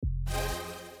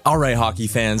All right, hockey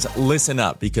fans, listen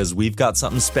up because we've got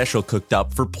something special cooked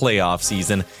up for playoff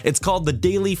season. It's called the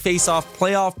Daily Face-Off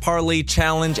Playoff Parlay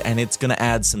Challenge, and it's going to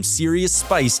add some serious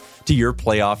spice to your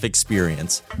playoff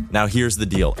experience. Now, here's the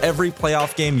deal. Every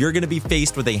playoff game, you're going to be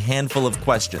faced with a handful of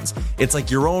questions. It's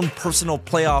like your own personal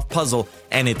playoff puzzle,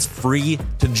 and it's free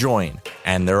to join.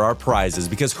 And there are prizes,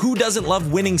 because who doesn't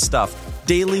love winning stuff?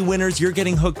 Daily winners, you're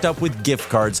getting hooked up with gift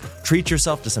cards. Treat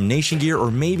yourself to some Nation gear or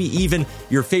maybe even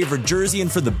your favorite jersey.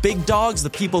 And for the big dogs, the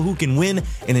people who can win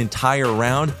an entire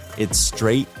round, it's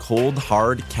straight, cold,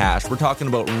 hard cash. We're talking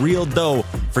about real dough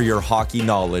for your hockey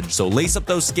knowledge. So lace up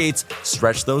those skates,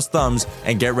 stretch those thumbs,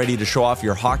 and get ready to show off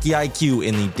your hockey IQ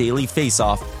in the Daily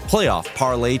Face-Off Playoff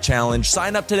Parlay Challenge.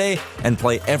 Sign up today and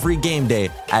play every game day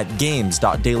at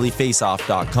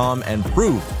games.dailyfaceoff.com and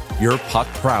prove your puck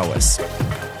prowess.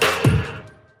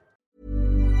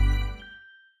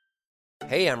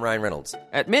 Hey, I'm Ryan Reynolds.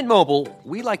 At Mint Mobile,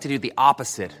 we like to do the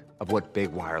opposite of what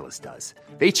Big Wireless does.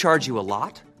 They charge you a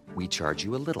lot, we charge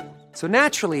you a little. So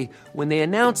naturally, when they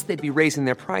announced they'd be raising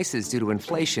their prices due to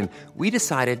inflation, we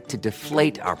decided to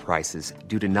deflate our prices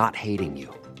due to not hating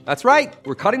you. That's right.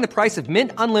 We're cutting the price of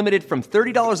Mint Unlimited from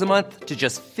 $30 a month to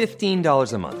just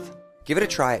 $15 a month. Give it a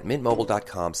try at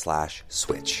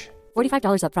mintmobile.com/switch.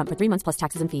 $45 up front for 3 months plus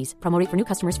taxes and fees. Promo rate for new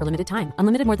customers for limited time.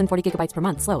 Unlimited more than 40 gigabytes per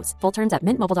month slows. Full terms at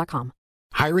mintmobile.com.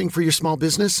 Hiring for your small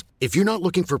business? If you're not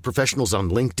looking for professionals on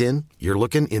LinkedIn, you're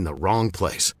looking in the wrong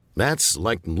place. That's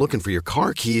like looking for your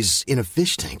car keys in a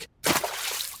fish tank.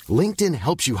 LinkedIn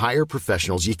helps you hire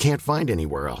professionals you can't find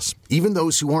anywhere else, even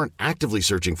those who aren't actively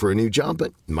searching for a new job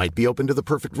but might be open to the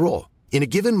perfect role. In a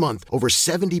given month, over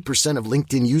 70% of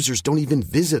LinkedIn users don't even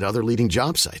visit other leading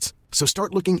job sites. So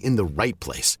start looking in the right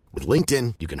place. With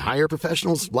LinkedIn, you can hire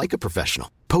professionals like a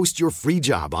professional. Post your free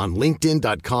job on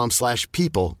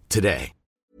linkedin.com/people today.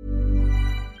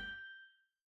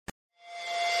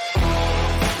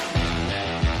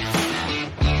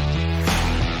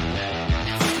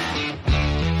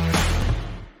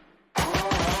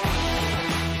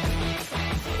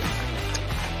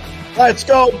 Let's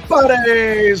go,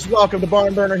 buddies! Welcome to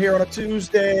Barn Burner here on a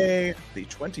Tuesday, the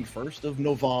 21st of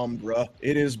November.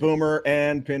 It is Boomer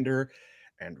and Pinder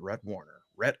and Rhett Warner.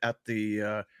 Rhett at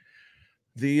the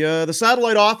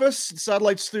satellite office, the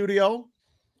satellite studio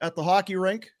at the hockey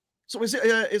rink. So is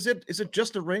it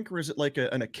just a rink, or is it like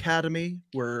an academy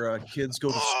where kids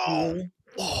go to school?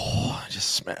 Oh, I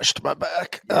just smashed my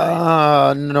back.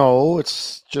 No,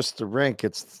 it's just a rink.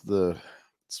 It's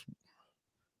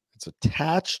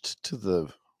attached to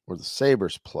where the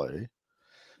Sabres play.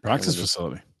 Practice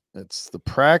facility. It's the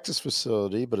practice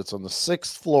facility, but it's on the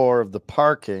 6th floor of the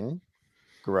parking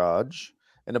garage.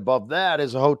 And above that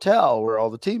is a hotel where all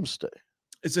the teams stay.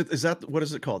 Is that what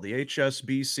is it called? The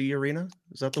HSBC Arena?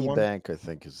 Is that the one? KeyBank, I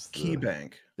think, is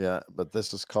KeyBank. Yeah, but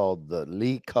this is called the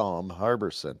Lecom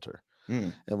Harbor Center.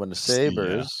 Mm. And when the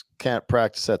Sabres can't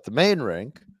practice at the main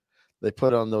rink, they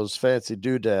put on those fancy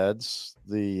doodads,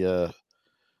 the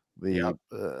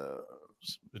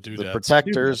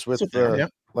protectors with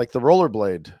like the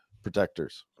rollerblade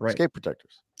protectors, right? Skate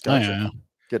protectors. Gotcha.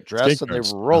 Get dressed and they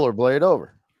rollerblade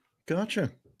over. Gotcha.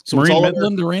 So Marine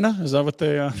Midland Arena, is that what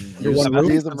they?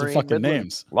 The fucking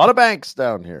names. A lot of banks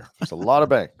down here. There's a lot of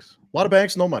banks. A lot of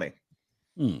banks, no money.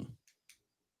 No,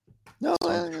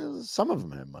 some of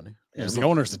them have money. Yeah, the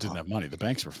owners that didn't have money. The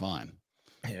banks were fine.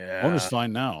 Yeah, owners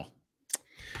fine now.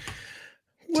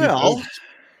 Well.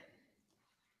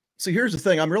 See, here's the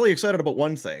thing. I'm really excited about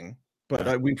one thing,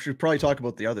 but we should probably talk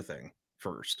about the other thing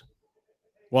first.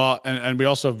 Well, and we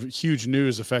also have huge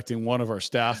news affecting one of our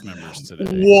staff members today.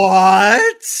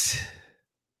 What?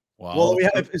 Wow. Well,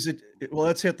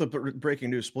 let's hit the breaking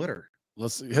news splitter.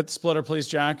 Let's hit the splitter, please,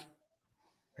 Jack.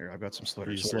 Here, I've got some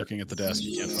splitters. He's looking at the desk.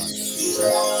 You can't find it.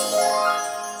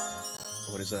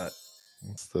 What is that?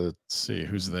 Let's see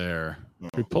who's there.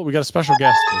 We got a special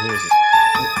guest. Who is it?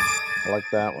 I like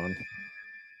that one.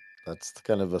 That's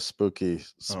kind of a spooky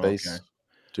space. Okay.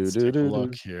 Let's take a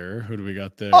look here. Who do we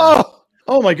got there?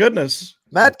 Oh my goodness.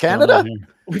 Matt Canada?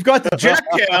 We've got the Jack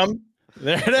Cam.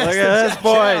 There it is. Look at this,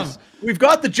 boys. We've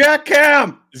got the Jack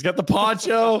Cam. He's got the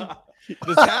poncho.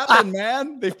 This happened,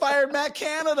 man. They fired Matt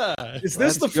Canada. Is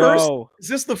this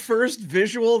the first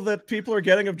visual that people are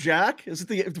getting of Jack? Is it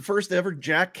the first ever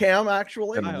Jack Cam,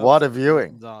 actually? And what a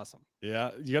viewing. It's awesome.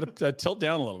 Yeah, you got to tilt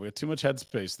down a little. We got too much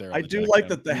headspace there. I do like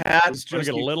that the hat is just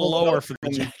get a little lower for the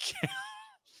Jack Cam.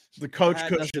 The coach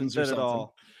cushions or something.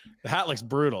 The hat looks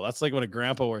brutal. That's like when a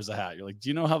grandpa wears a hat. You're like, do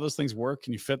you know how those things work?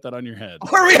 Can you fit that on your head?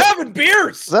 Are we having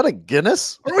beers? Is that a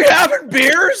Guinness? Are we having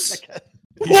beers?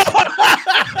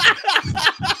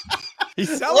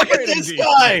 He's celebrating. Look at this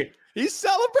guy. He's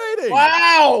celebrating.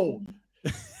 Wow.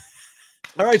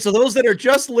 All right, so those that are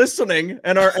just listening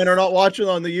and are not watching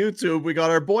on the YouTube, we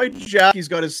got our boy Jack. He's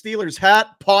got his Steelers hat,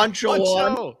 poncho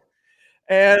on,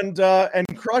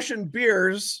 and crushing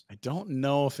beers. I don't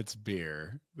know if it's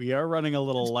beer. We are running a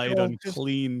little light on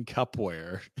clean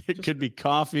cupware. It could be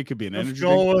coffee. It could be an energy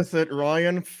drink. Go with it,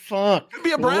 Ryan. Fuck. Could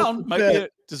be a brown.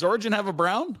 Does Origin have a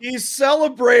brown? He's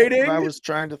celebrating. I was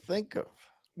trying to think of.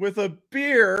 With a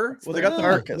beer. Well, they got the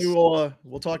Marcus.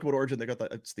 We'll talk about Origin. They got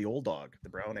it's the old dog, the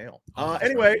brown ale.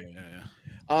 Anyway,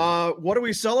 what are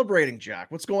we celebrating,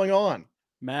 Jack? What's going on?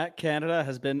 Matt Canada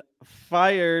has been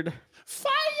fired.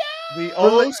 The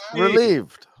OC.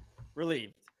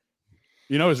 Relieved.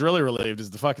 You know who's really relieved is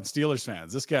the fucking Steelers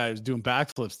fans. This guy is doing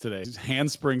backflips today. He's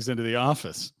handsprings into the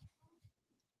office.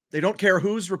 They don't care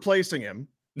who's replacing him.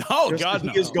 No, God,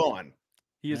 no. He is gone.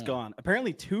 He is gone.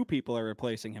 Apparently, 2 people are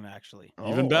replacing him, actually.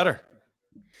 Even better.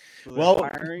 So well,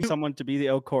 hiring someone to be the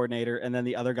O coordinator, and then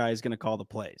the other guy is going to call the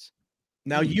plays.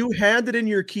 Now, you handed in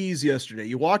your keys yesterday.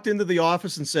 You walked into the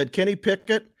office and said, Kenny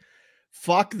Pickett,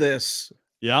 fuck this.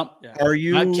 Yep. Are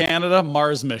you Matt Canada,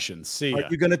 Mars mission? See ya. Are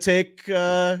you going to take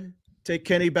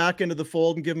Kenny back into the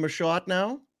fold and give him a shot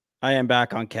now? I am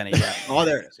back on Kenny. Yeah. Oh,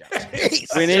 there it is.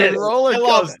 Yeah. We need a roller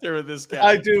coaster with this guy.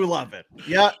 I do love it.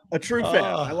 Yeah, a true fan.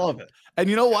 I love it. And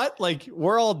you know what? Like,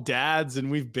 we're all dads and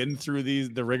we've been through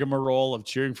the rigmarole of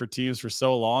cheering for teams for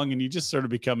so long, and you just sort of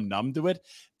become numb to it.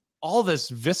 All this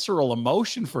visceral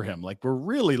emotion for him. Like, we're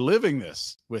really living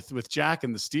this with Jack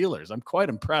and the Steelers. I'm quite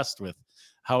impressed with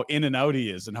how in and out he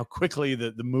is and how quickly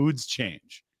the moods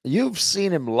change. You've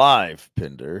seen him live,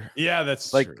 Pinder. Yeah,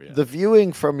 that's like true, yeah. The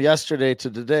viewing from yesterday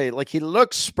to today. Like, he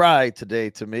looks spry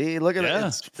today to me. Look at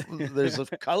it. There's a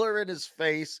color in his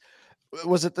face.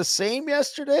 Was it the same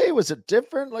yesterday? Was it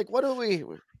different? Like, what are we?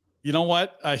 You know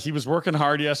what? He was working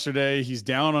hard yesterday. He's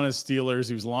down on his Steelers.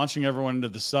 He was launching everyone into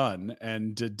the sun.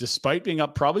 And despite being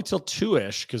up probably till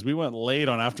 2-ish, because we went late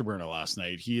on Afterburner last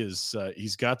night,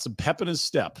 he's got some pep in his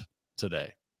step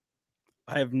today.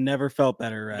 I have never felt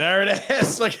better. Right? There it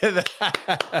is. Look at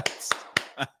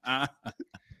that.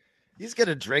 He's going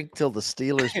to drink till the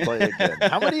Steelers play again.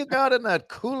 How many you got in that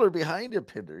cooler behind you,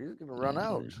 Pinder? He's going to run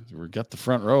out. We've got the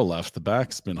front row left. The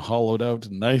back's been hollowed out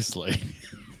nicely.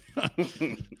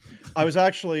 I was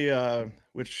actually,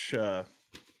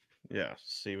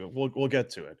 see, we'll get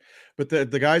to it. But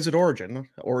the guys at Origin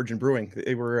Brewing,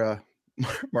 they were,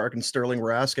 Mark and Sterling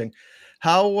were asking,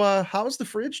 how's the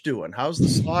fridge doing? How's the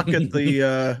stock at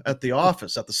the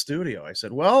office, at the studio? I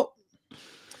said, well,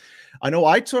 I know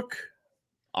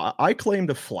I claimed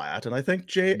a flat, and I think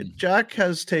Jack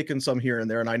has taken some here and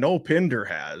there, and I know Pinder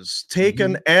has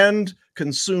taken and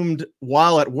consumed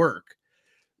while at work.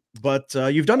 But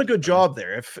you've done a good job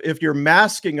there. If you're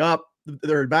masking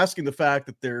the fact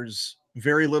that there's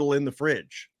very little in the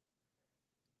fridge.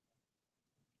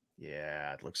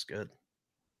 Yeah, it looks good.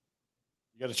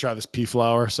 You got to try this pea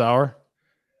flour sour.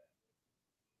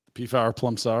 Pea flour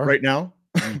plum sour. Right now?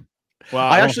 Well,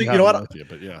 I actually, you know what?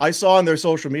 But yeah. I saw on their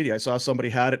social media, I saw somebody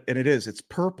had it, and it's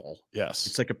purple. Yes.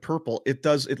 It's like a purple. It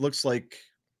looks like,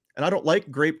 and I don't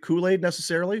like grape Kool-Aid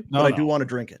necessarily, but I do want to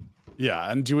drink it.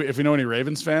 Yeah. And if we know any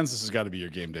Ravens fans, this has got to be your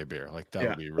game day beer. Like, that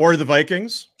would be really or the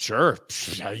Vikings. Sure.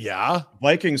 Yeah.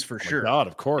 Vikings for sure. God,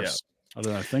 of course. Yeah. How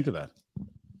did I think of that?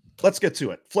 Let's get to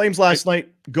it. Flames last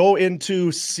night go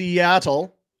into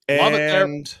Seattle. Love it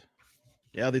there.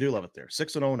 Yeah, they do love it there.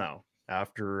 6-0 now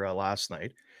after last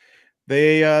night.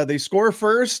 They score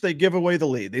first, they give away the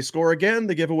lead. They score again,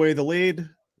 they give away the lead.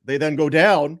 They then go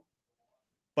down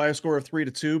by a score of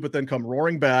 3-2, but then come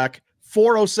roaring back.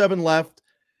 4:07 left.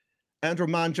 Andrew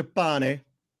Mangiapane,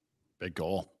 big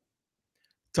goal,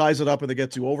 ties it up, and they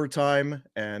get to overtime.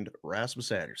 And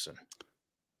Rasmus Anderson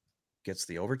gets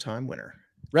the overtime winner.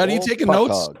 Red, are you taking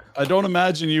notes? I don't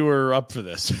imagine you were up for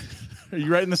this. Are you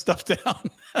writing the stuff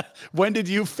down? When did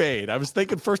you fade? I was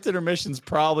thinking first intermission's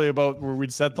probably about where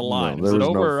we'd set the line. No, is it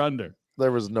over or under?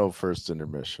 There was no first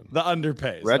intermission. The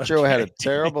underpays. Retro had a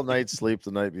terrible night's sleep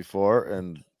the night before,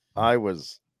 and I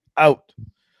was out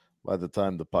by the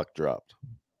time the puck dropped.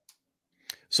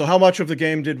 So how much of the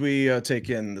game did we take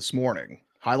in this morning?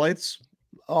 Highlights?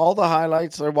 All the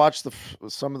highlights. I watched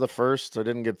some of the first. I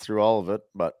didn't get through all of it,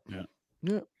 but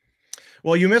yeah.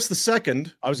 Well, you missed the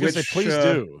second. I was going to say, please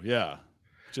do. Yeah.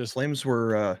 Just Flames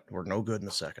were no good in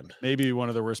the second. Maybe one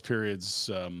of the worst periods,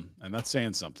 and that's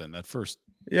saying something. That first.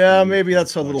 Yeah, maybe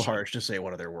that's a little harsh to say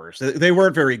one of their worst. They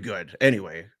weren't very good.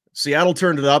 Anyway, Seattle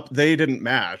turned it up. They didn't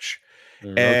match.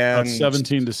 And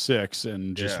 17-6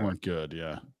 and just weren't good.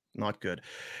 Yeah. Not good.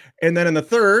 And then in the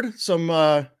third, some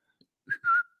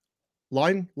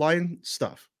line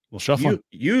stuff. We'll shuffle.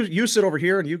 You sit over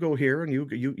here and you go here, and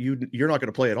you're not going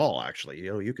to play at all. Actually,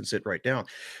 you can sit right down.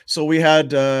 So we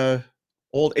had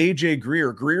old AJ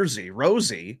Greersy,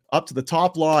 Rosie up to the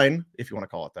top line, if you want to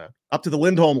call it that, up to the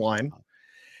Lindholm line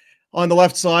on the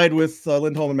left side with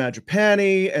Lindholm and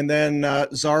Mangiapane, and then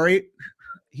Zari,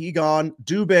 he gone,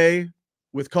 Dubé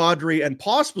with Kadri and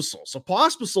Pospisil. So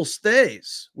Pospisil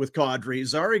stays with Kadri.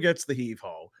 Zari gets the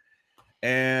heave-ho.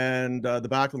 And the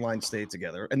Backlund line stayed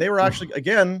together. And they were actually,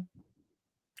 again,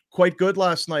 quite good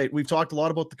last night. We've talked a lot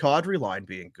about the Kadri line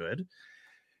being good.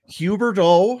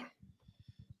 Huberdeau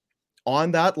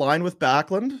on that line with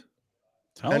Backlund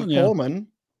and Coleman,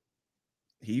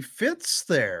 he fits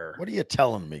there. What are you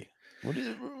telling me?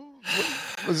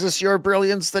 Was this your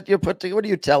brilliance that you put together? What are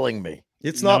you telling me?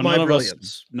 It's not my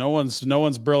brilliance. No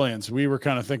one's brilliance. We were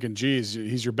kind of thinking, geez,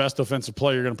 he's your best offensive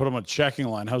player. You're going to put him on a checking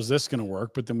line. How's this going to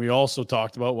work? But then we also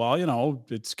talked about, well,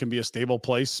 it can be a stable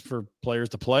place for players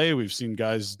to play. We've seen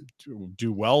guys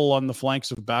do well on the flanks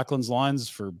of Backlund's lines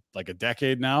for like a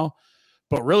decade now.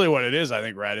 But really what it is, I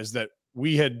think, Red, is that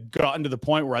we had gotten to the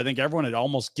point where I think everyone had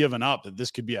almost given up that this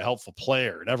could be a helpful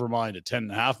player, never mind a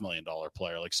 $10.5 million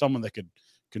player, like someone that could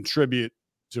contribute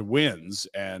to wins,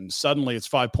 and suddenly it's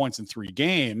 5 points in 3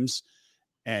 games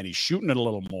and he's shooting it a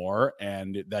little more.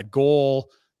 And that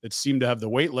goal that seemed to have the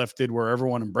weight lifted where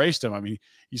everyone embraced him. I mean,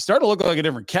 you start to look like a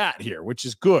different cat here, which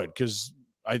is good because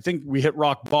I think we hit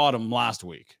rock bottom last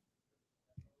week.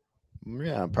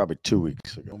 Yeah, probably 2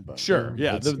 weeks ago. But sure.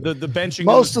 Yeah. The benching.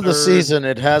 Most of the season,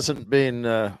 it hasn't been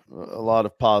a lot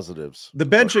of positives. The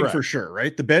benching for sure,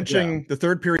 right? The benching, the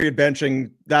third period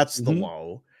benching, that's the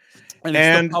low. And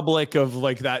it's the public of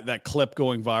like that clip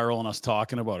going viral and us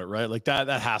talking about it, right? Like that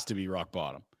has to be rock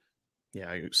bottom.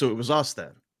 Yeah. So it was us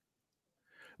then.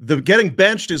 The getting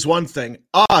benched is one thing.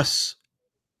 Us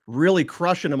really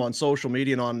crushing him on social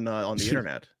media and on the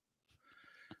internet.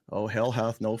 Oh, hell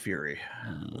hath no fury.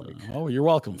 You're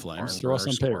welcome, Flames. Throw us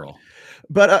on payroll.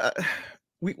 But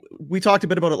we talked a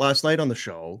bit about it last night on the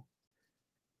show.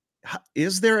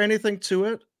 Is there anything to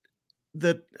it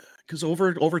that? Because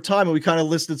over time, and we kind of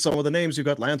listed some of the names. You've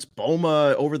got Lance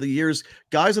Boma over the years,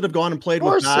 guys that have gone and played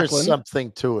with Backlund. There's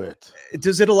something to it.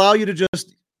 Does it allow you to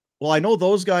just? Well, I know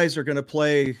those guys are going to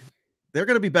play. They're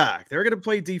going to be back. They're going to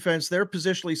play defense. They're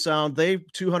positionally sound. They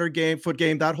 200-foot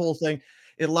game. That whole thing.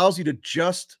 It allows you to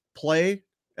just play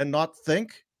and not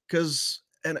think. Because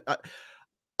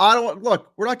I don't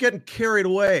look. We're not getting carried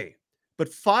away. But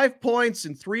 5 points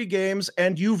in 3 games,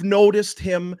 and you've noticed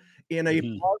him in a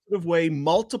positive way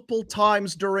multiple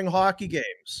times during hockey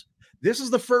games. This is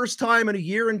the first time in a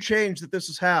year and change that this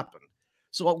has happened.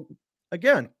 So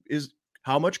again, is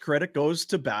how much credit goes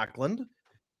to Backlund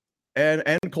and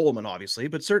Coleman, obviously,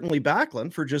 but certainly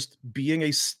Backlund for just being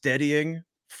a steadying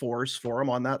force for him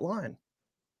on that line.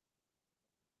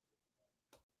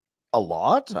 A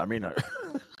lot. I mean,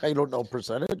 I don't know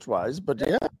percentage wise, but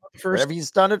yeah,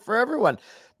 he's done it for everyone.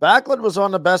 Backlund was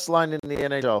on the best line in the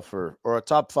NHL or a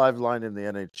top 5 line in the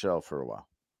NHL for a while.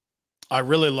 I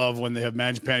really love when they have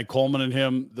Mangiapane, Coleman, and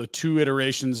him. The 2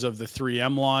 iterations of the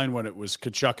 3M line when it was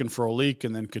Tkachuk and Frolik,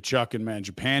 and then Tkachuk and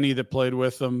Mangiapane that played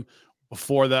with them.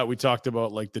 Before that, we talked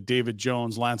about like the David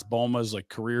Jones, Lance Boma's like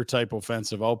career type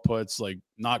offensive outputs, like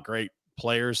not great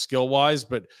players skill wise,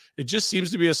 but it just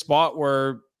seems to be a spot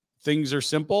where things are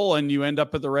simple and you end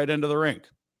up at the right end of the rink.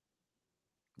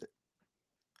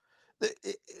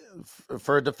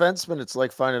 For a defenseman, it's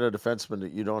like finding a defenseman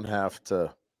that you don't have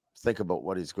to think about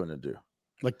what he's going to do.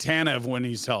 Like Tanev when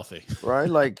he's healthy. Right?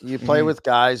 Like you play with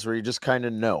guys where you just kind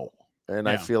of know. And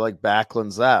I feel like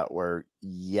Backlund's that, where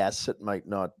yes, it might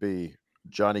not be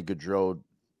Johnny Gaudreau,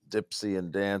 Dipsy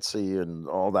and Dancy and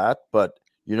all that, but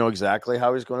you know exactly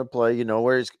how he's going to play. You know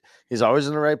where he's always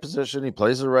in the right position. He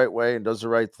plays the right way and does the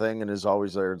right thing and is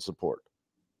always there in support.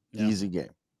 Yeah. Easy game.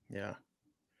 Yeah.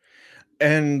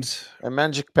 And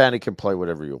Mangiapane can play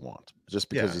whatever you want. Just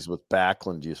because he's with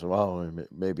Backlund, you say, well,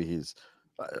 maybe he's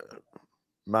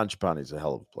Mangiapane's a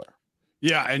hell of a player.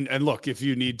 Yeah, and look, if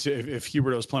you need to, if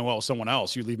Huberdeau's playing well with someone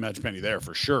else, you leave Mangiapane there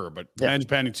for sure. But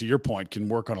Mangiapane, to your point, can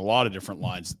work on a lot of different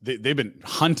lines. They've been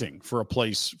hunting for a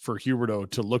place for Huberdeau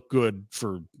to look good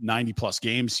for 90-plus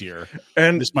games here,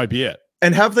 and this might be it.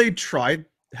 And have they tried?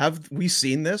 Have we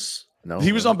seen this? No,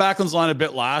 he was on Backlund's line a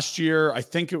bit last year. I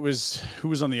think it was who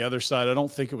was on the other side. I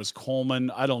don't think it was Coleman.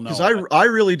 I don't know. Because I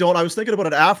really don't. I was thinking about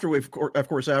it after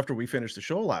after we finished the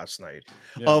show last night.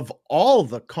 Yeah. Of all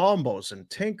the combos and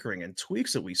tinkering and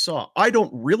tweaks that we saw, I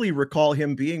don't really recall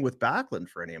him being with Backlund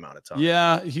for any amount of time.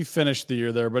 Yeah, he finished the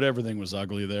year there, but everything was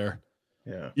ugly there.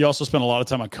 Yeah. He also spent a lot of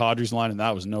time on Kadri's line, and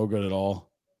that was no good at all.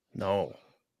 No.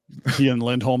 He and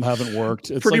Lindholm haven't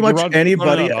worked. It's pretty like much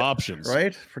anybody options,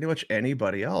 right? Pretty much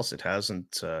anybody else. It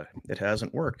hasn't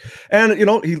worked. And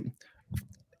he,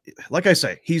 like I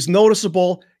say, he's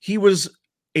noticeable. He was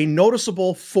a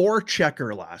noticeable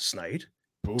forechecker last night.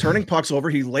 Oof. Turning pucks over.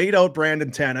 He laid out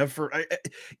Brandon Tanev for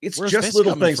it's Where's just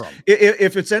little things.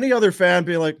 If it's any other fan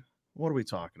being like, what are we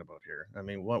talking about here? I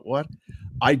mean, what?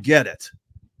 I get it.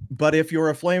 But if you're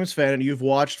a Flames fan and you've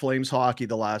watched Flames hockey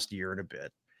the last year and a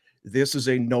bit, this is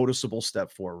a noticeable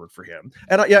step forward for him.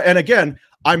 And and again,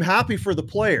 I'm happy for the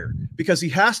player because he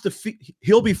has to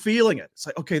he'll be feeling it. It's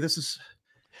like, okay, this is,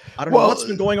 I don't know what's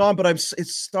been going on, but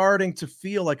it's starting to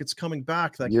feel like it's coming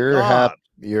back. Thank God.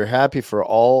 You're happy for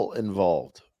all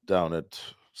involved down at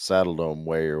Saddle Dome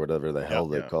Way or whatever the hell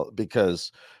they call it,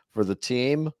 because for the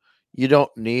team, you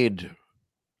don't need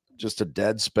just a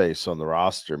dead space on the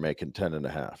roster making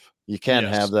 10.5. You can't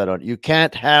have that on. You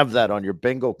can't have that on your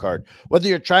bingo card. Whether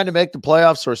you're trying to make the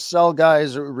playoffs or sell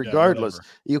guys, or regardless,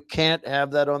 you can't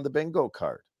have that on the bingo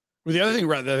card. Well, the other thing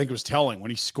that I think was telling,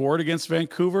 when he scored against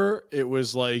Vancouver, it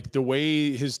was like the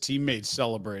way his teammates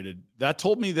celebrated. That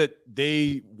told me that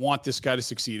they want this guy to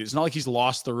succeed. It's not like he's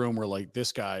lost the room where like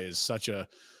this guy is such a,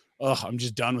 I'm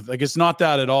just done with. Like, it's not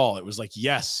that at all. It was like,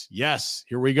 yes,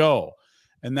 here we go.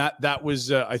 And that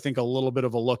was, I think, a little bit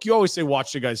of a look. You always say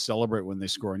watch the guys celebrate when they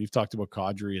score, and you've talked about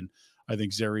Kadri, and I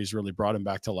think Zeri's really brought him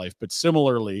back to life. But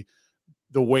similarly,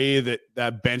 the way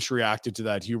that bench reacted to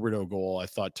that Huberdeau goal, I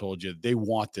thought told you they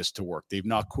want this to work. They've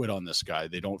not quit on this guy.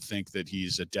 They don't think that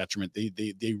he's a detriment.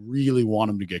 They really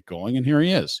want him to get going, and here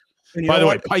he is. By the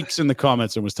way, Pike's in the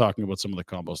comments and was talking about some of the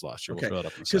combos last year. We'll throw that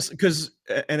up in a second. Because,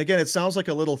 and again, it sounds like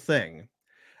a little thing,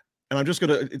 and I'm just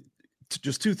going to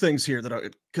just two things here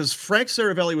because Frank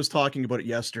Saravelli was talking about it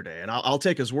yesterday, and I'll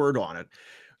take his word on it.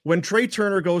 When Trey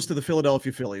Turner goes to the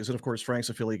Philadelphia Phillies, and of course Frank's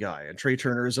a Philly guy, and Trey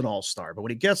Turner is an all-star, but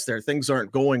when he gets there, things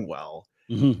aren't going well,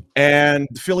 and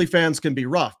Philly fans can be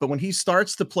rough. But when he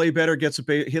starts to play better,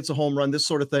 hits a home run, this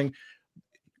sort of thing,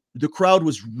 the crowd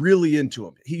was really into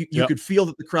him. You could feel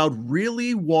that the crowd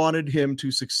really wanted him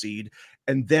to succeed.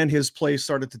 And then his play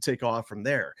started to take off from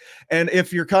there. And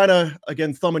if you're kind of,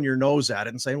 again, thumbing your nose at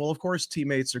it and saying, well, of course,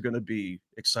 teammates are going to be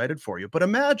excited for you. But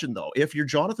imagine, though, if you're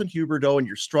Jonathan Huberdeau and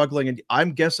you're struggling, and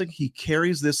I'm guessing he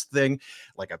carries this thing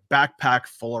like a backpack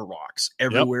full of rocks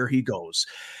everywhere he goes.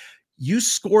 You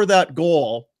score that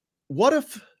goal. What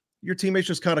if your teammates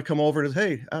just kind of come over and,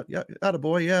 hey,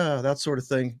 attaboy, that sort of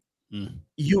thing.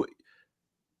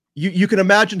 You can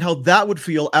imagine how that would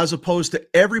feel, as opposed to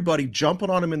everybody jumping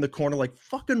on him in the corner like,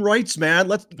 fucking rights, man.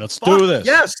 Let's do this.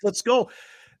 Yes, let's go.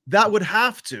 That would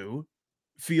have to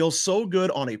feel so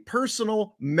good on a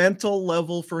personal, mental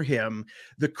level for him.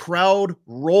 The crowd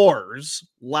roars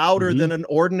louder than an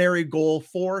ordinary goal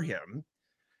for him.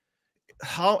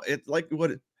 How it like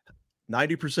what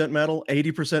 90% mental,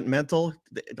 80% mental.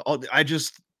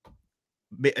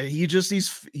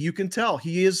 You can tell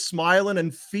he is smiling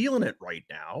and feeling it right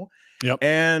now.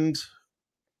 And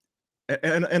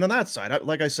on that side,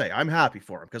 like I say, I'm happy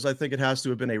for him, because I think it has to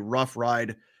have been a rough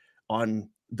ride on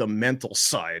the mental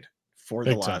side for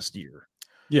the last year.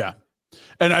 Yeah.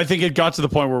 And I think it got to the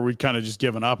point where we'd kind of just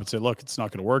given up and say, look, it's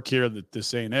not going to work here. That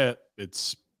this ain't it.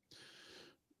 It's,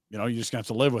 you're just gonna have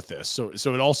to live with this. So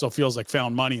it also feels like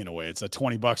found money in a way. It's that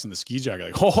 $20 in the ski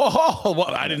jacket. Like,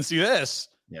 well, I didn't see this.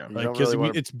 Yeah, like, because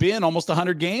it's been almost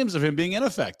 100 games of him being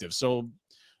ineffective, so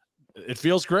it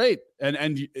feels great.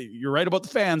 And you're right about the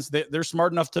fans; they're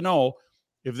smart enough to know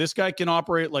if this guy can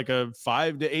operate like a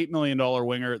 $5 to $8 million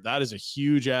winger, that is a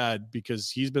huge ad, because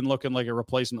he's been looking like a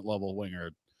replacement level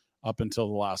winger up until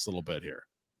the last little bit here.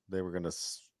 They were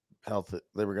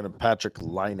gonna Patrick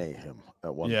Laine him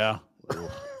at one. Yeah,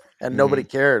 and nobody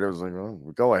cared. It was like,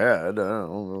 oh, go ahead. I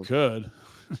don't know. Could.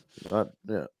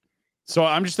 Yeah. So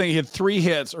I'm just thinking he had 3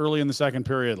 hits early in the second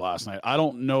period last night. I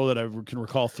don't know that I can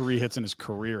recall 3 hits in his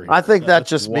career. I think that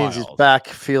just means he's back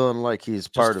feeling like he's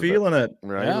part of feeling it,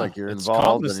 right? Yeah, like you're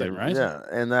involved, and right? Yeah,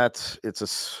 and that's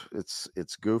it's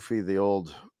goofy, the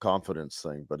old confidence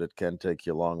thing, but it can take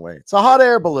you a long way. It's a hot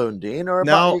air balloon, Dean, or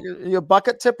you a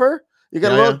bucket tipper. You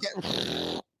got to look.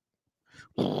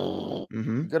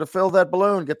 You got to fill that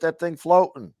balloon, get that thing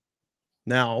floating.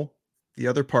 Now, the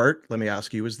other part, let me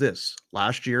ask you, is this.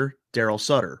 Last year, Daryl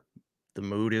Sutter, the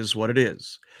mood is what it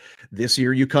is. This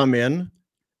year, you come in,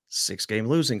 6-game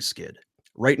losing skid.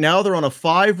 Right now, they're on a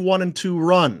 5-1-2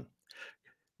 run.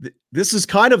 This is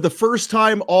kind of the first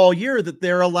time all year that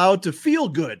they're allowed to feel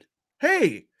good.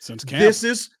 Hey, since camp.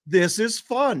 This is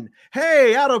fun.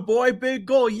 Hey, attaboy, big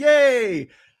goal. Yay.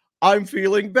 I'm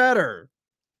feeling better.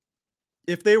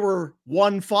 If they were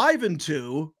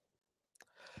 1-5-2,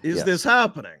 is this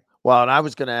happening? Well, and I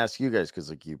was going to ask you guys, because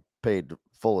like you paid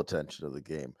full attention to the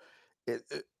game.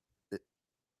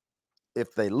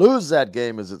 If they lose that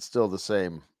game, is it still the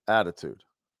same attitude?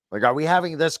 Like, are we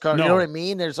having this? You know what I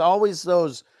mean? There's always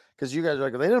those, because you guys are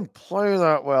like, they didn't play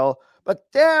that well, but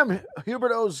damn,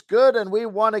 Huberdeau's good, and we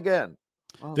won again.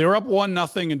 Oh. They were up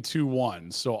 1-0 and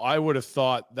 2-1. So I would have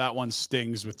thought that one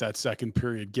stings with that second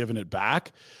period, giving it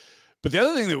back. But the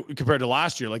other thing that compared to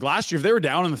last year, like last year, if they were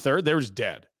down in the third, they were just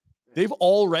dead. They've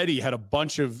already had a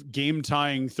bunch of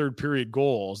game-tying third period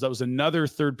goals. That was another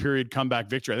third period comeback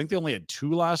victory. I think they only had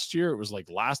 2 last year. It was like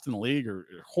last in the league, or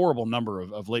a horrible number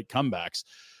of late comebacks.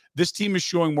 This team is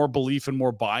showing more belief and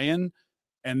more buy-in,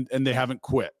 and they haven't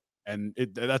quit. And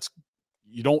that's,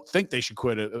 you don't think they should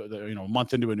quit a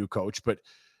month into a new coach, but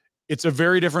it's a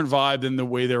very different vibe than the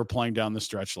way they were playing down the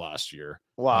stretch last year.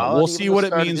 Wow. We'll see what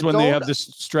it means when they have this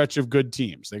stretch of good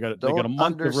teams. They got a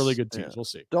month of really good teams. Yeah. We'll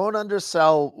see. Don't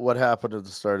undersell what happened at the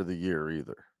start of the year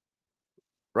either.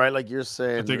 Right? Like you're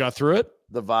saying, if they got through it,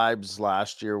 the vibes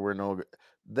last year were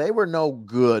they were no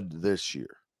good this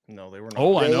year. No, they were not.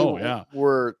 Oh, I know. Yeah.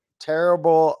 Were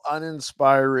terrible,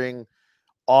 uninspiring,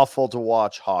 awful to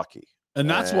watch hockey. And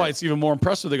that's why it's even more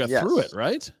impressive they got through it,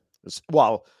 right?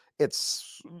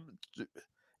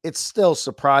 It's still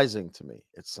surprising to me.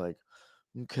 It's like,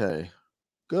 okay,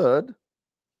 good.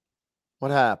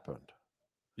 What happened?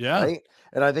 Yeah. Right?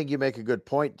 And I think you make a good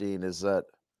point, Dean, is that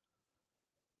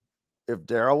if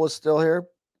Daryl was still here,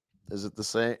 is it the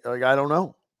same? Like, I don't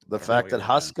know. The fact that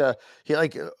Huska,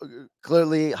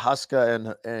 clearly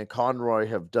Huska and Conroy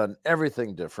have done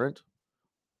everything different,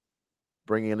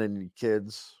 bringing in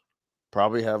kids,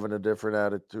 probably having a different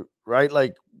attitude, right?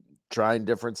 Like trying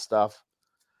different stuff.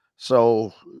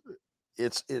 So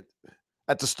it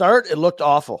at the start, it looked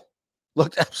awful,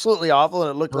 looked absolutely awful.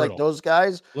 And it looked like those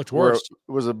guys looked worse.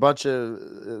 It was a bunch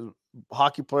of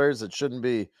hockey players that shouldn't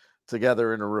be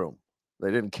together in a room.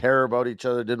 They didn't care about each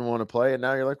other, didn't want to play. And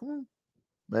now you're like,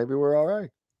 maybe we're all right.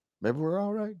 Maybe we're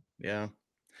all right. Yeah.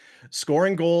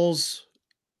 Scoring goals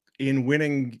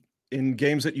in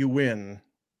games that you win,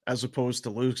 as opposed to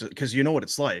lose, because you know what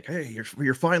it's like. Hey,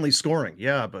 you're finally scoring.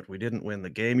 Yeah, but we didn't win the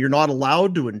game. You're not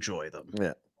allowed to enjoy them.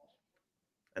 Yeah.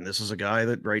 And this is a guy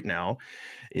that right now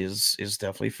is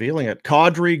definitely feeling it.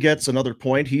 Kadri gets another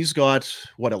point. He's got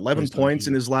 11 points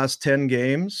in his last 10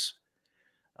 games.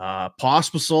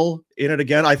 Pospisil in it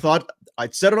again. I thought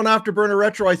I'd said it on Afterburner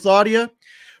Retro. I thought of you.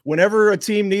 Whenever a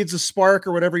team needs a spark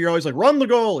or whatever, you're always like, run the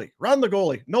goalie, run the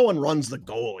goalie. No one runs the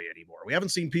goalie anymore. We haven't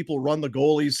seen people run the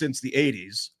goalie since the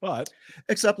 80s,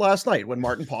 except last night when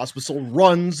Martin Pospisil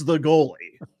runs the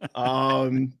goalie.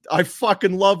 I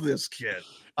fucking love this kid.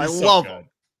 I love him.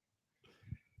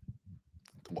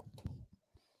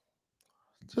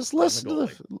 Just listen to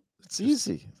it's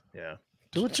easy. Yeah.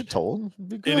 Do what you're told.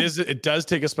 It does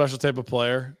take a special type of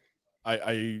player.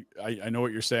 I know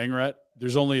what you're saying, Rhett.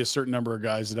 There's only a certain number of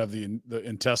guys that have the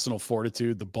intestinal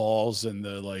fortitude, the balls, and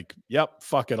the like, yep,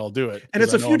 fuck it, I'll do it. And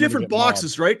it's a few different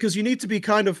boxes, right? Because you need to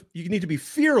be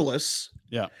fearless.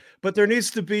 Yeah. But there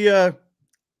needs to be a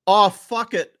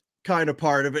fuck it kind of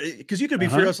part of it. Because you could be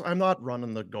fearless. I'm not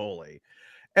running the goalie.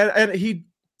 And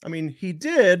he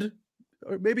did.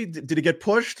 Or maybe did he get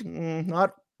pushed?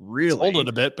 Not really. Hold it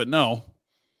a bit, but no.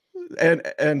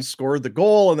 And scored the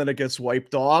goal, and then it gets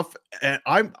wiped off. And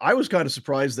I was kind of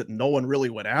surprised that no one really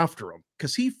went after him,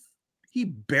 because he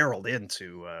barreled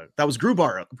into that was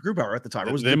Grubauer at the time.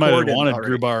 It was they might have wanted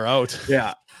Grubauer out.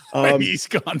 Yeah, he's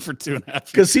gone for 2.5 years.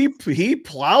 because he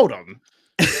plowed him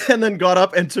and then got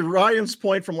up. And to Ryan's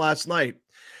point from last night,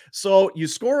 so you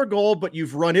score a goal, but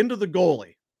you've run into the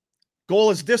goalie. Goal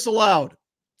is disallowed.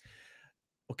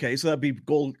 Okay, so that'd be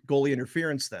goalie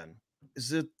interference then.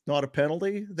 Is it not a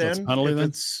penalty then? So it's a penalty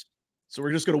then? So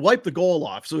we're just going to wipe the goal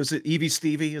off. So is it Evie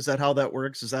Stevie? Is that how that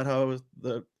works? Is that how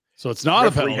so it's not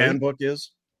a penalty handbook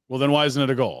is? Well, then why isn't it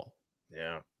a goal?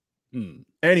 Yeah.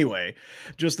 Anyway,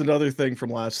 just another thing from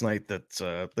last night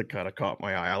that kind of caught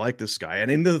my eye. I like this guy.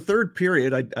 And in the third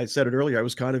period, I said it earlier,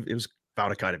 found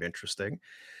it kind of interesting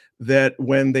that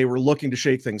when they were looking to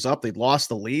shake things up, they'd lost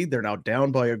the lead. They're now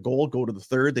down by a goal, go to the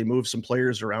third. They move some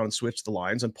players around and switch the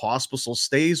lines, and Pospisil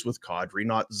stays with Kadri,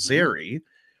 not Zary,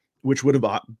 which would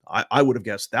have, I would have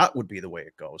guessed that would be the way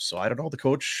it goes. So I don't know. The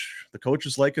coach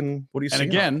is liking what he's seeing.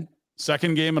 And again,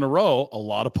 second game in a row, a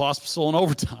lot of Pospisil in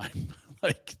overtime.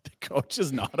 Like, the coach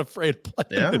is not afraid of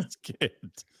playing this kid.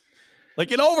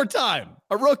 Like, in overtime,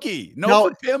 a rookie.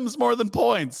 No PIMs more than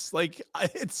points. Like,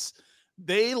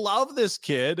 they love this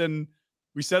kid, and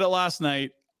we said it last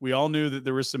night. We all knew that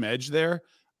there was some edge there.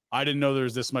 I didn't know there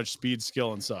was this much speed,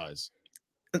 skill, and size.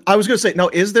 I was going to say, now,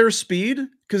 is there speed?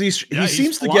 Because he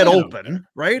seems to get open,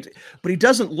 right? But he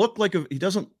doesn't look like he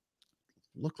doesn't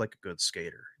look like a good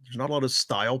skater. There's not a lot of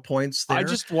style points there. I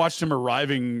just watched him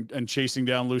arriving and chasing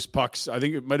down loose pucks. I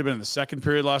think it might have been in the second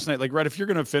period last night. Like, Red, if you're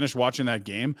going to finish watching that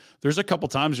game, there's a couple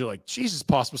times you're like, Jesus,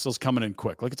 Pospisil's coming in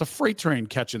quick. Like, it's a freight train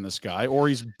catching this guy, or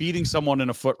he's beating someone in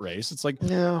a foot race. It's like,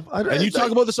 yeah. And you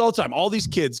talk about this all the time. All these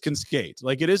kids can skate.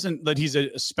 Like, it isn't that he's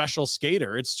a special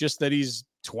skater. It's just that he's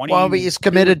 20. Well, but he's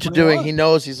committed to doing. He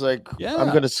knows he's like, I'm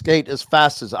going to skate as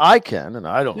fast as I can, and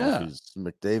I don't know if he's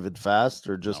McDavid fast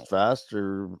or just fast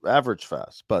or average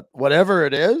fast, but whatever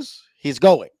it is, he's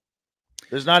going.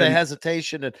 There's not a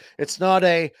hesitation, and it's not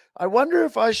a. I wonder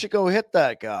if I should go hit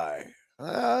that guy.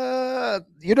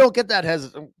 You don't get that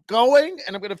hesitation. I'm going,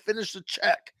 and I'm going to finish the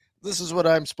check. This is what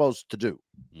I'm supposed to do.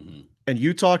 Mm-hmm. And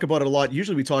you talk about it a lot.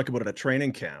 Usually, we talk about it at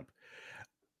training camp.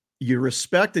 You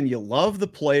respect and you love the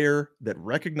player that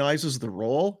recognizes the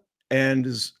role and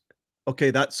is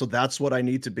okay. That's what I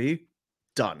need to be.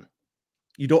 Done.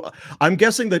 You don't. I'm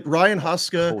guessing that Ryan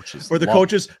Huska or the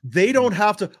coaches, they don't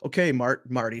have to. Okay,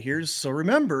 Marty. Here's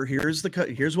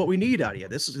what we need out of you.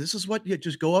 This is what you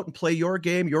just go out and play your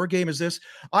game. Your game is this.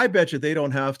 I bet you they don't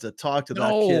have to talk to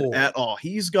that kid at all.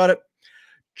 He's got it.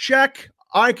 Check.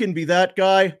 I can be that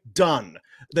guy. Done.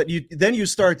 That you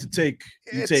start to take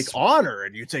honor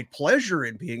and you take pleasure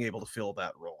in being able to fill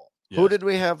that role. Who did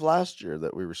we have last year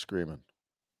that we were screaming?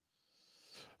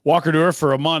 Walker Duehr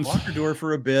for a month. Walker Duehr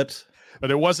for a bit.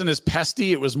 But it wasn't as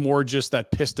pesty. It was more just that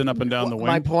piston up and down the wing.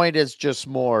 My point is just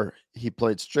more, he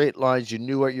played straight lines. You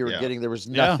knew what you were getting. There was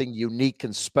nothing unique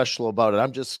and special about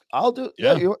it. I'll do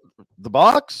the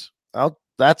box.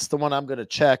 That's the one I'm going to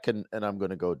check and I'm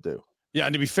going to go do. Yeah.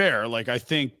 And to be fair, like, I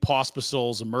think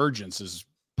Pospisil's emergence has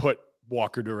put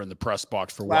Walker Duehr in the press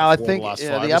box for I think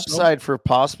the upside for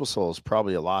Pospisil is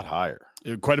probably a lot higher.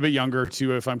 Quite a bit younger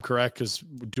too, if I'm correct, because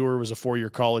Duehr was a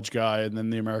 4-year college guy and then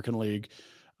the American League.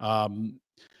 I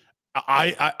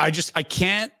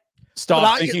can't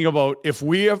stop thinking about if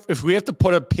we have to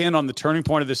put a pin on the turning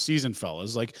point of this season,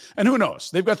 fellas. Like, and who knows?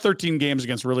 They've got 13 games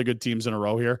against really good teams in a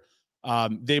row here.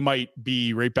 They might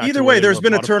be right back. Either way, there's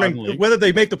been a turning, whether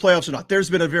they make the playoffs or not. There's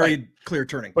been a very clear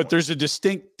turning. But there's a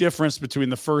distinct difference between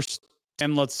the first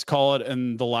 10, let's call it,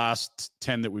 and the last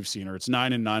 10 that we've seen, or it's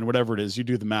 9 and 9, whatever it is. You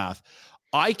do the math.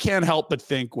 I can't help but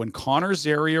think when Connor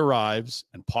Zary arrives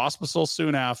and Pospisil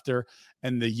soon after,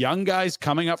 and the young guys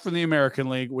coming up from the American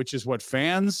League, which is what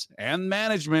fans and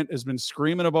management has been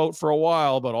screaming about for a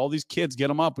while, but all these kids, get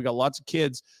them up. We got lots of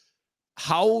kids.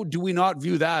 How do we not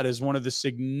view that as one of the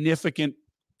significant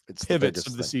pivots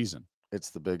of the season?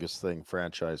 It's the biggest thing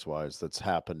franchise-wise that's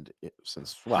happened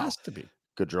since has to be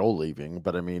Gaudreau leaving,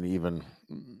 but I mean even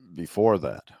before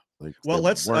that.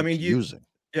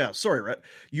 Yeah, sorry, Rhett.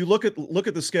 You look at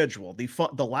the schedule.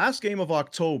 The last game of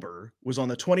October was on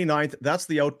the 29th. That's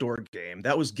the outdoor game.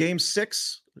 That was game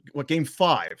 6. Game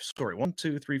 5? Sorry, 1,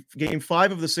 2, 3. Game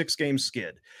 5 of the 6-game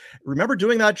skid. Remember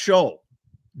doing that show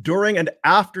during and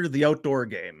after the outdoor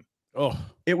game? Oh,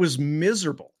 it was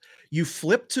miserable. You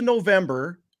flipped to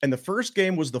November, and the first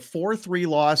game was the 4-3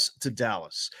 loss to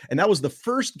Dallas. And that was the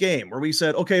first game where we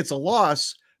said, okay, it's a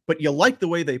loss, but you like the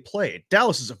way they played.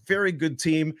 Dallas is a very good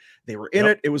team. They were in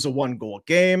it. It was a 1-goal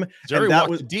game. Zary and that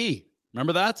was D.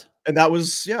 Remember that? And that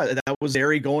was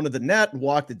Zary going to the net and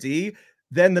walked the D.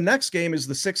 Then the next game is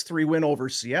the 6-3 win over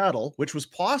Seattle, which was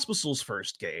Pospisil's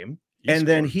first game.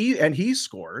 Then he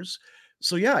scores.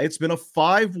 So yeah, it's been a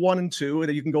 5-1-2, and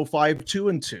then you can go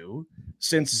 5-2-2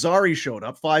 since Zary showed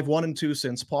up, 5-1-2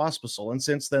 since Pospisil, and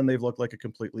since then they've looked like a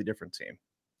completely different team.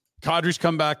 Kadri's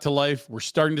come back to life. We're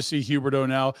starting to see Huberdeau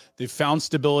now. They've found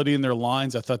stability in their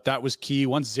lines. I thought that was key.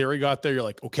 Once Zary got there, you're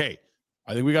like, okay,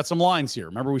 I think we got some lines here.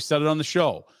 Remember, we said it on the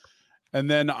show. And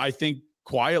then I think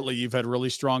quietly you've had really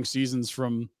strong seasons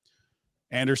from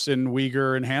Anderson,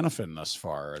 Weegar, and Hanifin thus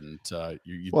far. And the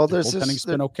goaltending's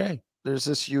been okay. There's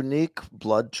this unique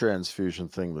blood transfusion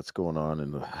thing that's going on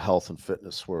in the health and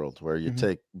fitness world where you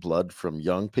take blood from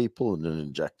young people and then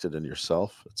inject it in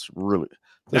yourself. It's really...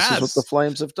 This is what the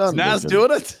Flames have done. Naz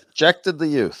doing it? Injected the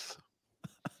youth.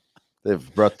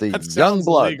 They've brought the young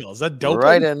blood is that doping?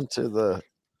 Right into the...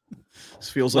 This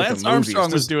feels Lance like a movie.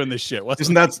 Armstrong was doing this shit.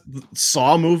 Isn't that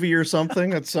Saw movie or something?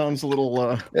 That sounds a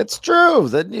little... It's true.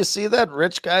 Didn't you see that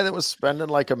rich guy that was spending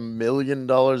like $1 million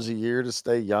a year to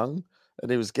stay young? And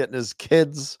he was getting his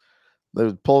kids. They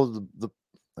would pull the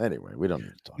Anyway, we don't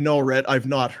need to talk. No, Red, I've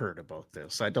not heard about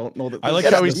this. I don't know that. I like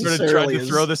how he's tried to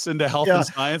throw this into health and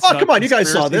science. Oh, come on, you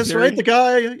guys saw this, right? The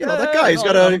guy, that guy, he's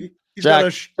got a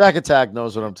Jack Attack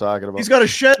knows what I'm talking about. He's got a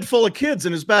shed full of kids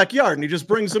in his backyard, and he just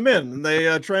brings them in, and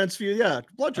they transfuse, blood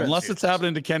transfusion. Unless it's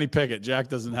happening to Kenny Pickett, Jack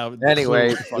doesn't have.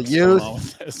 Anyway,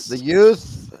 the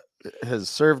youth has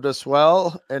served us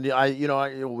well. And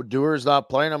Dewar's not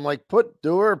playing. I'm like, put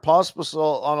Dewar,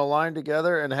 Pospisil on a line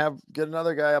together and get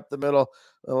another guy up the middle.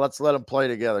 And let's let them play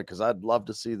together because I'd love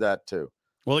to see that too.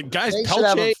 Well, guys, they should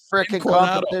have a freaking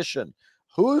competition.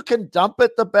 Who can dump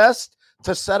it the best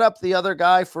to set up the other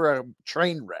guy for a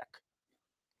train wreck?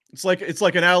 It's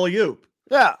like an alley-oop.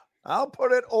 Yeah, I'll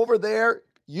put it over there.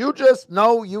 You just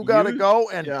know you got to go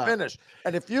and finish.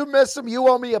 And if you miss him, you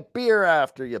owe me a beer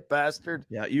after, you bastard.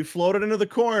 Yeah, you floated into the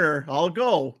corner. I'll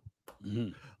go. Mm-hmm.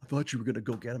 I thought you were going to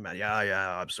go get him, man.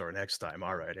 Yeah, I'm sorry. Next time.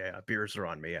 All right. Yeah, beers are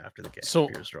on me after the game.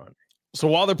 Beers are on me. So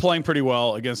while they're playing pretty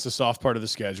well against the soft part of the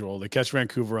schedule, they catch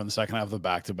Vancouver on the second half of the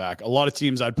back-to-back. A lot of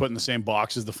teams I'd put in the same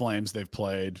box as the Flames they've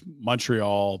played.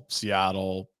 Montreal,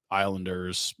 Seattle,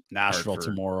 Islanders, Nashville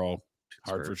tomorrow.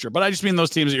 Hartford, sure. But I just mean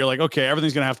those teams that you're like, okay,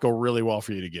 everything's going to have to go really well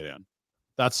for you to get in.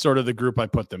 That's sort of the group I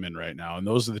put them in right now. And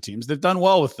those are the teams that have done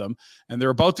well with them. And they're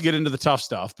about to get into the tough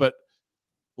stuff. But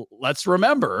let's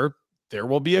remember, there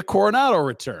will be a Coronado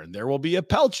return. There will be a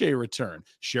Pelche return.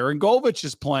 Sharon Govich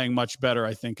is playing much better,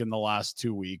 I think, in the last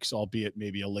 2 weeks, albeit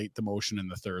maybe a late demotion in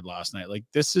the third last night. Like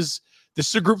this is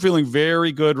a group feeling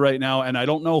very good right now. And I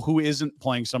don't know who isn't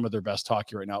playing some of their best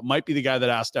hockey right now. It might be the guy that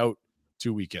asked out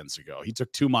 2 weekends ago. He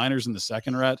took 2 minors in the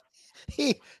second, Rhett.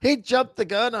 He jumped the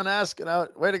gun on asking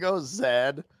out. Way to go,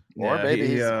 Zed. Or maybe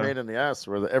he's a pain in the ass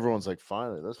where everyone's like,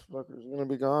 finally, this fucker's going to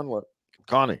be gone. What?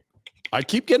 Connie. I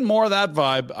keep getting more of that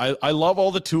vibe. I love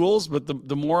all the tools, but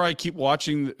the more I keep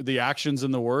watching the actions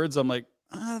and the words, I'm like,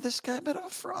 this guy a bit of a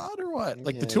fraud or what?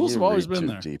 Like the tools have always been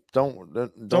there. Deep. Don't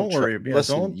worry.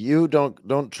 Listen, you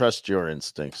don't trust your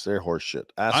instincts. They're horseshit.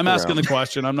 I'm asking the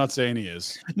question. I'm not saying he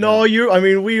is. No,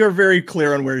 we are very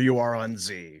clear on where you are on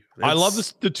Z. I love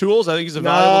the tools. I think he's a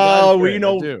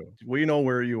valuable guy. We know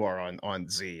where you are on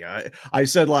Z. I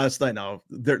said last night now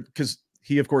because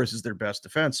he, of course, is their best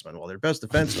defenseman. Well, their best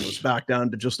defenseman was back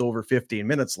down to just over 15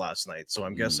 minutes last night. So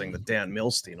I'm guessing that Dan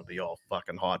Milstein will be all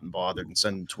fucking hot and bothered and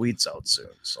sending tweets out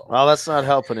soon. So well, that's not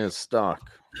helping his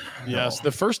stock. Yes,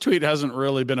 the first tweet hasn't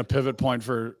really been a pivot point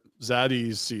for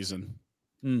Zaddy's season.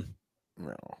 No.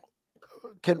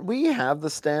 Can we have the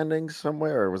standings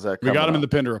somewhere, or was that? We got him in the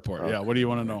Pinder report. Okay. Yeah. What do you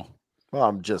want to know?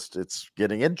 Well, it's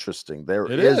getting interesting. There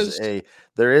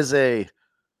is a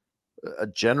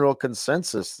general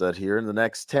consensus that here in the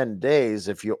next 10 days,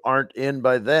 if you aren't in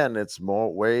by then, it's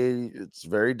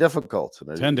very difficult.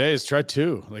 10 days, try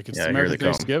 2. Like it's American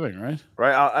Thanksgiving, right?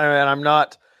 Right. And I'm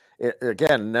not,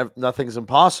 again, nothing's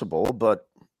impossible, but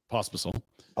possible.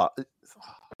 Drop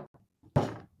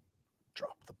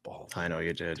the ball. I know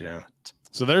you did. Yeah.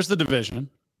 So there's the division.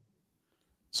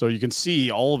 So you can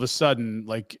see all of a sudden,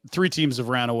 like 3 teams have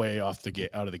ran away out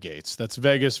of the gates. That's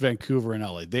Vegas, Vancouver, and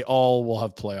LA. They all will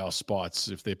have playoff spots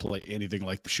if they play anything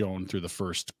like shown through the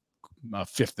first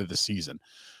fifth of the season.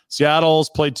 Seattle's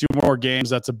played 2 more games.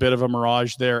 That's a bit of a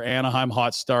mirage there. Anaheim,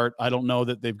 hot start. I don't know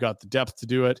that they've got the depth to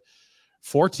do it.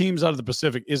 4 teams out of the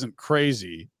Pacific isn't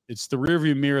crazy. It's the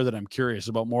rearview mirror that I'm curious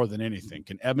about more than anything.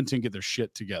 Can Edmonton get their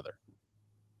shit together?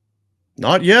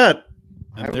 Not yet.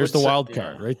 And there's the wild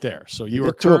card right there. So you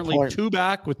are currently 2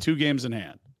 back with 2 games in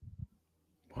hand.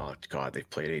 Oh, God, they've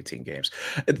played 18 games.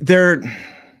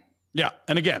 Yeah,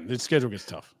 and again, the schedule gets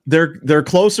tough. They're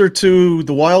closer to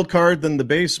the wild card than the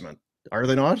basement, are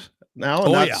they not? Now,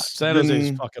 San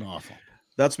Jose's fucking awful.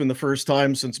 That's been the first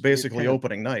time since basically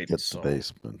opening night. The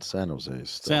basement. San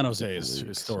Jose is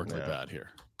historically bad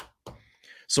here.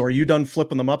 So are you done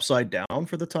flipping them upside down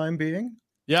for the time being?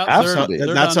 Yeah,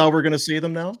 that's how we're going to see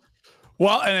them now.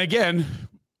 Well, and again,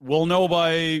 we'll know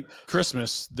by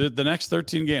Christmas the next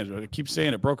 13 games. I keep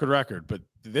saying it, broken record, but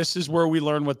this is where we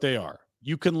learn what they are.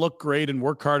 You can look great and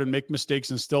work hard and make mistakes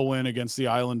and still win against the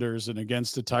Islanders and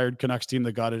against a tired Canucks team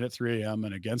that got in at 3 a.m.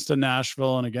 and against a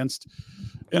Nashville and against,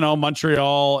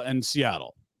 Montreal and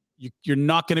Seattle. You're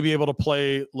not going to be able to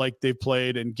play like they've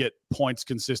played and get points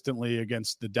consistently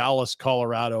against the Dallas,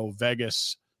 Colorado,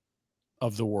 Vegas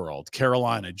of the world,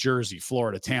 Carolina, Jersey,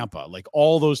 Florida, Tampa. Like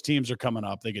all those teams are coming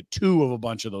up. They get 2 of a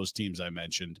bunch of those teams I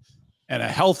mentioned and a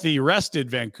healthy, rested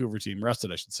Vancouver team, I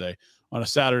should say, on a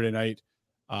Saturday night.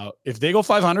 If they go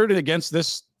 500 against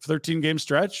this 13-game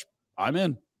stretch, I'm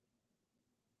in.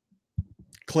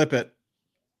 Clip it.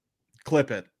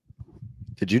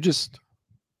 Did you just...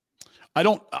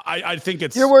 I think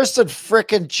it's... You're worse than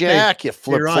frickin' Jack, you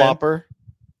flip-flopper.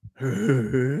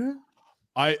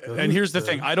 And here's the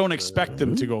thing. I don't expect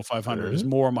them to go 500 is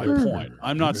more my point.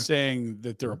 I'm not saying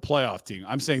that they're a playoff team.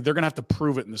 I'm saying they're going to have to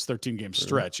prove it in this 13-game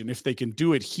stretch. And if they can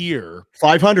do it here...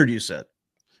 500, you said.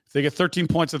 If they get 13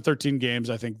 points in 13 games,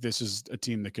 I think this is a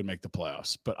team that can make the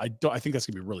playoffs. But I think that's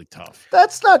going to be really tough.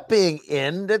 That's not being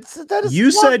in.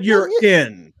 You said you're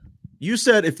in. You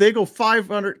said if they go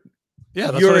 500,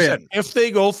 Yeah, that's you're what I said. in. If they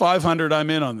go 500, I'm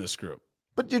in on this group.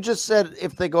 But you just said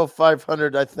if they go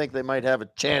 500, I think they might have a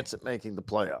chance at making the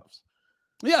playoffs.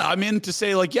 Yeah, I'm in to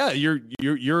say like, yeah,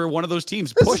 you're one of those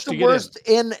teams. This Push is to the get worst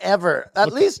in ever. At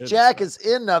Look, least it's- Jack is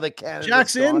in now that Canada's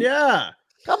Jack's in, gone. yeah.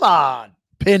 Come on,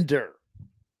 Pinder.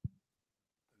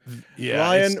 in. Yeah,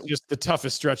 Ryan- it's just the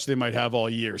toughest stretch they might have all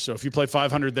year. So if you play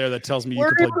 500 there, that tells me you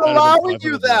We're can play even better than allowing 500 you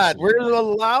the rest that. of the We're year.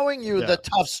 allowing you Yeah. the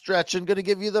tough stretch and going to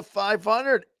give you the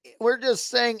 500. We're just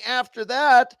saying after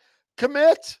that,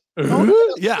 commit.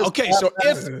 Yeah, okay. So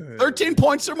if 13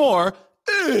 points or more,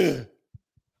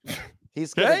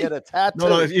 He's going to Okay. get a tattoo.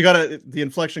 No, you gotta. The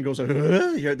inflection goes.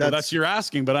 Yeah, that's your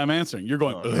asking, but I'm answering. You're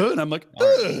going, Oh, and I'm like,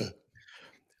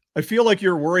 I feel like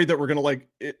you're worried that we're gonna like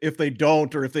if they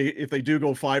don't, or if they do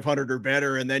go 500 or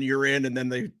better, and then you're in, and then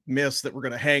they miss, that we're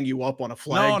gonna hang you up on a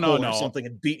flagpole no. or something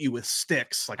and beat you with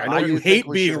sticks. Like I know Why you do think hate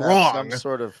we being should have wrong. Some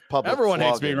sort of public everyone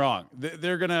hates being flogging? wrong.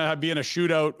 They're going to be in a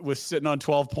shootout with sitting on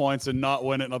 12 points and not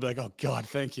win it. And I'll be like, oh, God,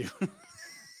 thank you.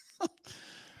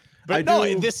 But I no,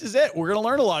 do- this is it. We're going to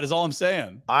learn a lot, is all I'm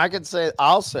saying.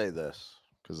 I'll say this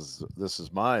because this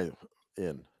is my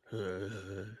in.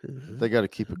 They got to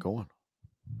keep it going.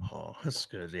 Oh, that's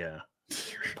good. Yeah.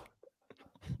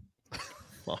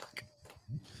 Fuck.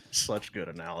 Such good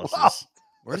analysis. Wow.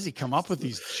 Where does he come up with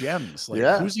these gems? Like,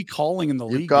 Yeah. who's he calling in the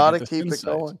league? You got to get this keep it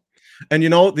insight? going. And you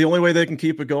know the only way they can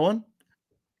keep it going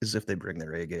is if they bring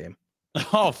their A game.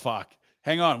 Oh, fuck.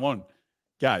 Hang on.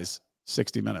 Guys,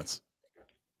 60 minutes,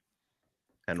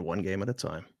 And one game at a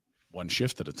time. one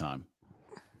shift at a time.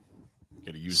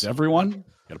 Got to use everyone.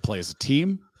 Got to play as a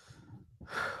team.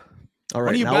 All When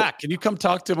right. are you now- back? Can you come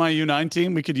talk to my U9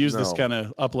 team? We could use this No. kind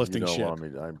of uplifting You don't shit. want me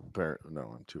to- I'm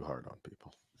too hard on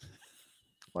people.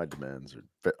 My demands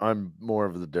are. I'm more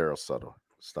of the Daryl Sutter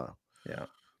style. Yeah.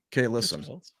 Okay, Good listen.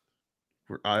 results.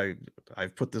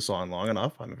 I've put this on long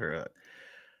enough.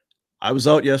 I was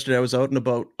out yesterday. I was out and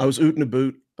about. I was ootin' a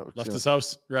boot. Left his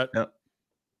house. Right. Yeah.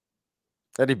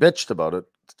 And he bitched about it.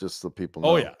 It's just the people.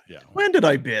 Oh, know. yeah. When did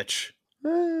I bitch?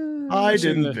 I You said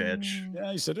didn't that- bitch.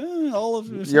 Yeah, you said all of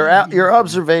Your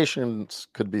observations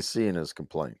could be seen as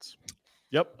complaints.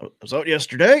 Yep. I was out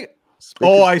yesterday. Speaking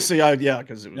Oh, of- I see. Yeah,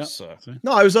 because it Yep. was. See?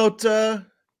 No, I was out.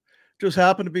 Just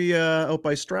happened to be out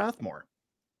by Strathmore.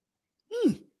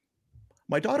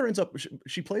 My daughter ends up.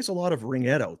 She plays a lot of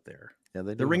ringette out there. Yeah,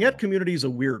 they The do ringette have community is a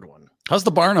weird one. How's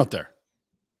the barn out there?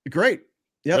 Great.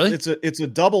 Yeah, Really? it's a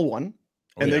double one,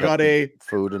 Oh, and yeah. they got a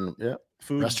food and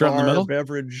food Restaurant in the bar, middle?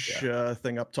 beverage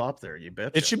thing up top there. You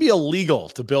bet. It should be illegal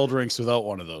to build rinks without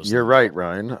one of those. You're right,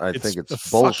 Ryan. I think a it's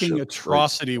bullshit. fucking Like,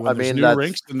 atrocity when I there's mean, new that's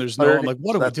rinks and there's no. I'm 30 like,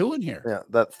 what are we that- doing here? Yeah,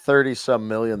 that 30-some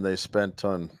million they spent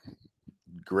on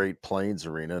Great Plains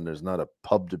Arena, and there's not a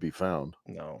pub to be found.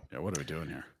 No. Yeah, what are we doing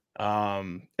here?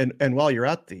 And while you're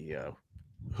at the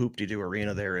Hoop-de-Doo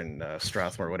Arena there in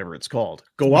Strathmore, whatever it's called,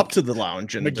 go up to the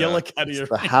lounge and McGillicuddy.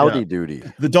 The Howdy Doody.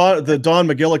 the Don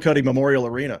McGillicuddy Memorial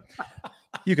Arena.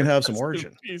 You can have some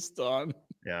origin. Peace, Don.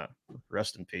 Yeah,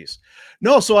 rest in peace.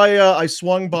 No, so I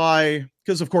swung by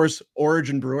because of course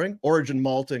Origin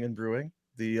Malting and Brewing,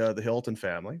 the Hilton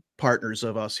family, partners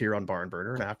of us here on Barn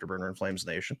Burner and Afterburner and Flames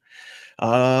Nation.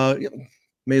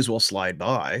 May as well slide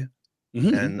by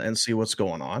and see what's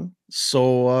going on.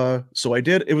 So I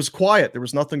did. It was quiet. There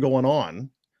was nothing going on.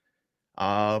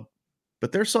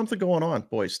 But there's something going on,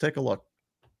 boys. Take a look.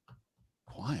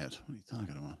 Quiet. What are you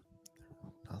talking about?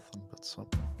 Nothing but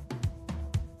something.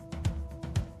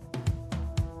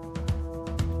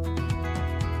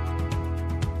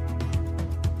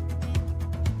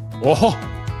 Whoa!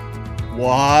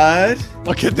 What?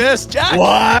 Look at this, Jack.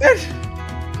 What?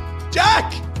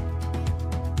 Jack!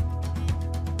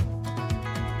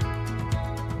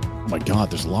 Oh my God!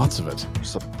 There's lots of it.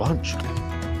 There's a bunch.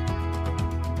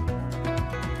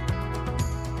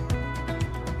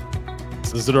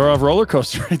 This is the Dorov roller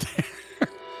coaster right there.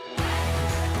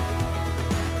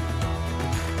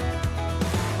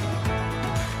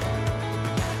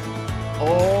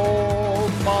 Oh,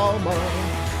 mama.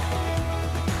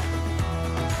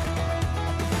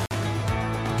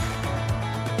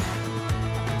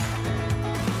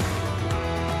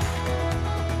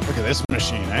 Look at this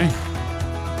machine, eh?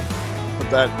 Put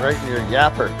that right in your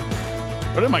yapper.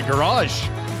 Put it in my garage.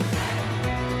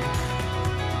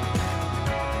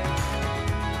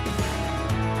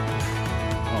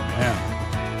 Oh man.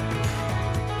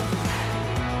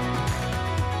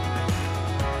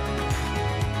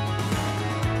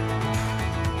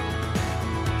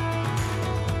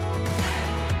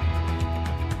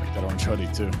 Like that orange hoodie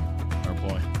too. Our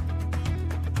boy.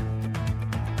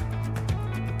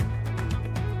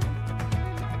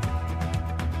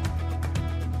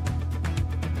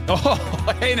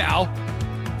 Oh, hey now.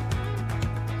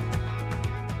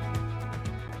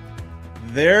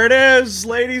 There it is,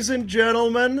 ladies and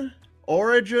gentlemen.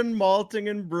 Origin Malting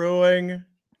and Brewing.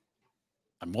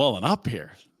 I'm welling up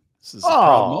here. This is a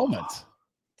proud moment.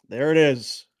 There it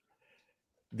is.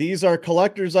 These are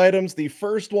collector's items. The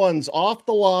first ones off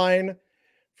the line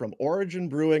from Origin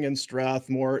Brewing in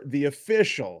Strathmore, the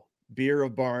official beer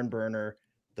of Barn Burner,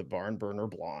 the Barn Burner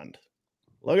Blonde.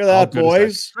 Look at that,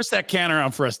 boys. Twist that can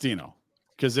around for us, Dino,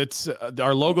 because it's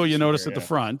our logo. You notice at the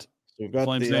front. So we've got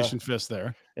Flames the Nation fist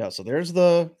there. Yeah, so there's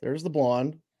the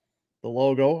blonde, the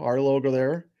logo, our logo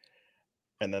there,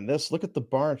 and then this. Look at the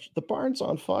barn. The barn's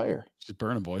on fire. She's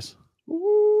burning, boys.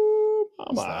 Ooh,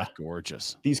 mama. Isn't that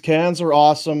gorgeous? These cans are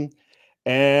awesome,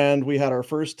 and we had our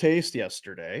first taste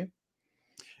yesterday.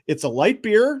 It's a light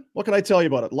beer. What can I tell you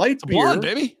about it? Light beer, blonde,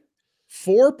 baby.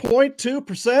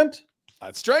 4.2%.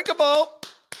 That's drinkable.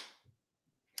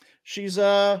 She's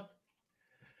a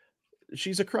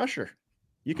crusher.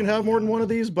 You can have more than one of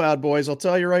these bad boys, I'll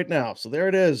tell you right now. So there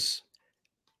it is.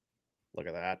 Look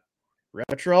at that.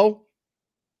 Retro.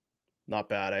 Not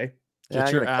bad, eh? Yeah,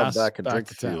 Get your ass come back and drink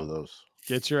to a few town. of those.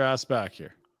 Get your ass back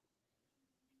here.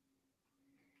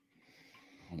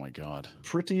 Oh my God.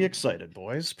 Pretty excited,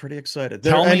 boys. Pretty excited.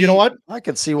 Tell me, you know what? I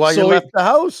can see why you left the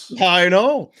house. I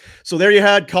know. So there you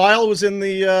had Kyle was in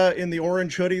the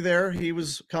orange hoodie there. He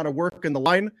was kind of working the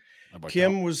line.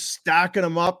 Kim was stacking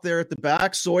them up there at the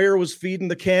back. Sawyer was feeding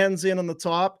the cans in on the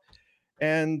top.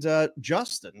 And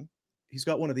Justin, he's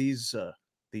got one of these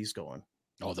going.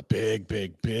 Oh, the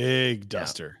big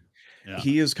duster. Yeah.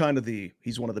 He is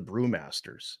he's one of the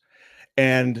brewmasters.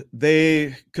 And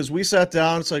because we sat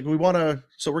down, it's like, we're going to,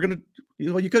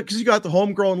 because you got the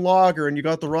homegrown lager and you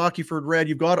got the Rockyford Red,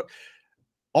 you've got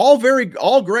all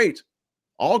great.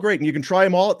 And you can try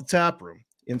them all at the tap room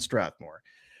in Strathmore.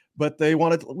 But we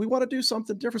want to do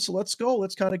something different. So let's go.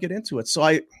 Let's kind of get into it.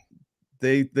 So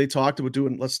they talked about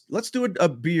doing, let's do a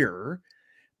beer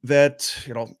that,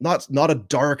 not a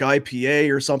dark IPA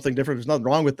or something different. There's nothing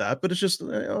wrong with that, but it's just,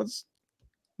 it's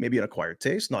maybe an acquired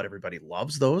taste. Not everybody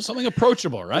loves those. Something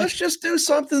approachable, right? Let's just do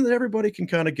something that everybody can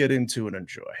kind of get into and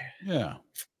enjoy. Yeah.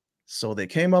 So they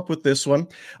came up with this one.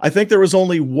 I think there was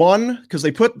only one because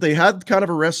they had kind of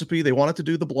a recipe. They wanted to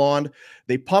do the blonde.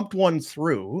 They pumped one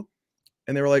through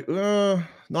and they were like,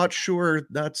 not sure.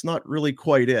 That's not really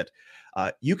quite it.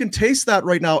 You can taste that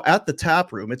right now at the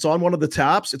tap room. It's on one of the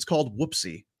taps. It's called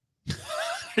Whoopsie.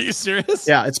 Are you serious?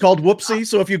 Yeah, it's called Whoopsie.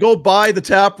 So if you go by the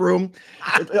tap room,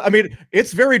 I mean,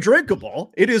 it's very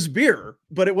drinkable. It is beer,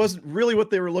 but it wasn't really what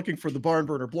they were looking for, the Barn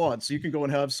Burner Blonde. So you can go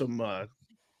and have some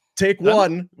take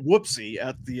one Whoopsie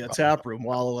at the tap room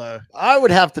while I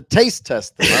would have to taste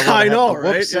test them. I know,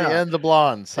 right? Whoopsie and the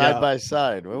blonde side by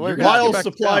side. While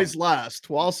supplies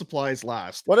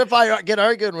last. What if I get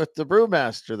arguing with the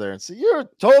brewmaster there and say, you're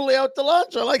totally out to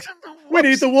lunch? I like we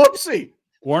need the Whoopsie.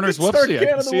 Warner's Whoopsie. I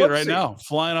can see it right now,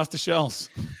 flying off the shelves.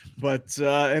 But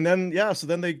and then so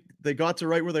then they got to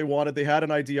right where they wanted. They had an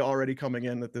idea already coming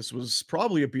in that this was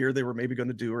probably a beer they were maybe going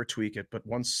to do or tweak it. But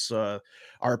once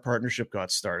our partnership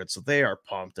got started, so they are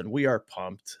pumped and we are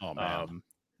pumped. Oh man.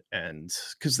 And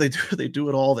because they do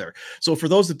it all there. So for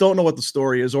those that don't know what the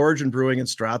story is, Origin Brewing in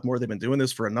Strathmore, they've been doing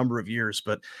this for a number of years,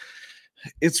 but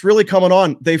it's really coming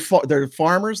on. They're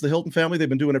farmers, the Hilton family. They've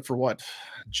been doing it for what,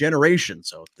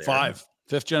 generations out there.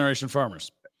 Fifth generation farmers.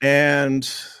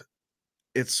 And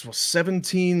it's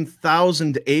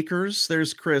 17,000 acres.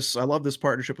 There's Chris. I love this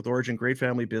partnership with Origin. Great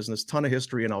family business. Ton of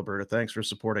history in Alberta. Thanks for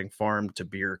supporting farm to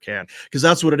beer can, because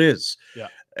that's what it is. Yeah.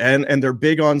 And they're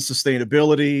big on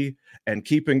sustainability and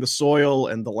keeping the soil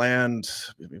and the land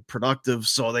productive.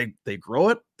 So they grow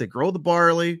it. They grow the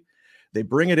barley. They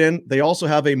bring it in. They also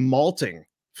have a malting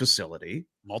facility.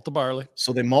 Malt the barley.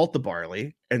 So they malt the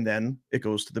barley and then it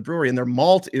goes to the brewery. And their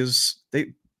malt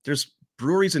there's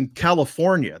breweries in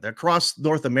California, that across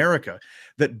North America,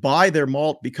 that buy their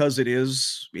malt because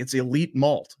it's elite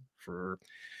malt for,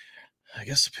 I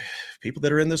guess, people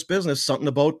that are in this business. Something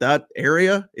about that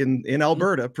area in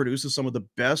Alberta produces some of the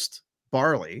best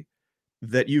barley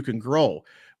that you can grow.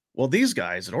 Well, these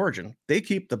guys at Origin, they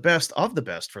keep the best of the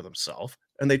best for themselves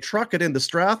and they truck it into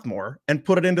Strathmore and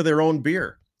put it into their own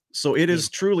beer. So it is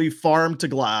truly farm to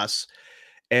glass,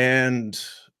 and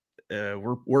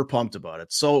we're pumped about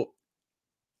it. So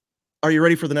are you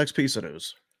ready for the next piece of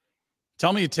news?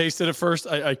 Tell me you tasted it first.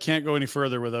 I can't go any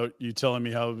further without you telling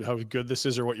me how good this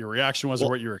is or what your reaction was or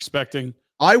what you were expecting.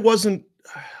 I wasn't.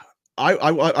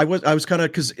 I was kind of,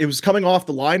 because it was coming off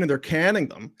the line and they're canning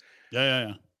them.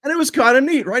 Yeah. And it was kind of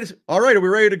neat, right? All right, are we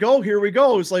ready to go? Here we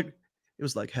go. It was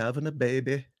like having a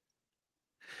baby.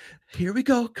 Here we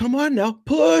go. Come on now.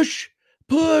 Push.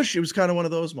 push. It was kind of one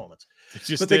of those moments.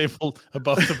 Just stable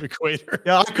above the equator.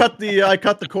 Yeah, I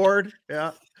cut the cord.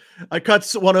 Yeah, I cut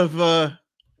one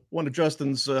of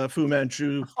Justin's Fu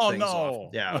Manchu. Oh things no! off.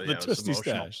 Yeah, the twisty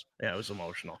stash. Yeah, it was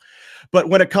emotional. But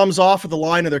when it comes off of the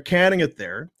line and they're canning it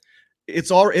there,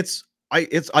 it's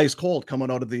ice cold coming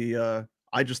out of the.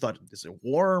 I just thought, is it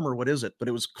warm or what is it? But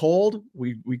it was cold.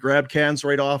 We grabbed cans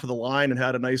right off of the line and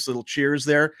had a nice little cheers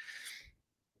there.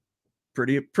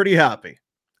 Pretty happy.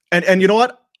 And you know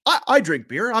what? I drink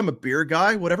beer. I'm a beer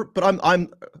guy, whatever. But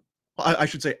I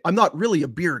should say I'm not really a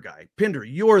beer guy. Pinder,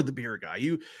 you're the beer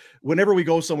guy. Whenever we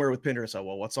go somewhere with Pinder, I say,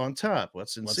 well, what's on tap?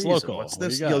 What's in season? Local? What's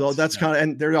this? That's kind of,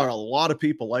 and there are a lot of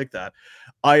people like that.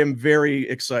 I am very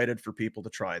excited for people to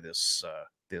try this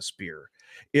beer.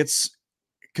 It's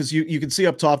because you can see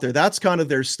up top there, that's kind of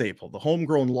their staple, the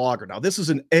homegrown lager. Now, this is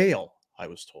an ale, I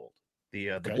was told.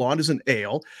 The blonde is an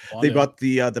ale. They've got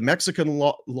the Mexican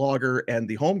lager and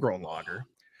the homegrown lager.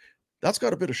 That's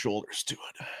got a bit of shoulders to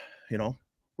it. You know,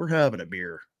 we're having a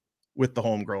beer with the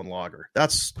homegrown lager.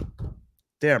 That's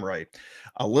damn right.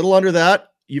 A little under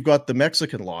that, you've got the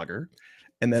Mexican lager.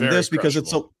 And then this, because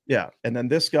it's and then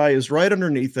this guy is right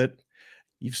underneath it.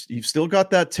 You've still got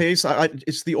that taste.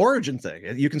 It's the origin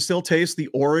thing. You can still taste the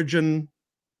origin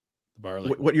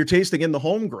barley. What you're tasting in the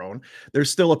homegrown.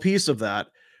 There's still a piece of that,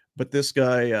 but this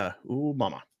guy, ooh,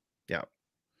 mama, yeah.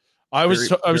 I was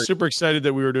super excited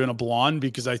that we were doing a blonde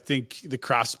because I think the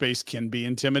craft space can be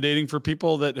intimidating for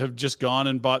people that have just gone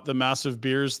and bought the massive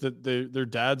beers that their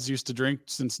dads used to drink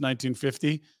since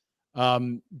 1950.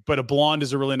 But a blonde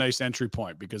is a really nice entry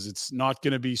point because it's not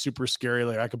going to be super scary.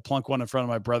 Like I could plunk one in front of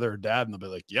my brother or dad and they'll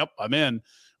be like, yep, I'm in.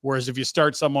 Whereas if you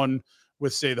start someone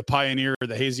with, say, the Pioneer or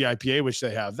the Hazy IPA, which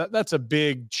they have, that's a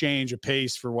big change of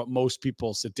pace for what most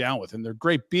people sit down with. And they're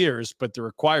great beers, but the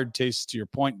required tastes, to your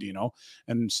point, Dino.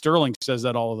 And Sterling says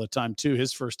that all of the time too.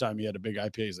 His first time he had a big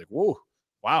IPA, he's like, whoa,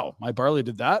 wow, my barley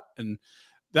did that. And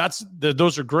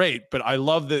those are great, but I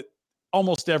love that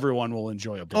almost everyone will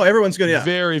enjoy a beer. Oh, everyone's good. Yeah.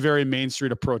 Very, very Main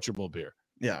Street approachable beer.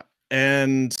 Yeah.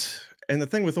 And the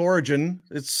thing with Origin,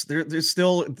 it's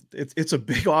a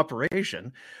big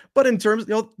operation, but in terms,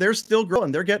 they're still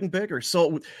growing, they're getting bigger.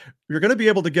 So you're going to be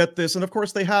able to get this. And of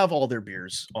course they have all their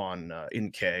beers on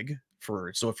in keg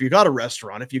so if you got a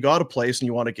restaurant, if you got a place and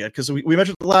you want to get, because we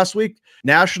mentioned last week,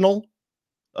 National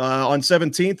on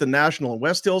 17th and National in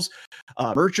West Hills,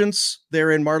 Merchants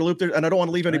there in Marda Loop there, and I don't want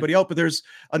to leave anybody out, but there's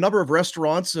a number of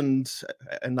restaurants and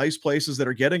nice places that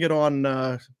are getting it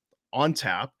on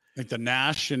tap. Like the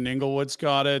Nash in Inglewood's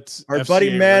got it. Our buddy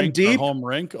Mandeep, home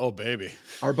rink. Oh baby,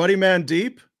 our buddy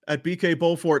Mandeep at BK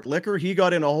Beaufort Liquor, he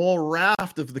got in a whole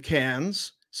raft of the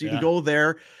cans, so you can go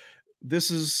there.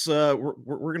 This is we're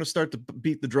going to start to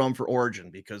beat the drum for Origin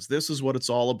because this is what it's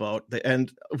all about. And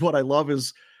what I love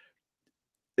is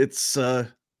it's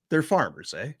they're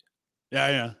farmers, eh?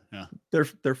 Yeah.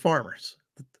 They're farmers.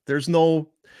 There's no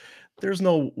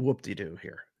whoop-de-doo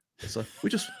here. So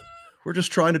we're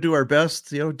just trying to do our best.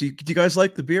 Do you guys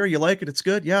like the beer? You like it? It's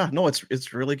good. Yeah, no,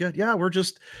 it's really good. Yeah, we're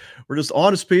just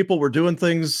honest people. We're doing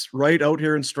things right out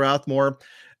here in Strathmore,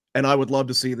 and I would love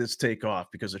to see this take off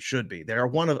because it should be.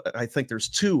 I think there's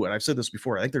two, and I've said this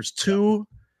before. I think there's two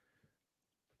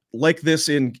like this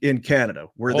in Canada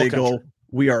where they go.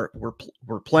 We're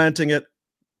planting it,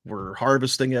 we're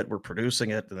harvesting it, we're producing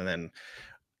it, and then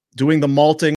doing the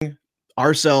malting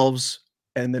ourselves,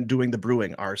 and then doing the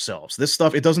brewing ourselves. This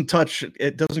stuff, it doesn't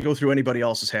go through anybody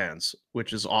else's hands,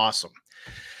 which is awesome.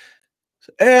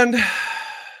 And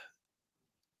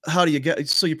how do you get?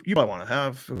 So you might want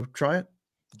to try it.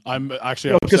 I'm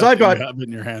actually because I've got it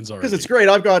in your hands already. Because it's great.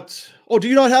 I've got. Oh, do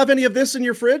you not have any of this in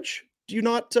your fridge? Do you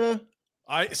not?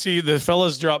 I see the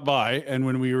fellas dropped by, and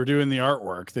when we were doing the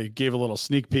artwork, they gave a little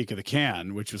sneak peek of the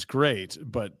can, which was great.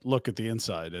 But look at the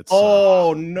inside; it's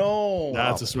no,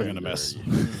 that's a swing and a miss.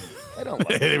 I don't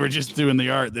like They were just doing the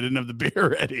art; they didn't have the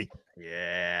beer ready.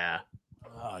 Yeah,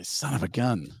 son of a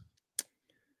gun.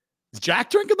 Is Jack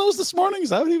drinking those this morning?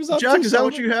 Is that what he was up to? Jack, is that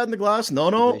what you had in the glass?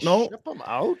 No. Ship them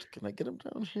out. Can I get them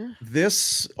down here?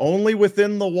 This only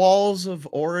within the walls of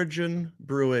Origin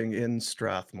Brewing in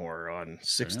Strathmore on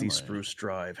 60 Spruce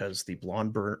Drive has the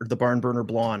Barn Burner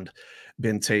Blonde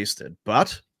been tasted.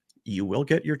 But you will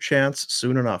get your chance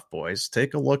soon enough, boys.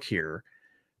 Take a look here.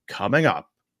 Coming up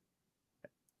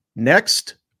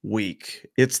next week,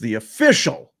 it's the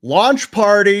official launch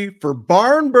party for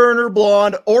Barn Burner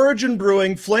Blonde. Origin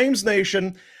Brewing, Flames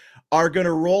Nation are going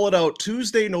to roll it out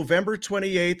Tuesday, November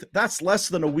 28th. That's less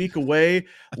than a week away.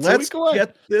 Let's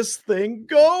get this thing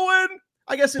going.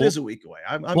 I guess it is a week away.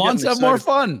 Blondes have more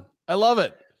fun. I love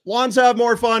it. Blondes have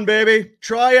more fun, baby.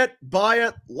 Try it, buy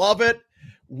it, love it.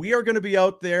 we are going to be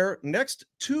out there next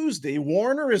Tuesday.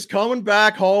 Warner is coming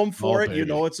back home for it. Baby. You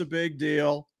know it's a big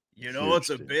deal. Huge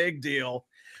deal. Big deal.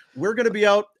 We're going to be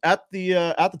out at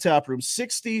the tap room,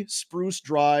 60 Spruce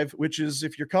Drive, which is,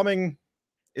 if you're coming,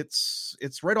 it's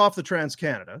right off the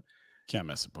Trans-Canada. Can't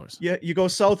miss it, boys. Yeah, you go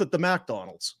south at the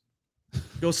McDonald's.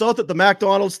 Go south at the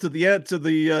McDonald's to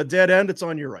the dead end. It's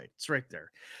on your right. It's right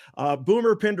there.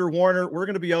 Boomer, Pinder, Warner. We're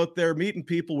going to be out there meeting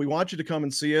people. We want you to come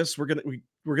and see us.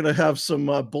 We're gonna have some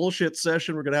bullshit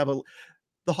session. We're gonna have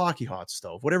the hockey hot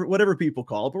stove, whatever people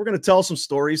call it. But we're gonna tell some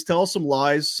stories, tell some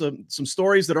lies, some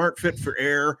stories that aren't fit for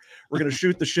air. We're gonna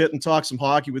shoot the shit and talk some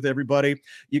hockey with everybody.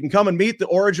 You can come and meet the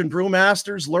Origin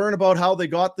Brewmasters, learn about how they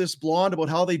got this blonde, about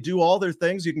how they do all their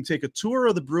things. You can take a tour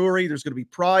of the brewery. There's gonna be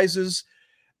prizes.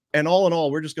 And all in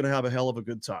all, we're just going to have a hell of a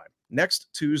good time. Next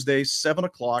Tuesday, 7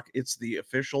 o'clock, it's the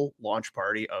official launch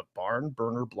party of Barn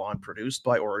Burner Blonde, produced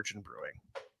by Origin Brewing.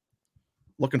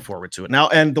 Looking forward to it. Now,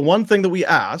 and the one thing that we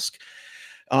ask,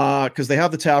 because they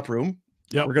have the tap room,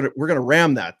 we're gonna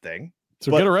ram that thing.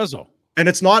 So get a reso. And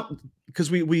it's not, because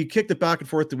we kicked it back and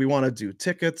forth. Do we want to do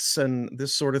tickets and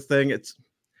this sort of thing? It's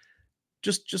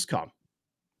just come.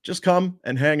 Just come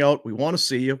and hang out. We want to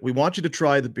see you. We want you to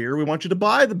try the beer. We want you to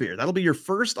buy the beer. That'll be your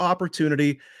first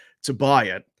opportunity to buy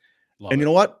it. You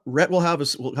know what? Rhett will have a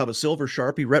silver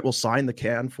Sharpie. Rhett will sign the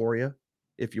can for you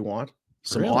if you want.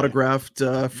 Some autographed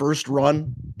first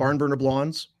run Barn Burner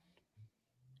Blondes.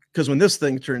 Because when this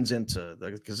thing turns into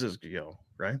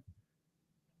right?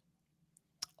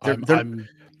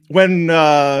 When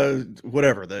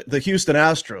the Houston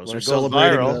Astros are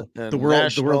celebrating the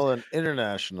world and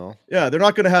international. Yeah, they're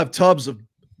not going to have tubs of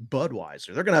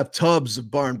Budweiser. Th're going to have tubs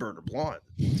of Barn Burner Blonde.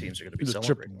 Teams are going to be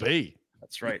celebrating. Triple B.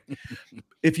 That's right.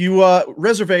 If you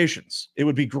reservations, it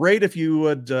would be great if you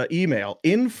would email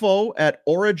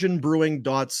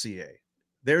info@originbrewing.ca.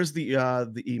 There's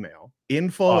the email,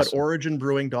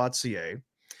 info@originbrewing.ca,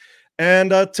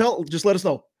 and just let us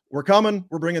know we're coming.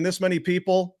 We're bringing this many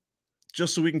people.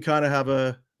 Just so we can kind of have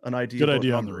an idea. Good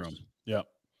idea on the room. Yeah.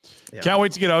 Can't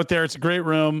wait to get out there. It's a great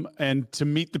room. And to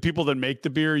meet the people that make the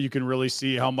beer, you can really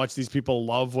see how much these people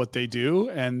love what they do.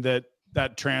 And that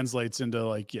translates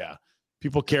into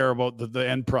people care about the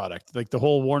end product. Like the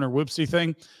whole Warner Whoopsie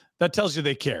thing, that tells you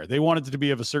they care. They want it to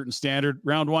be of a certain standard.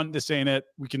 Round one, this ain't it.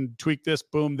 We can tweak this.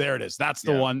 Boom, there it is. That's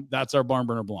the one. That's our Barn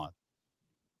Burner Blonde.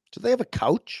 Do they have a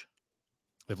couch?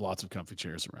 They have lots of comfy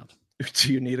chairs around.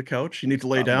 Do you need a couch? You need to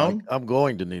lay down? I'm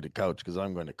going to need a couch because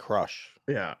I'm going to crush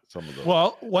some of those.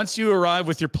 Well, once you arrive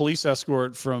with your police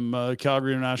escort from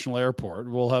Calgary International Airport,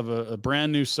 we'll have a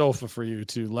brand new sofa for you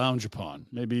to lounge upon.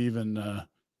 Maybe even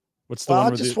what's the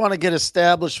one? I just want to get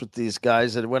established with these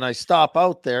guys, and when I stop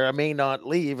out there, I may not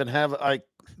leave and have.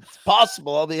 It's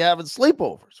possible I'll be having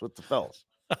sleepovers with the fellas.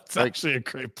 That's actually a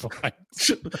great point.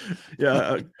 Is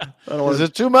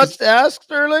it too much to ask,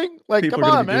 Sterling? Like, come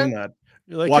on, man.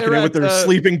 Like, walking in with their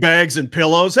sleeping bags and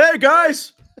pillows. Hey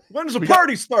guys, when does the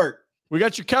party start? We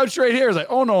got your couch right here. It's like,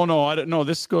 oh no, I don't know.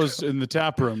 This goes in the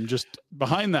tap room, just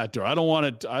behind that door. I don't want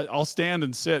it. I'll stand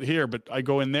and sit here, but I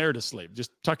go in there to sleep.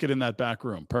 Just tuck it in that back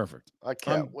room. Perfect. I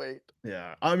can't wait.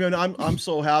 Yeah, I mean, I'm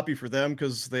so happy for them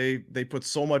because they put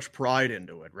so much pride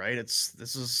into it. Right?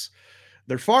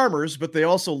 They're farmers, but they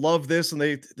also love this, and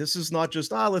this is not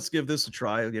just let's give this a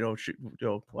try.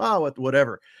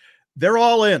 Whatever. They're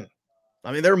all in.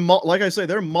 I mean, like I say,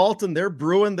 they're malting, they're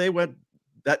brewing. They went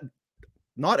that.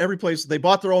 Not every place. They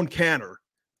bought their own canner.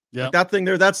 Yeah, like that thing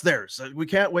there, that's theirs. We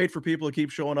can't wait for people to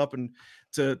keep showing up and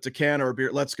to can our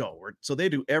beer. Let's go. So they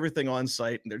do everything on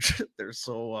site, and they're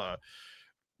so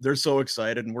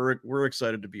excited, and we're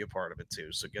excited to be a part of it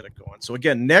too. So get it going. So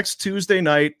again, next Tuesday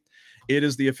night, it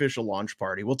is the official launch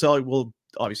party. We'll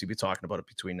obviously be talking about it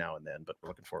between now and then, but we're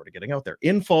looking forward to getting out there.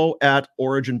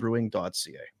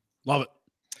 info@originbrewing.ca. Love it.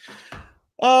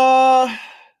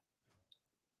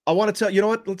 I want to tell you know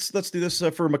what? Let's do this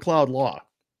for McLeod Law.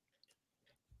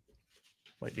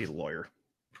 Might need a lawyer.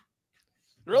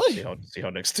 Really? See how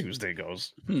next Tuesday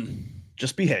goes.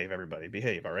 Just behave, everybody.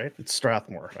 Behave, all right? It's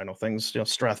Strathmore. I know things,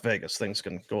 Strath Vegas, things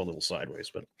can go a little sideways,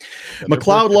 but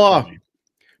McLeod Law.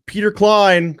 Peter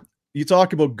Klein. You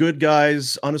talk about good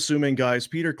guys, unassuming guys.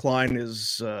 Peter Klein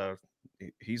is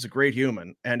he's a great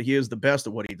human, and he is the best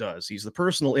at what he does. He's the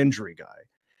personal injury guy.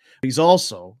 He's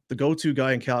also the go-to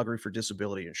guy in Calgary for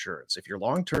disability insurance. If your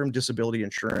long-term disability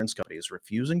insurance company is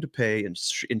refusing to pay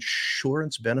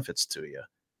insurance benefits to you,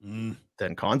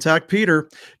 then contact Peter,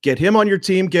 get him on your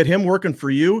team, get him working for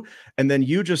you, and then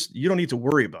you don't need to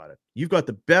worry about it. You've got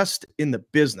the best in the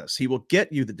business. He will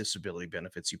get you the disability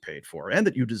benefits you paid for and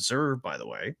that you deserve, by the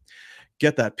way.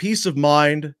 Get that peace of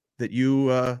mind that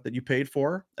you paid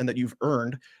for and that you've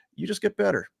earned. you just get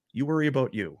better. You worry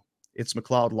about you. It's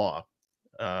McLeod Law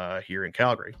here in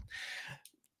Calgary.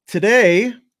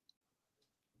 Today,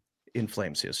 in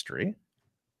Flames history,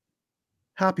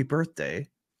 happy birthday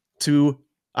to,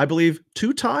 I believe,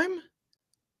 two-time?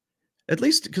 At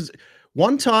least, because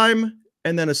one time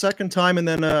and then a second time and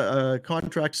then a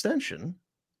contract extension,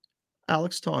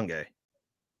 Alex Tanguay.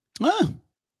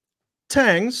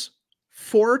 Tangs,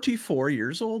 44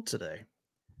 years old today.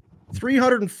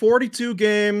 342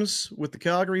 games with the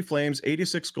Calgary Flames,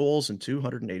 86 goals and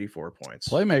 284 points.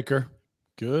 Playmaker.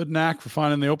 Good knack for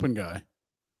finding the open guy.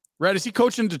 Red, is he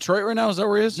coaching Detroit right now? Is that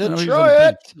where he is?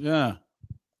 Detroit. Yeah.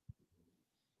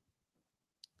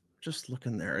 Just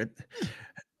looking there.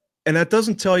 And that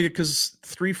doesn't tell you because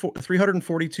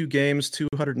 342 games,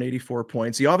 284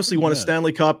 points. He obviously won a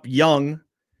Stanley Cup young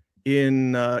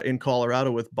in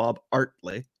Colorado with Bob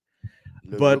Hartley.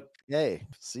 But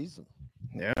season.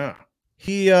 Yeah.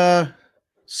 He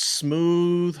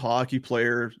smooth hockey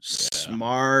player,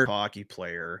 smart hockey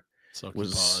player.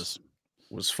 Was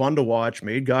fun to watch,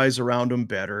 made guys around him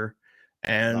better,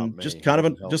 and just kind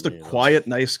of a quiet,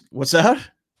 nice. What's that?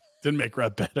 Didn't make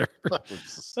Red better.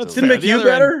 Didn't make you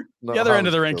better? The other end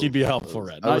of the rink, he'd be helpful,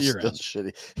 Red. Not your end.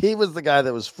 Shitty. He was the guy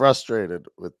that was frustrated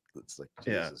with. It's like,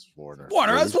 Jesus, Warner.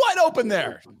 Warner, that's wide open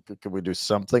there. Can we do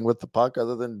something with the puck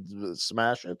other than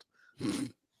smash it?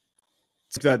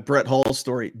 It's that Brett Hull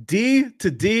story. D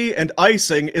to D and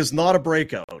icing is not a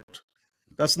breakout.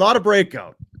 That's not a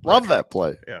breakout. Love that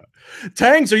play. Yeah.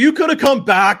 Tangs, are you going to come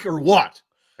back or what?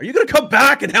 Are you going to come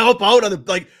back and help out on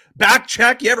the back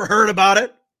check? You ever heard about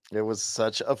it? It was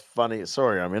such a funny,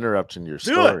 sorry, I'm interrupting your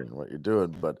story and what you're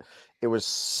doing, but it was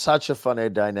such a funny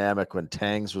dynamic when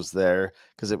Tangs was there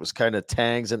because it was kind of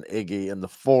Tangs and Iggy and the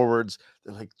forwards.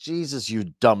 They're like, Jesus, you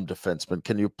dumb defenseman.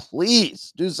 Can you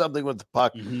please do something with the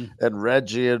puck? Mm-hmm. And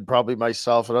Reggie and probably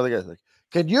myself and other guys like,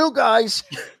 can you guys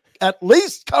at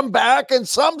least come back and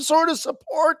some sort of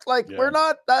support? Like, we're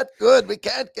not that good. We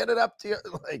can't get it up to you.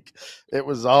 Like, it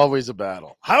was always a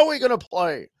battle. How are we going to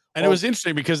play? And it was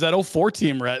interesting because that 04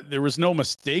 team, there was no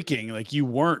mistaking. Like, you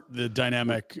weren't the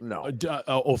dynamic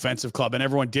offensive club, and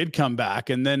everyone did come back.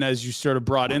 And then as you sort of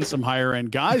brought in some higher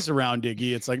end guys around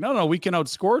Iggy, it's like, no, we can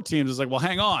outscore teams. It's like, well,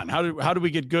 hang on. How do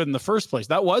we get good in the first place?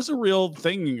 That was a real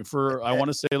thing for, I want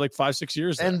to say, like 5-6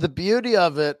 years. And the beauty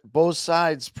of it, both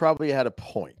sides probably had a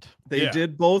point. They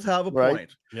did both have a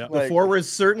point. Yeah. The forwards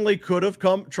certainly could have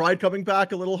tried coming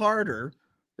back a little harder.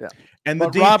 Yeah. And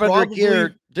but Robin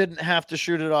Regeer didn't have to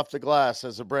shoot it off the glass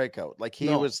as a breakout. Like, he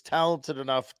was talented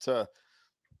enough to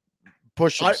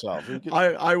push himself.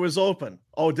 I was open.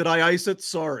 Oh, did I ice it?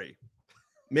 Sorry.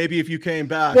 Maybe if you came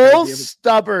back. Both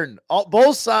stubborn.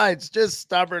 Both sides just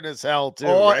stubborn as hell too.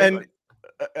 Oh, right?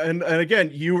 and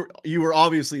again, you were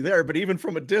obviously there, but even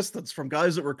from a distance, from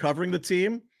guys that were covering the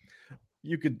team,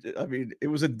 you could. I mean, it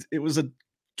was a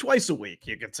twice a week.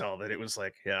 You could tell that it was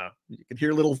like, you could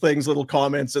hear little things, little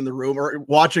comments in the room, or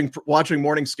watching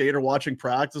morning skate or watching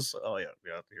practice. Oh yeah.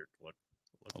 Here, look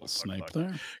little snipe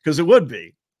there, because it would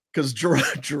be because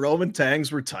Jerome and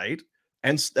Tangs were tight,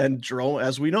 and Jerome,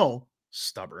 as we know,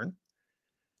 stubborn.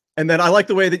 And then I like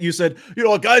the way that you said,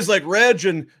 guys like Reg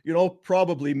and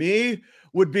probably me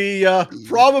would be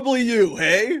probably you,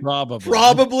 hey,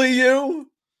 probably you.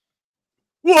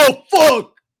 Whoa,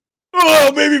 fuck.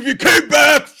 Oh, maybe if you came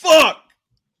back, fuck.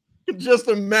 Just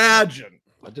imagine.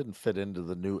 I didn't fit into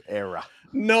the new era.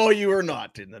 No, you were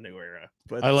not in the new era.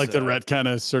 But I like that Rhett kind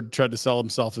of sort of tried to sell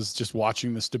himself as just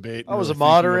watching this debate. I was a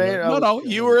moderator. No,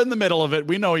 you were in the middle of it.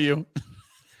 We know you.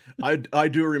 I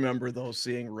do remember, though,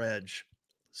 seeing Reg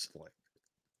like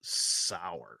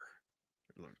sour.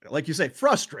 Like you say,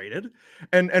 frustrated.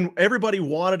 And everybody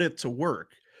wanted it to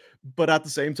work. But at the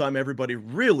same time, everybody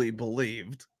really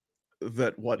believed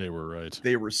that what they were right.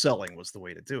 They were selling was the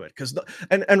way to do it. Because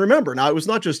and remember, now it was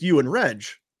not just you and Reg.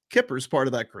 Kipper's part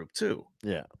of that group too.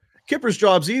 Yeah. Kipper's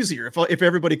job's easier if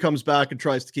everybody comes back and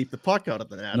tries to keep the puck out of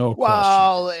the net. No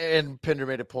well, and Pinder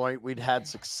made a point. We'd had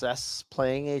success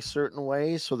playing a certain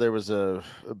way, so there was a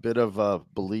bit of a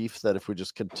belief that if we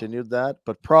just continued that,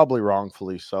 but probably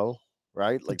wrongfully so,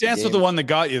 right? Like, dance with the one that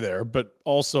got you there, but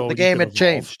also the game had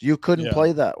changed. You couldn't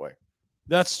play that way.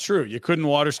 That's true. You couldn't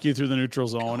water ski through the neutral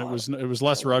zone. It was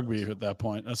less rugby at that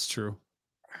point. That's true.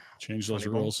 Change those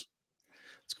rules.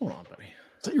 What's going on, buddy?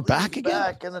 Is that your back again?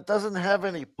 Back, and it doesn't have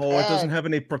any. Oh, it doesn't have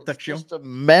any protection. Just a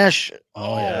mesh.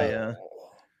 Oh yeah.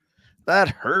 That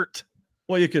hurt.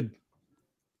 Well, you could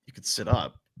sit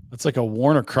up. That's like a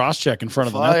Warner cross check in front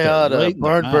of the net. If I had a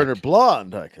barn burner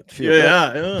blonde, I could feel.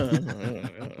 Yeah.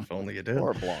 If only you did.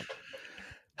 Or blonde.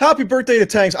 Happy birthday to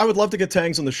Tangs. I would love to get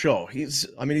Tangs on the show. He's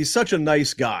such a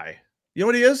nice guy. You know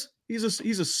what he is? He's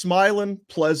a smiling,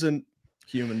 pleasant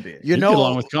human being. You He'd know, get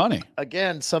along with Connie.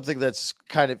 again, something that's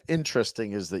kind of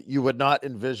interesting is that you would not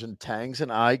envision Tangs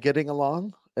and I getting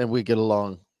along, and we get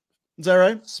along Is that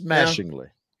right? smashingly.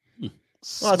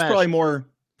 Well, it's probably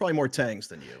more Tangs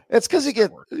than you. It's because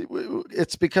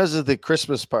it's because of the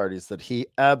Christmas parties that he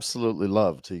absolutely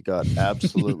loved. He got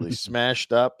absolutely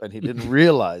smashed up, and he didn't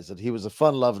realize that he was a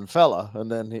fun-loving fella. And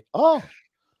then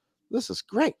this is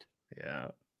great. Yeah.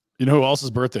 You know who else's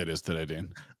birthday it is today,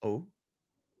 Dean? Oh.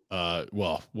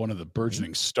 Well, one of the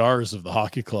burgeoning stars of the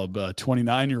hockey club,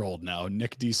 29-year-old now,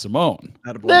 Nick DeSimone.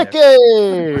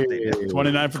 Nicky!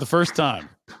 29 for the first time.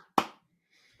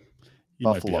 He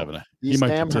Buffalo. might be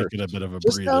taking a bit of a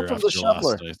Just down breather from the after last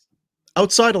shoveler. night.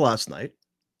 Outside of last night.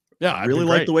 Yeah, I really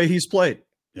like the way he's played.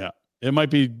 Yeah, it might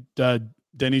be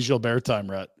Denis Gilbert time,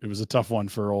 Rhett. It was a tough one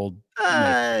for old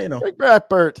Nick. You know, Big Rat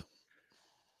Bert.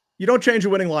 you don't change a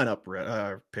winning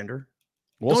lineup, Pinder.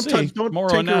 We'll Don't see. touch- don't More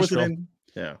on tinker with it Nashville. in-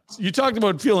 Yeah. You talked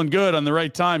about feeling good on the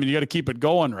right time, and you got to keep it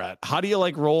going, Rat. How do you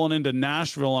like rolling into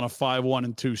Nashville on a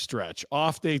 5-1-2 stretch?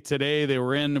 Off day today. They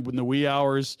were in the wee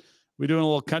hours. We doing a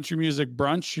little country music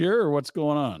brunch here, or what's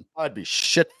going on? I'd be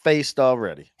shit-faced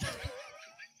already.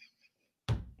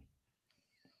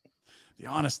 The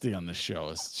honesty on this show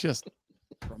is just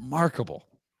remarkable.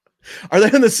 Are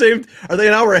they in the same? Are they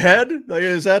an hour ahead? Like,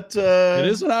 is that? It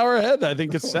is an hour ahead. I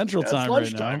think it's Central Yeah, it's time right now.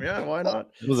 lunchtime. Yeah, why not?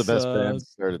 Who's the best It's, band?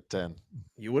 Start at 10.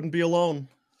 You wouldn't be alone.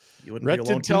 You wouldn't Rhett be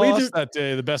alone. did tell us that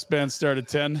day the best band started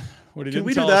 10. What he Can didn't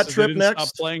we do tell that us is trip they didn't next?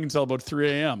 stop playing until about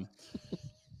 3 a.m.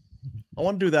 I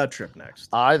want to do that trip next.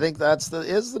 I think that's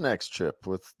the next trip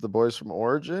with the boys from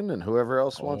Origin and whoever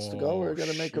else wants to go. Oh, We're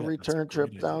going to make a shit, that's a return trip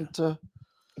great down to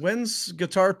When's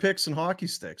guitar picks and hockey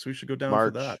sticks? We should go down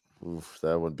March. for that. Oof,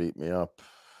 that would beat me up.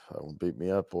 That would beat me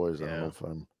up, boys. I don't Yeah. know if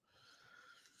I'm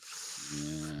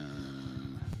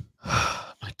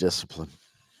my discipline.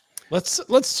 Let's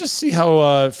just see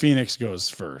how Phoenix goes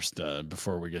first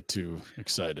before we get too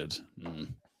excited. You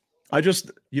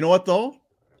know what though?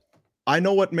 I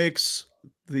know what makes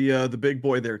the big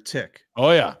boy there tick.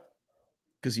 Oh yeah,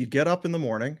 because you get up in the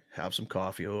morning, have some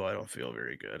coffee. Oh, I don't feel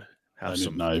very good. I Have need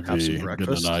some an IV. have some Getting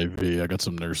breakfast, an IV. I got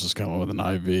some nurses coming with an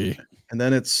IV. and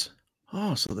then it's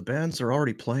so the bands are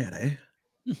already playing, eh?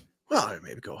 Well,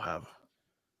 maybe go have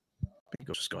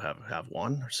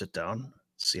one or sit down,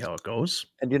 see how it goes.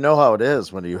 And you know how it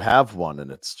is when you have one and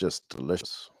it's just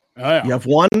delicious. Oh yeah, You have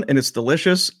one and it's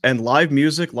delicious, and live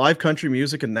music, live country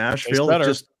music in Nashville. better.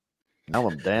 Just Now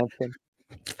I'm dancing.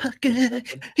 who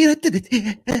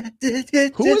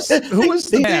was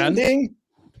the band? Ding.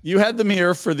 You had them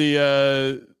here for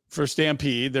the for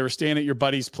Stampede. They were staying at your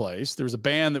buddy's place. There was a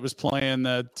band that was playing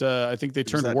that I think they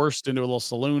turned that- Worst into a little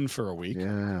saloon for a week.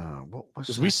 Yeah. What was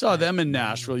Because we that saw them in band?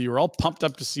 Nashville. You were all pumped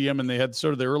up to see them, and they had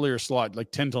sort of the earlier slot,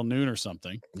 like 10 till noon or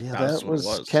something. Yeah, That's that what it was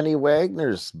was. Kenny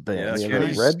Wagner's Yeah, band. that's Yeah,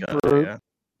 Kenny's Red guy, Boot,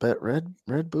 yeah.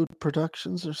 Red Boot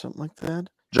Productions or something like that.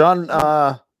 John,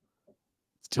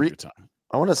 Take your time.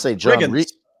 I want to say John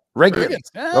Riggins. Riggins.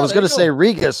 Yeah, I was there going to you say go.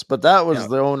 Regis, but that was Yeah.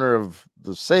 the owner of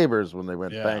the Sabres when they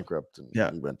went Yeah. bankrupt and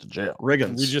Yeah. he went to jail.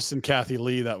 Riggins. Regis and Kathy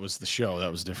Lee, that was the show.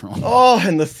 That was a different one. Oh,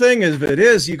 and the thing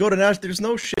is, you go to Nashville. There's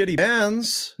no shitty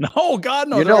bands. No, God,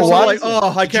 no. You there know was what? Like,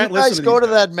 I Did can't you guys listen. go to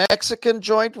these that Mexican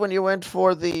joint when you went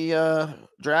for the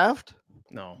draft?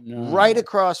 No. Right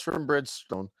across from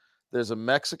Bridgestone, there's a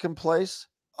Mexican place.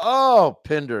 Oh,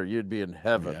 Pinder, you'd be in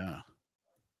heaven. Yeah.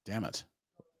 Damn it.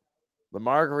 The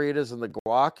margaritas and the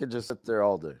guac, and just sit there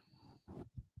all day.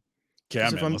 Yeah,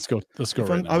 If man, I'm- let's go. Let's go If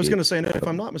right I'm- now. I was going to say, if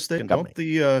I'm not mistaken, Got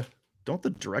don't the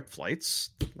direct flights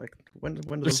when do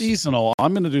They're those seasonal.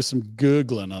 I'm going to do some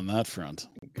Googling on that front.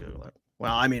 go?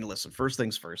 Well, I mean, listen. First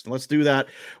things first, and let's do that.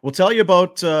 We'll tell you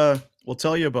about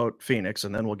Phoenix,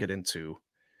 and then we'll get into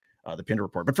the Pinder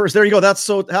report. But first, there you go. That's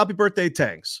so happy birthday,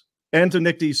 Tangs, and to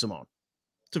Nick DeSimone,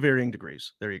 to varying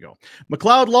degrees. There you go.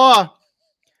 McLeod Law.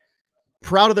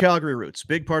 Proud of the Calgary roots,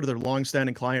 big part of their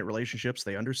long-standing client relationships.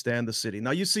 They understand the city. Now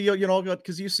you see,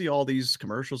 because you see all these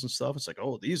commercials and stuff. It's like,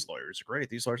 oh, these lawyers are great.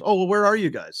 These lawyers. Oh, well, where are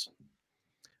you guys?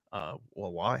 Well,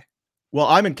 why? Well,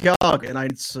 I'm in Calgary and I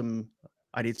need some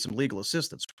legal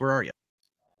assistance. Where are you?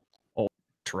 Oh,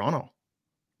 Toronto.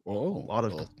 Oh, A lot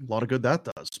of good that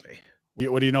does me.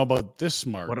 what do you know about this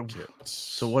market?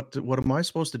 So what am I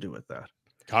supposed to do with that?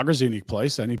 Calgary's a unique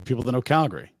place. I need people to know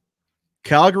Calgary.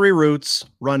 Calgary roots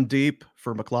run deep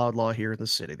for McLeod Law here in the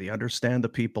city. They understand the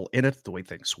people in it, the way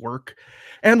things work.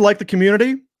 And like the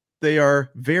community, they are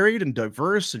varied and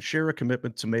diverse and share a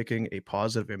commitment to making a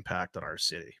positive impact on our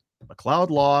city.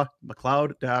 McLeod Law,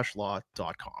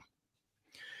 McLeod-law.com.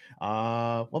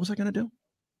 What was I going to do?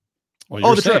 Well,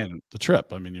 you're the saying trip. the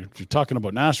trip. I mean, you're talking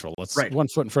about Nashville. Let's one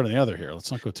foot in front of the other here. Let's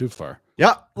not go too far.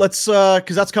 Yeah, let's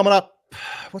because that's coming up.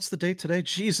 What's the date today?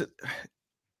 Jeez,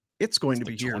 it's going to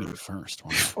be here.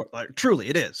 21st. Truly,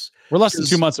 it is. We're less than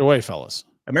 2 months away, fellas.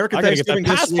 American I gotta get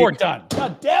Thanksgiving that passport this week. done.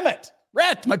 God damn it.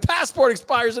 Rhett, my passport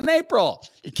expires in April.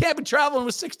 You can't be traveling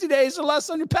with 60 days or less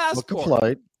on your passport. Book a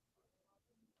flight.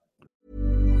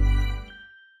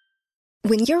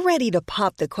 When you're ready to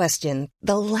pop the question,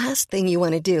 the last thing you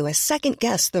want to do is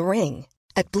second-guess the ring.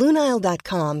 At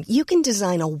BlueNile.com, you can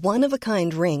design a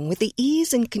one-of-a-kind ring with the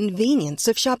ease and convenience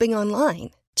of shopping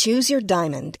online. Choose your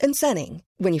diamond and setting.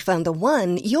 When you find the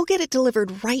one, you'll get it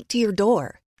delivered right to your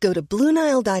door. Go to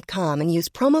BlueNile.com and use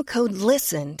promo code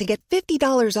LISTEN to get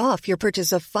 $50 off your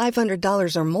purchase of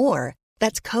 $500 or more.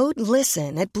 That's code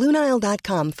LISTEN at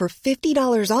BlueNile.com for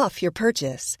 $50 off your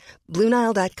purchase.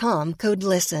 BlueNile.com, code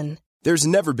LISTEN. There's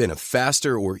never been a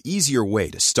faster or easier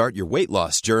way to start your weight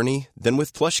loss journey than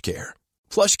with PlushCare.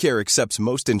 PlushCare accepts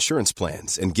most insurance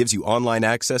plans and gives you online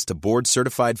access to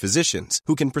board-certified physicians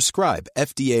who can prescribe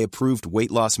FDA-approved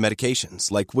weight loss medications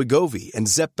like Wegovy and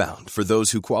Zepbound for those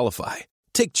who qualify.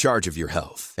 Take charge of your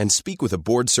health and speak with a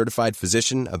board-certified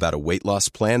physician about a weight loss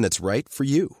plan that's right for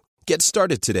you. Get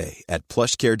started today at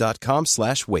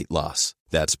plushcare.com/weight loss.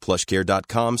 That's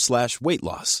plushcare.com/weight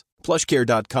loss.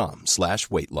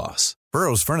 plushcare.com/weight loss.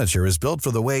 Burrow's furniture is built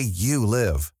for the way you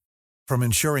live. From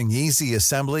ensuring easy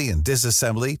assembly and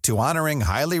disassembly to honoring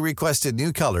highly requested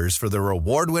new colors for their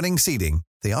award-winning seating,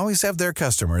 they always have their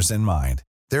customers in mind.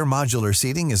 Their modular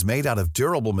seating is made out of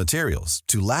durable materials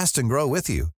to last and grow with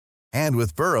you. And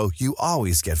with Burrow, you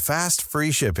always get fast,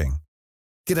 free shipping.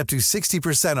 Get up to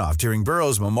 60% off during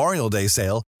Burrow's Memorial Day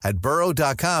sale at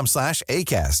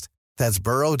burrow.com/ACAST. That's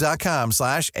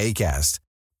burrow.com/ACAST.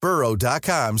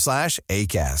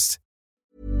 burrow.com/ACAST.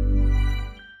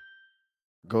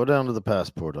 Go down to the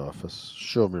passport office,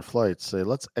 show them your flight, say,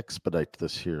 let's expedite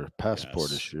this here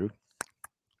passport issue.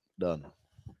 Done.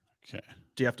 Okay.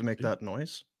 Do you have to make that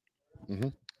noise? Mm-hmm.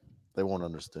 They won't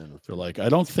understand. They're like, I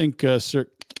don't think, sir.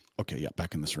 Okay, yeah,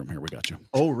 back in this room here. We got you.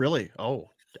 Oh, really? Oh,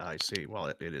 I see. Well,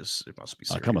 it must be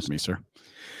serious. Come with me, sir.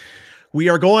 We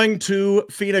are going to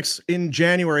Phoenix in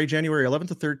January 11th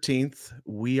to 13th.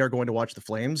 We are going to watch the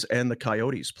Flames and the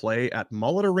Coyotes play at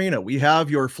Mullet Arena. We have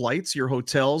your flights, your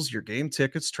hotels, your game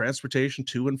tickets, transportation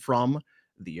to and from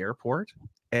the airport.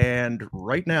 And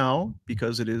right now,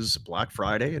 because it is Black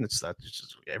Friday and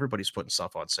everybody's putting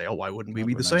stuff on sale, why wouldn't we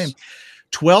be the same?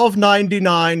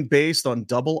 $12.99 based on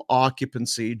double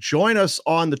occupancy. Join us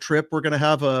on the trip. We're going to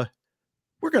have a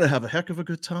heck of a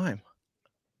good time.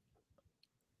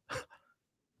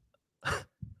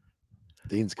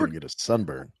 Dean's going to get a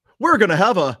sunburn. We're going to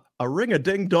have a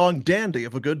ring-a-ding-dong dandy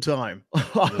of a good time. It's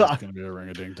going to be a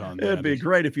ring-a-ding-dong dandy. It'd be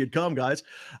great if you'd come, guys.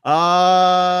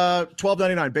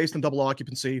 $12.99 based on double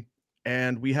occupancy.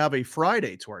 And we have a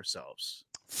Friday to ourselves.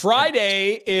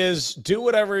 Friday is do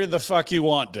whatever the fuck you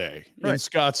want day in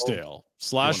Scottsdale /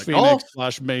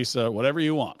 Phoenix / Mesa, whatever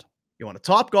you want. You want to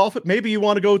top golf it? Maybe you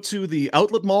want to go to the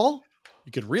outlet mall.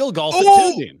 You could real golf it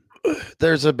too, Dean.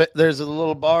 There's a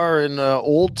little bar in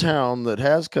Old Town that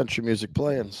has country music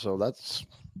playing, so that's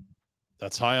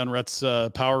high on Rhett's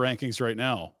power rankings right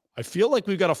now. I feel like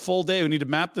we've got a full day. We need to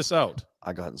map this out.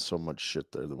 I got in so much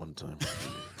shit there the one time.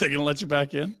 They're gonna let you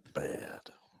back in?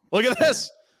 Bad. Look at this.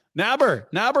 Nabber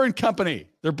and Company.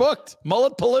 They're booked.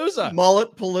 Mullet Palooza.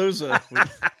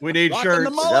 We need rocking shirts.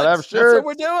 The mullets. Have shirts. That's what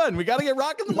we're doing. We got to get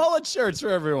rocking the mullet shirts for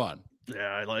everyone.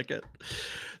 Yeah, I like it.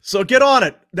 So get on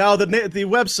it. Now, the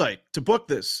website to book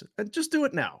this, and just do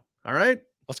it now. All right?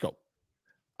 Let's go.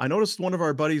 I noticed one of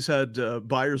our buddies had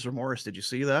buyer's remorse. Did you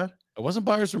see that? It wasn't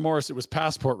buyer's remorse. It was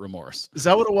passport remorse. Is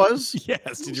that what it was?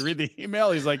 Yes. Did you read the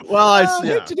email? He's like, well, I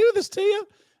hate to do this to you.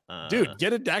 Dude,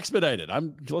 get it expedited.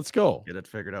 Let's go. Get it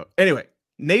figured out. Anyway,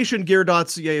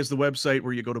 nationgear.ca is the website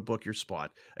where you go to book your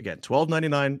spot. Again,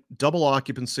 $12.99, double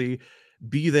occupancy.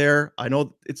 Be there. I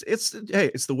know it's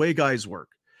the way guys work.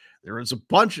 There is a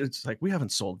bunch. It's like we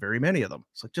haven't sold very many of them.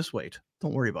 It's like, just wait.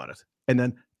 Don't worry about it. And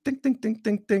then ding, ding, ding,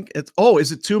 ding, ding.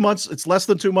 Is it 2 months? It's less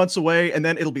than 2 months away. And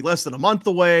then it'll be less than a month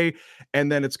away.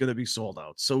 And then it's going to be sold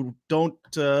out. So don't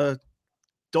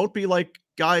be like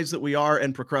guys that we are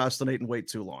and procrastinate and wait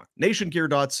too long.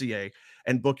 Nationgear.ca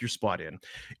and book your spot in.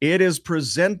 It is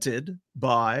presented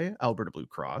by Alberta Blue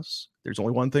Cross. There's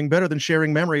only one thing better than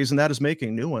sharing memories, and that is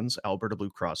making new ones. Alberta Blue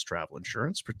Cross Travel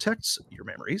Insurance protects your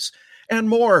memories and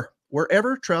more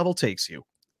wherever travel takes you.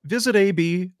 Visit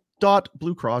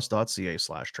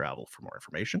ab.bluecross.ca/travel for more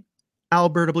information.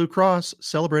 Alberta Blue Cross,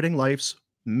 celebrating life's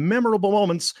memorable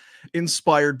moments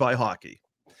inspired by hockey.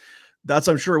 That's,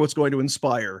 I'm sure, what's going to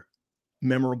inspire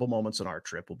memorable moments on our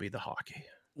trip will be the hockey.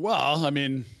 Well, I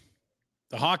mean,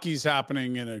 the hockey's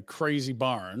happening in a crazy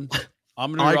barn.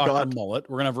 I'm going to rock the mullet.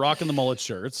 We're going to have rocking the mullet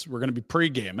shirts. We're going to be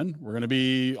pre-gaming. We're going to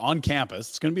be on campus.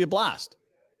 It's going to be a blast.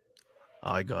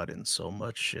 I got in so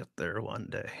much shit there one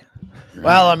day.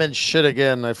 Well, I'm in shit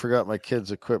again. I forgot my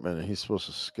kid's equipment, and he's supposed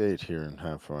to skate here in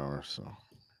half an hour. So,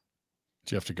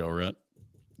 do you have to go, Rhett?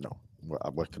 No.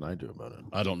 What can I do about it?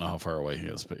 I don't know how far away he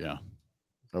is, but yeah.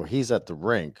 Oh, he's at the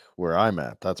rink where I'm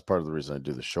at. That's part of the reason I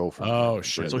do the show from. Oh,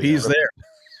 shit. So he's there.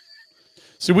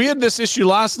 So we had this issue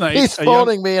last night. He's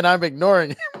phoning me, and I'm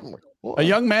ignoring him. A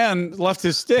young man left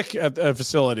his stick at a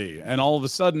facility, and all of a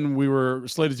sudden we were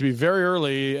slated to be very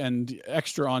early and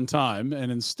extra on time.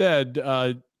 And instead,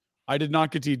 I did not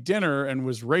get to eat dinner and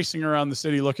was racing around the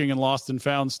city looking in lost and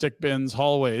found stick bins,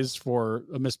 hallways for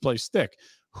a misplaced stick.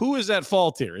 Who is at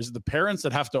fault here? Is it the parents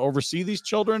that have to oversee these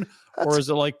children? Or is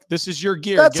it like, this is your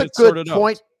gear? That's get a it good sorted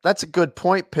point. out? That's a good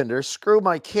point, Pinder. Screw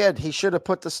my kid. He should have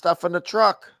put the stuff in the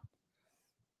truck.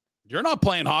 You're not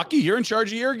playing hockey. You're in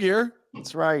charge of your gear.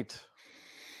 That's right.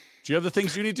 Do you have the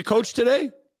things you need to coach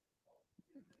today?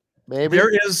 Maybe. There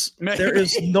is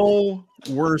no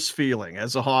worse feeling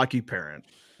as a hockey parent.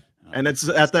 And it's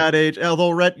at that age,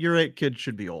 although Rhett, your kid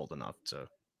should be old enough to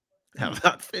have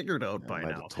that figured out by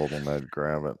now. I told him I'd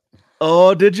grab it.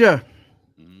 Oh, did you?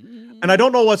 And I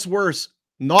don't know what's worse,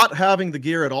 not having the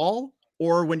gear at all,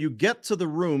 or when you get to the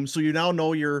room, so you now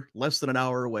know you're less than an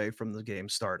hour away from the game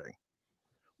starting.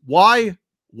 Why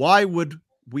would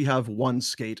we have one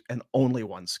skate and only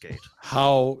one skate?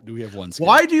 How do we have one skate?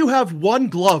 Why do you have one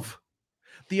glove?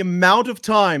 The amount of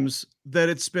times that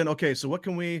it's been, okay, so what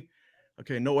can we,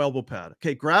 okay, no elbow pad.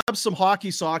 Okay, grab some hockey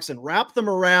socks and wrap them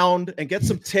around and get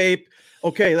some tape.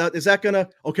 Okay, that's going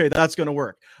to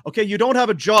work. Okay, you don't have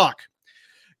a jock.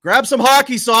 Grab some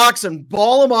hockey socks and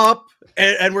ball them up,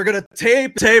 and we're going to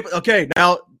tape. Okay,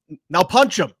 now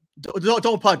punch them.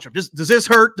 Don't punch them. Does this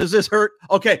hurt? Does this hurt?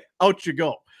 Okay, out you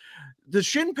go. The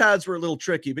shin pads were a little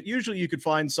tricky, but usually you could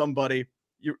find somebody.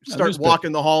 You start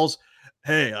walking the halls.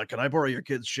 Hey, can I borrow your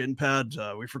kid's shin pad?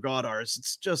 We forgot ours.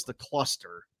 It's just a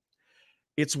cluster.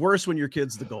 It's worse when your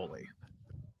kid's the goalie.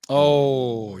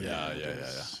 Oh, yeah.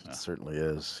 It certainly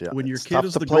is. Yeah. When your It's kid tough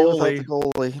is to the play without goalie, the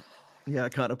goalie. Yeah,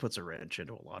 it kind of puts a wrench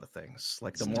into a lot of things.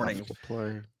 Like the It's morning tough to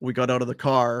play. we got out of the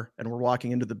car and we're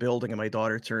walking into the building, and my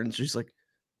daughter turns. She's like,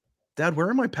 "Dad, where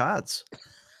are my pads?"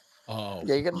 Oh,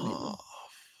 Yeah, you're gonna.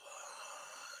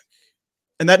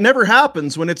 And that never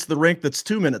happens when it's the rink that's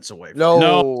 2 minutes away.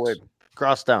 No.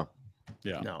 Cross down.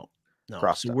 Yeah. No.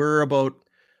 Cross So down. we're about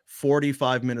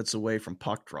 45 minutes away from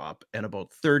puck drop and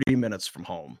about 30 minutes from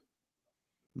home.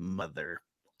 Mother.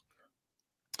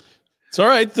 It's all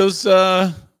right. Those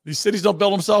these cities don't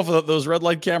build themselves without those red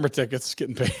light camera tickets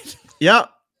getting paid. Yeah.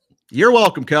 You're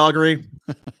welcome, Calgary.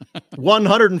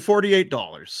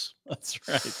 $148. That's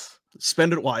right.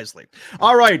 Spend it wisely.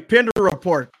 All right, Pinder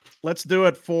Report. Let's do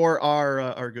it for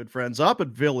our good friends up at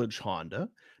Village Honda,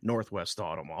 Northwest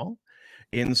Auto Mall.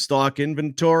 In-stock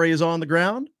inventory is on the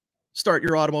ground. Start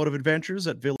your automotive adventures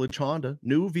at Village Honda.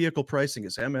 New vehicle pricing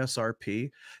is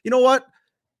MSRP. You know what?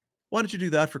 Why don't you do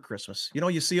that for Christmas? You know,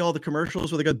 you see all the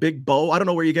commercials where they got a big bow. I don't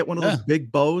know where you get one of those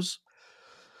big bows.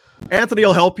 Anthony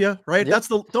will help you, right? Yep.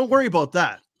 Don't worry about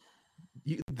that.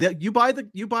 You buy the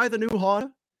new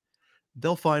Honda,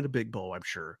 they'll find a big bow, I'm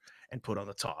sure, and put on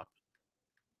the top.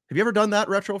 Have you ever done that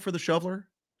retro for the shoveler?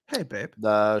 Hey, babe.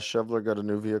 The shoveler got a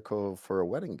new vehicle for a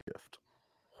wedding gift.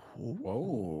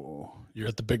 Whoa. You're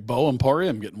at the Big Bow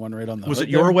Emporium getting one right on the Was hood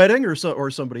it your there? wedding or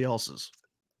somebody else's?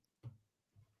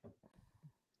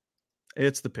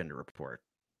 It's the Pinder Report.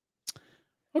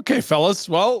 Okay, fellas.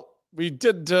 Well, we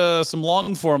did some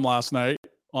long form last night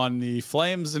on the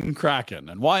Flames and Kraken.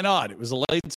 And why not? It was a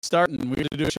late start, and we had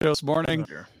to do a show this morning.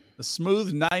 A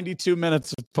smooth 92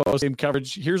 minutes of post-game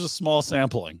coverage. Here's a small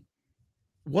sampling.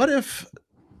 What if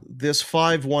this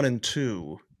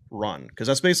 5-1-2 run, because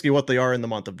that's basically what they are in the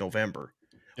month of November.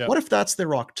 Yep. What if that's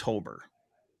their October?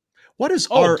 What is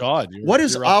Oh, our God, what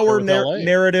is you're up there our with LA.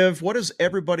 narrative? What is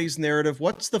everybody's narrative?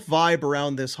 What's the vibe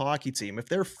around this hockey team? If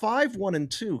they're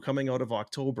 5-1-2 coming out of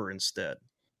October instead.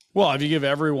 Well, if you give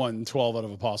everyone 12 out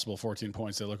of a possible 14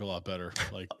 points, they look a lot better.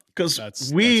 Like, because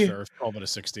that's fair. 12 out of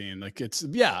 16. Like, it's,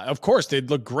 yeah, of course they'd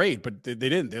look great, but they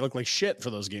didn't. They look like shit for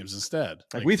those games instead.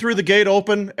 Like, we threw the gate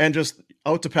open and just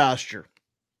out to pasture.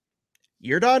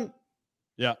 You're done.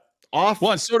 Yeah. Off.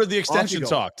 Well, and so did the you extension go.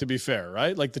 talk, to be fair,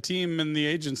 right? Like, the team and the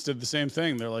agents did the same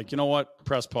thing. They're like, you know what?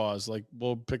 Press pause. Like,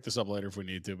 we'll pick this up later if we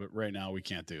need to, but right now we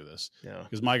can't do this. Yeah.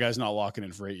 Because my guy's not locking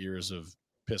in for 8 years of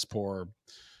piss poor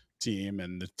team,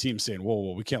 and the team saying,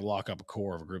 whoa, we can't lock up a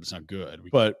core of a group. It's not good.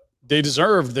 But they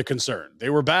deserved the concern. They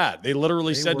were bad. They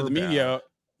literally said to the were media, bad.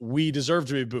 we deserve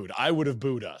to be booed. I would have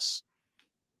booed us.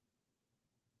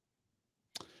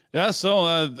 Yeah,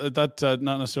 so that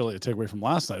not necessarily a takeaway from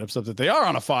last night, except that they are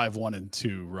on a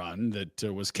 5-1-2 run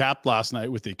that was capped last night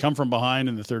with the come from behind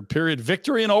in the third period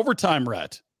victory in overtime.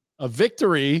 Rhett, a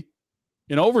victory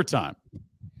in overtime.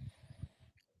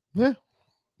 Yeah,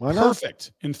 why not?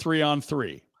 Perfect in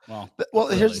 3-on-3. Well,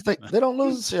 here's the thing: they don't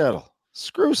lose in Seattle.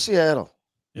 Screw Seattle.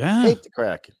 Yeah, hate the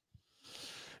Kraken.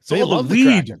 They all the love the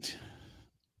lead. Kraken.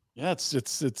 Yeah,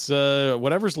 it's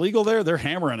whatever's legal there, they're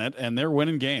hammering it and they're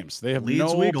winning games. They have Leeds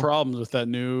no Weagle. problems with that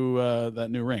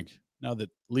new rink. Now that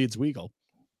Leeds Weagle.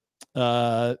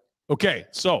 Okay,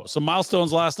 so some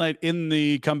milestones last night in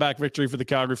the comeback victory for the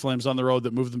Calgary Flames on the road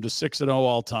that moved them to 6-0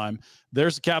 all time.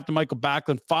 There's the captain Michael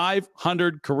Backlund,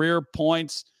 500 career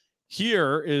points.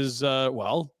 Here is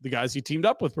the guys he teamed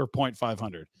up with were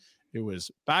 .500. It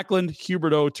was Backlund,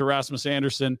 Huberdeau to Rasmus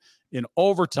Anderson in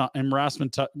overtime. And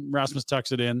Rasmus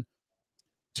tucks it in.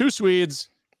 2 Swedes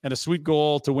and a sweet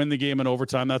goal to win the game in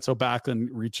overtime. That's how Backlund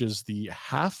reaches the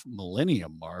half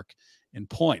millennium mark in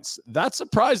points. That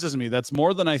surprises me. That's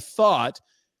more than I thought.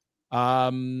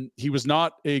 He was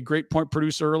not a great point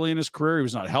producer early in his career. He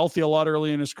was not healthy a lot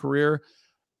early in his career.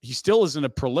 He still isn't a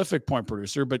prolific point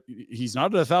producer, but he's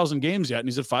not at 1,000 games yet, and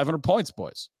he's at 500 points,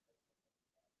 boys.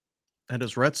 And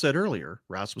as Rhett said earlier,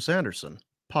 Rasmus Anderson,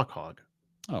 puck hog.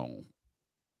 Oh,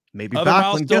 maybe Other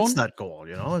Backlund gets milestone? that goal.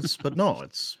 It's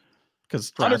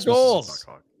because 100 goals.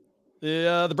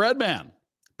 The bread man.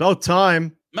 About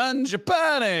time.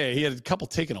 Mangiapane. He had a couple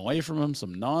taken away from him.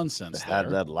 Some nonsense. They had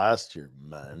that last year,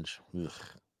 Mange.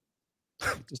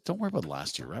 Just don't worry about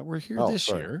last year, right? We're here this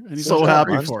sorry. year. And he's So got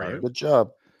happy Mange. for you. Good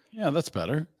job. Yeah, that's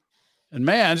better. And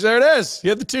Mange, there it is. He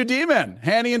had the 2 D-men,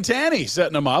 Hanny and Tanny,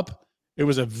 setting him up. It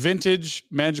was a vintage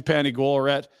Mangiapane goal,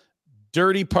 Rhett.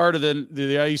 Dirty part of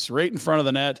the ice, right in front of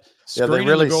the net. Yeah, they Screening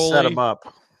really the goalie, set him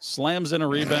up. Slams in a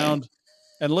rebound.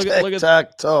 And look at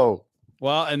Tic-tac-toe.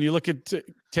 Well, and you look at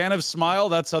Tanev's smile.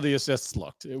 That's how the assists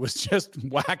looked. It was just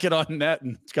whack it on net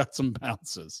and got some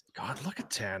bounces. God, look at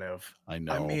Tanev. I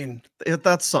know. I mean,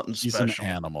 that's something He's special.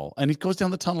 an animal, and he goes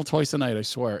down the tunnel twice a night. I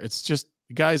swear, it's just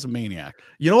the guy's a maniac.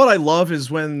 You know what I love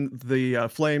is when the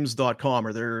Flames.com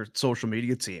or their social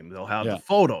media team, they'll have the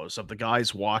photos of the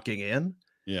guys walking in.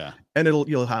 Yeah, and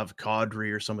you'll have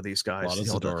Kadri or some of these guys.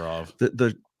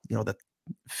 The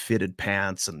fitted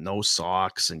pants and no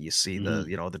socks, and you see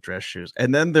the dress shoes,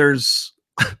 and then there's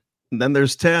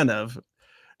Tanev.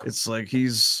 It's like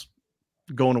he's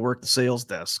going to work the sales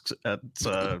desk at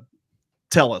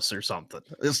TELUS or something.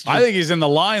 I think he's in the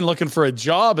line looking for a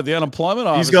job at the unemployment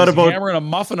office. He's got hammering a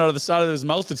muffin out of the side of his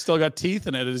mouth that's still got teeth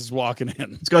in it as he's walking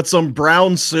in. He's got some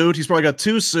brown suit. He's probably got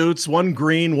 2 suits, one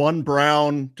green, one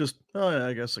brown. Just,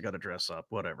 I guess I got to dress up.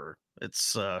 Whatever.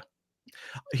 It's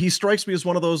he strikes me as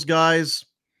one of those guys.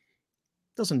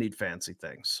 Doesn't need fancy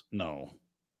things. No.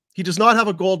 He does not have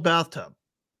a gold bathtub.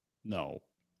 No.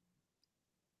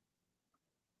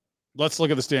 Let's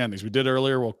look at the standings. We did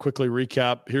earlier. We'll quickly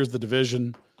recap. Here's the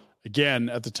division. Again,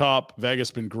 at the top, Vegas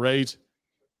been great.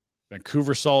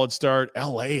 Vancouver, solid start.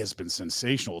 LA has been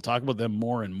sensational. We'll talk about them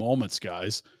more in moments,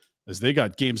 guys, as they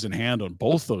got games in hand on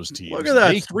both those teams. Look at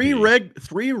that.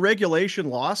 Three regulation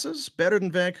losses. Better than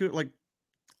Vancouver. Like,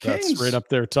 Kings. That's right up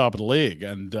there, top of the league.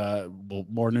 And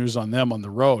more news on them on the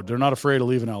road. They're not afraid of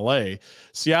leaving LA.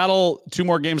 Seattle, 2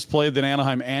 more games played than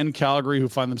Anaheim and Calgary, who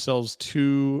find themselves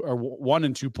 1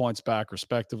 and 2 points back,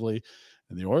 respectively.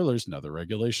 And the Oilers, another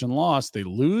regulation loss. They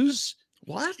lose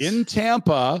in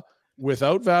Tampa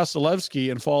without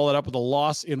Vasilevsky and follow it up with a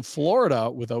loss in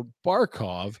Florida without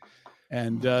Barkov.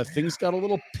 And things got a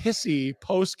little pissy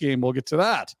post-game. We'll get to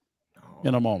that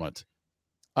in a moment.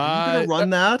 Are you going to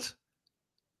run that?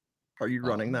 Are you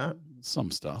running that? Some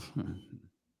stuff.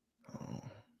 Oh.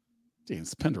 Dean,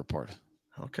 it's the Pind Report.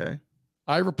 Okay.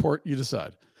 I report, you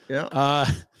decide. Yeah.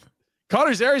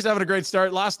 Connor Zary's having a great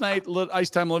start. Last night, ice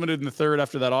time limited in the third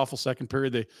after that awful second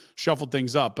period. They shuffled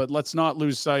things up, but let's not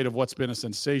lose sight of what's been a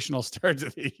sensational start to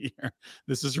the year.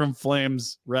 This is from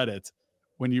Flames Reddit.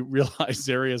 When you realize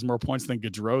Zary has more points than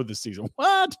Gaudreau this season.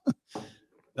 What?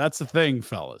 That's the thing,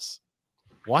 fellas.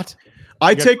 What?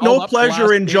 I take no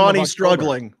pleasure in Johnny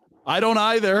struggling. I don't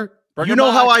either. You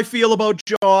know how I feel about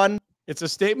John. It's a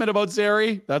statement about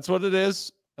Zary. That's what it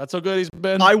is. That's how good he's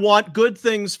been. I want good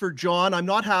things for John. I'm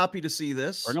not happy to see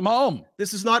this. Bring him home.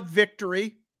 This is not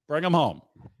victory. Bring him home.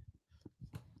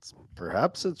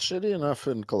 Perhaps it's shitty enough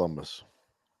in Columbus.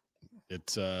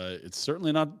 It's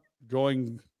certainly not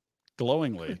going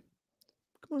glowingly.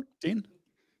 Come on, Dean.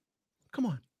 Come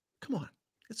on.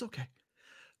 It's okay.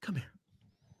 Come here.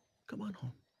 Come on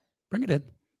home. Bring it in.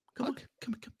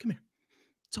 Come on. Come here.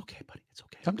 It's okay, buddy. It's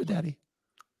okay. Come to daddy.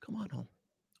 Come on home.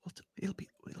 It'll be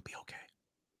okay.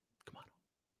 Come on.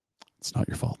 It's not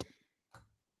your fault.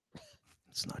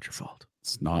 It's not your fault.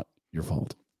 It's not your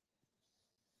fault.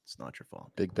 It's not your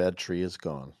fault. Big bad tree is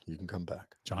gone. You can come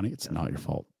back. Johnny, it's not your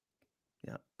fault.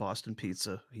 Yeah. Boston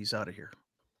Pizza. He's out of here.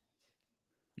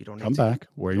 You don't need come back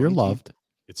where you're loved.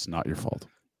 It's not your fault.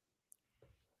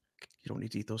 You don't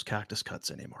need to eat those cactus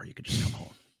cuts anymore. You can just come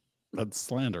home. That's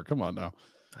slander. Come on now.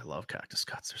 I love cactus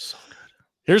cuts. They're so good.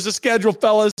 Here's the schedule,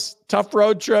 fellas. Tough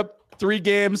road trip. 3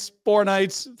 games, 4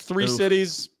 nights, 3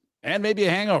 cities, and maybe a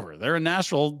hangover. They're in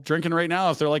Nashville drinking right now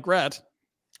if they're like Rhett.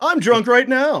 I'm drunk right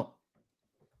now.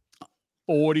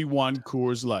 41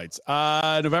 Coors Lights.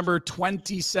 November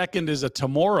 22nd is a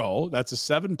tomorrow. That's a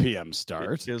 7 p.m.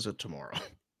 start. It is a tomorrow.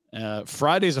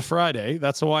 Friday's a Friday.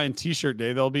 That's Hawaiian T-shirt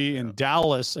day. They'll be in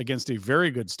Dallas against a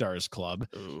very good Stars club.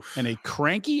 Oof. And a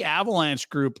cranky Avalanche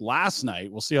group last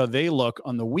night. We'll see how they look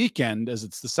on the weekend as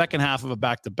it's the second half of a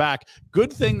back-to-back.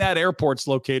 Good thing that airport's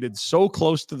located so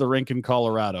close to the rink in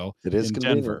Colorado. It is in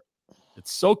convenient. Denver.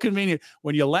 It's so convenient.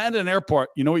 When you land at an airport,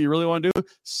 you know what you really want to do?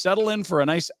 Settle in for a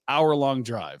nice hour-long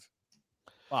drive.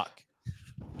 Fuck.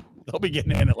 They'll be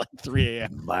getting in at like 3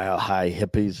 a.m. Mile high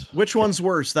hippies. Which one's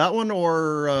worse, that one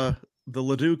or the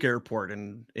Leduc Airport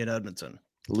in Edmonton?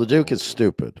 Leduc is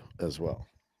stupid as well.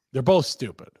 They're both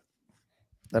stupid.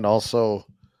 And also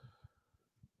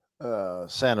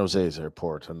San Jose's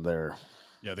airport and their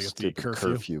they got the stupid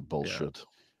curfew bullshit. Yeah.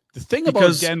 The thing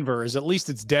about Denver is at least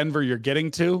it's Denver you're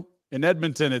getting to. In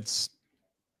Edmonton, it's...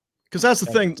 Because that's the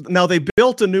thing. Now, they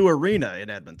built a new arena in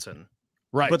Edmonton.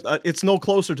 Right. But it's no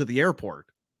closer to the airport.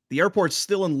 The airport's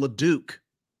still in Leduc.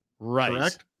 Right.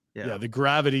 Correct? Yeah, the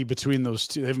gravity between those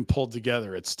two, they haven't pulled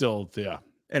together. It's still,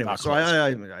 Anyway, so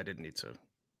I didn't need to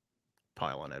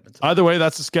pile on Edmonton. Either way,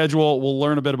 that's the schedule. We'll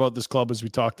learn a bit about this club as we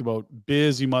talked about.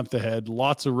 Busy month ahead.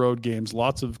 Lots of road games.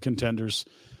 Lots of contenders.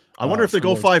 I wonder if they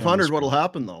go 500, what'll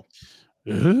happen, though?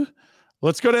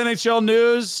 Let's go to NHL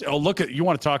news. Oh, you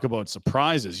want to talk about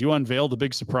surprises. You unveiled a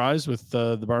big surprise with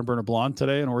the Barn Burner Blonde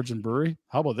today in Origin Brewery.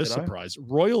 How about this surprise?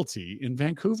 Royalty in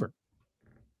Vancouver.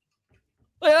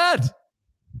 Look at that.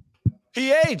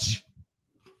 PH.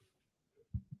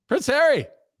 Prince Harry.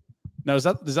 Now, is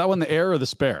that one the heir or the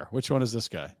spare? Which one is this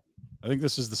guy? I think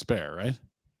this is the spare, right?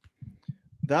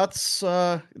 That's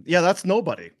that's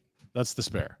nobody. That's the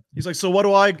spare. He's like, so what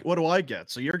do I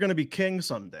get? So you're going to be king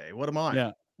someday. What am I?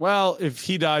 Yeah. Well, if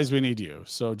he dies, we need you.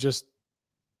 So just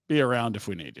be around if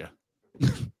we need you.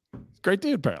 Great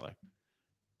dude, apparently.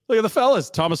 Look at the fellas.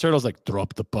 Thomas Hurdle's like,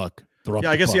 drop the puck.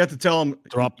 I guess you have to tell him.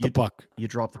 Drop the puck. You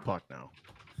drop the puck now.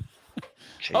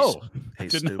 I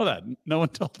didn't know that. No one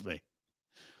told me.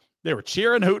 They were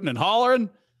cheering, hooting, and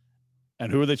hollering.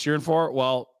 And who are they cheering for?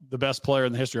 Well, the best player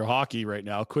in the history of hockey right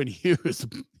now, Quinn Hughes.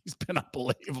 He's been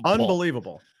unbelievable.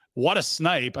 Unbelievable. What a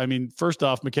snipe. I mean, first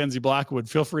off, Mackenzie Blackwood,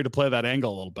 feel free to play that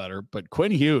angle a little better. But Quinn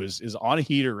Hughes is on a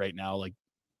heater right now like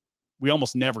we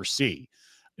almost never see.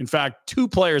 In fact, 2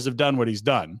 players have done what he's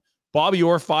done. Bobby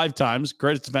Orr 5 times,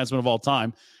 greatest defenseman of all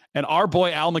time. And our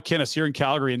boy Al McInnes here in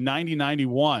Calgary in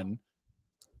 90-91,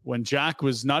 when Jack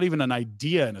was not even an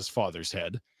idea in his father's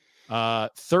head.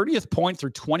 30th point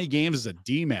through 20 games as a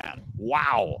D-man.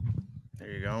 Wow.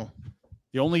 There you go.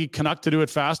 The only Canuck to do it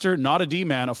faster, not a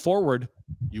D-man, a forward.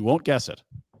 You won't guess it.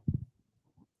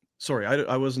 Sorry,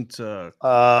 I wasn't.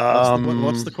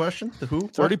 What's the question? The who?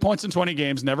 30 points in 20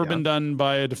 games. Never been done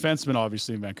by a defenseman,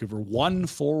 obviously, in Vancouver. 1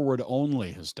 forward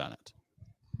only has done it.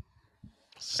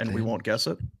 And we won't guess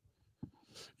it?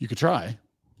 You could try.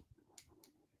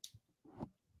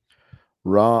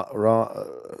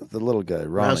 The little guy,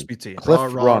 Rasputin.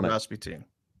 Cliff Rasputin.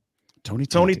 Tony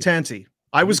Tanti.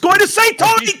 I was going to say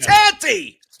Tony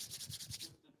Tanti.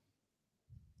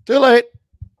 Too late.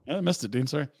 I missed it, Dean.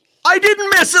 Sorry. I didn't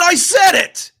miss it. I said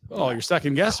it. Oh, your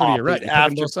second guess? Or you're right.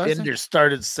 After Pinder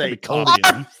started saying,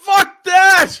 fuck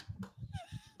that.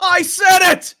 I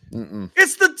said it.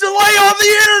 It's the delay on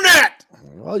the internet.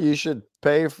 Well, you should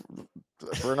pay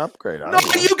for an upgrade. No,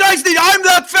 you guys need. I'm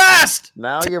that fast.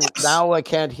 Now I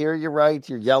can't hear you right.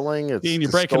 You're yelling. It's Dean,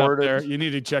 you're breaking up there. You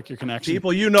need to check your connection.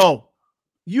 People, you know,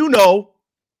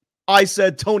 I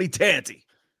said Tony Tanti.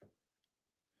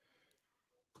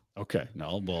 Okay,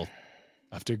 no, we'll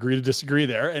have to agree to disagree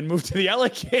there and move to the LA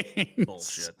Kings.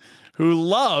 Bullshit. Who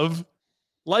love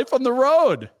life on the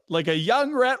road. Like a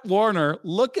young Rhett Warner.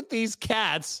 Look at these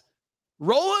cats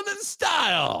rolling in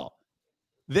style.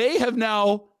 They have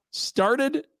now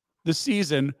started the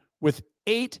season with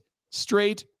 8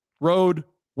 straight road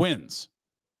wins.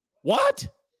 What?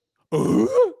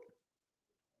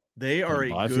 They are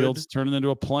Byfield's turning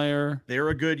into a player. They're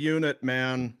a good unit,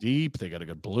 man. Deep. They got a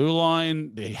good blue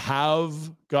line. They have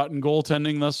gotten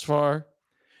goaltending thus far.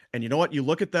 And you know what? You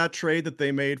look at that trade that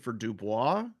they made for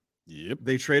Dubois. Yep.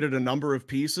 They traded a number of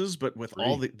pieces, but with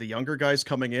all the younger guys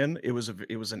coming in, it was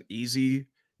an easy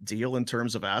deal in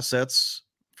terms of assets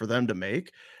for them to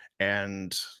make.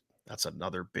 And that's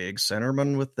another big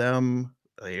centerman with them.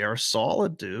 They are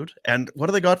solid, dude. And what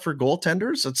do they got for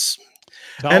goaltenders? It's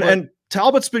Talbot. and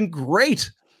Talbot's been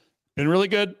great. Been really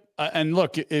good. And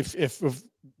look, if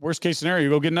worst case scenario, you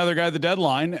go get another guy at the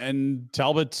deadline and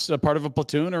Talbot's a part of a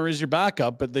platoon or is your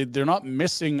backup, but they're not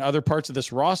missing other parts of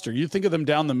this roster. You think of them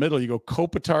down the middle, you go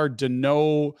Kopitar,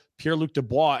 Deneau, Pierre-Luc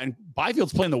Dubois, and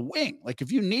Byfield's playing the wing. Like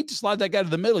if you need to slide that guy to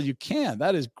the middle, you can.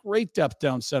 That is great depth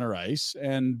down center ice.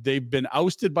 And they've been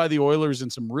ousted by the Oilers in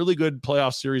some really good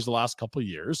playoff series the last couple of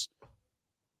years.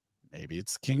 Maybe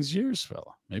it's Kings' years,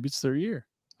 fella. Maybe it's their year.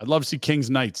 I'd love to see Kings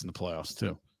Knights in the playoffs too.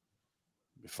 It'd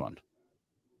be fun.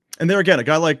 And there again, a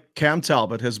guy like Cam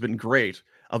Talbot has been great,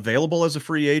 available as a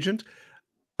free agent.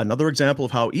 Another example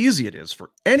of how easy it is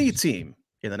for any team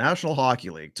in the National Hockey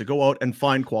League to go out and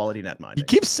find quality net minding. He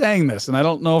keeps saying this, and I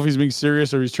don't know if he's being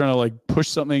serious or he's trying to like push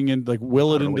something and like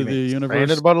will it into the universe.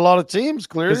 Raving about a lot of teams,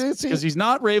 clearly. Because he's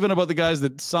not raving about the guys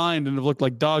that signed and have looked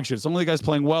like dog shit. It's only the guys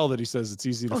playing well that he says it's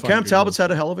easy to find. Cam Talbot's had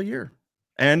a hell of a year.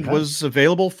 And was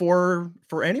available for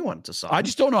anyone to sign. I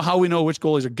just don't know how we know which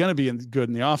goalies are going to be good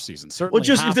in the offseason. Certainly, well,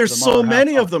 just there's so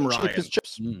many of them, Ryan.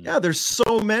 Mm. Yeah, there's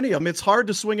so many of them. It's hard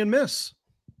to swing and miss.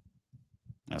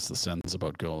 That's the sentence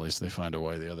about goalies. They find a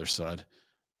way the other side.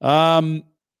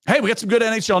 Hey, we got some good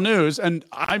NHL news, and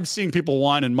I'm seeing people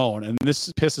whine and moan, and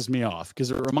this pisses me off because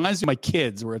it reminds me of my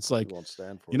kids where it's like,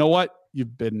 you know what?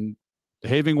 You've been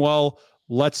behaving well.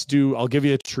 I'll give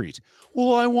you a treat.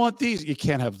 Well, I want these. You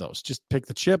can't have those. Just pick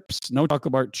the chips. No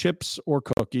chocolate bar, chips or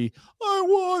cookie. I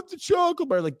want the chocolate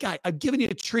bar. Like, guy, I'm giving you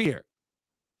a treat here.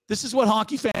 This is what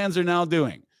hockey fans are now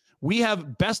doing. We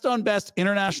have best on best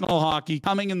international hockey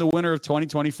coming in the winter of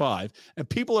 2025, and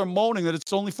people are moaning that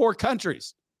it's only 4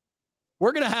 countries.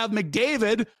 We're going to have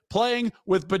McDavid playing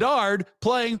with Bedard,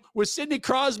 playing with Sidney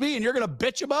Crosby, and you're going to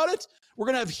bitch about it? We're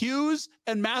going to have Hughes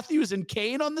and Matthews and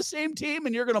Kane on the same team,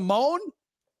 and you're going to moan?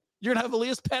 You're going to have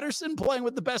Elias Pettersson playing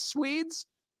with the best Swedes?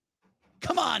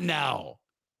 Come on now.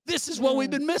 This is what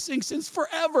we've been missing since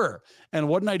forever. And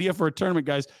what an idea for a tournament,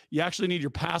 guys. You actually need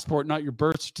your passport, not your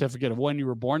birth certificate of when you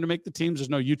were born to make the teams. There's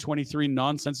no U23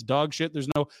 nonsense dog shit. There's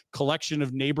no collection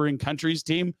of neighboring countries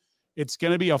team. It's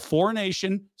going to be a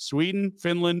 4-nation, Sweden,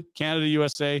 Finland, Canada,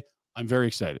 USA. I'm very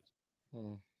excited.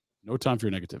 No time for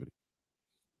your negativity.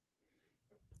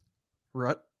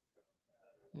 Rut.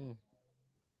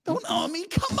 Don't know. I mean,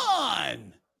 come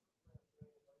on.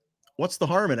 What's the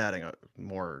harm in adding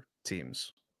more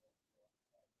teams?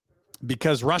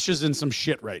 Because Russia's in some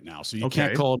shit right now, so you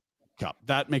can't call it Cup.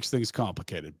 That makes things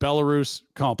complicated. Belarus,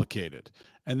 complicated.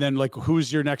 And then, like,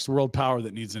 who's your next world power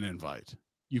that needs an invite?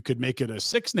 You could make it a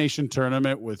 6-nation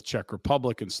tournament with Czech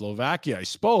Republic and Slovakia, I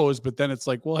suppose. But then it's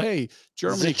like, well, hey,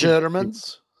 Germany. The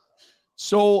Germans.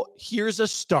 So here's a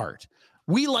start.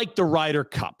 We like the Ryder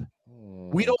Cup.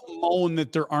 We don't moan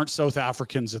that there aren't South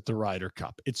Africans at the Ryder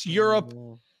Cup. It's Europe.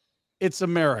 It's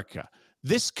America.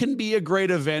 This can be a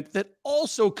great event that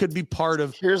also could be part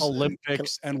of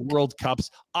Olympics and World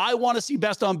Cups. I want to see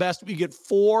best on best. We get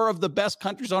 4 of the best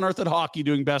countries on earth at hockey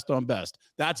doing best on best.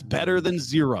 That's better than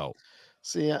 0.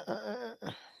 See,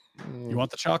 you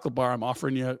want the chocolate bar? I'm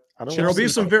offering you. There'll be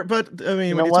some, but I mean,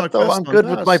 you when know what though? I'm good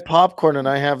with best. my popcorn, and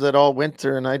I have that all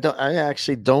winter, and I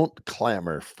actually don't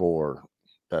clamor for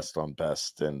best on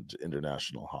best and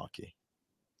international hockey.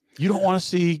 You don't want to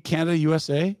see Canada,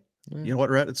 USA? You know what,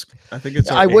 Rhett? I think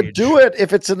it's. I would do it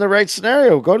if it's in the right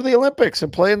scenario. Go to the Olympics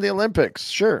and play in the Olympics.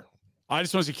 Sure. I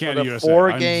just want to see Canada, USA.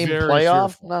 4-game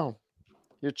playoff? Fearful. No,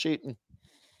 you're cheating.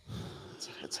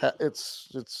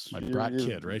 It's my brat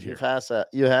kid right here.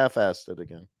 You half-assed it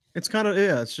again. It's kind of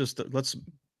It's just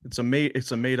it's a made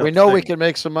up. We know thing. we can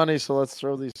make some money, so let's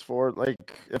throw these 4.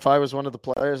 Like if I was one of the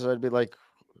players, I'd be like,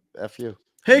 "F you."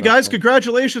 Hey guys,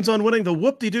 congratulations on winning the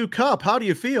Whoop-de-Doo Cup. How do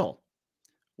you feel?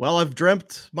 Well, I've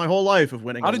dreamt my whole life of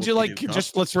winning. How did you like? Cup.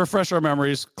 Just let's refresh our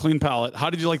memories. Clean palate. How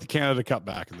did you like the Canada Cup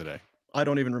back in the day? I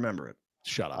don't even remember it.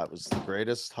 Shut up. That was the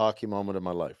greatest hockey moment of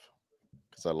my life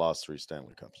because I lost 3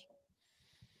 Stanley Cups.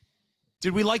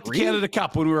 Did we like the Canada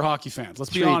Cup when we were hockey fans?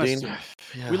 Let's be honest.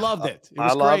 Yeah. We loved it. It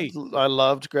was great. I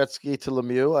loved Gretzky to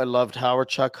Lemieux. I loved Howard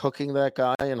Chuck hooking that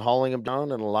guy and hauling him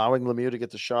down and allowing Lemieux to get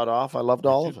the shot off. I loved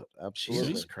all of it. Absolutely.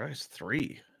 Jesus Christ,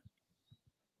 3.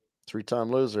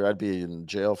 3-time loser. I'd be in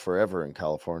jail forever in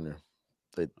California.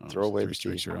 They'd throw away 3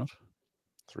 strikes, you're out.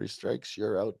 3 strikes,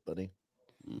 you're out, buddy.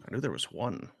 I knew there was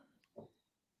one.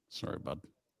 Sorry, bud.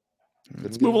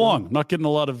 Let's move along. I'm not getting a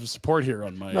lot of support here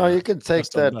on my. No, you can take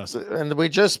that. And we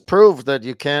just proved that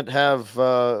you can't have,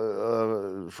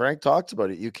 Frank talked about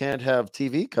it. You can't have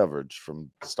TV coverage from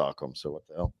Stockholm. So what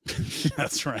the hell?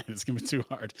 That's right. It's going to be too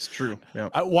hard. It's true. Yeah.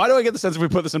 Why do I get the sense if we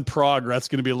put this in Prague, Rhett's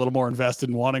going to be a little more invested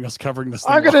in wanting us covering this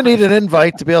thing? I'm going to need an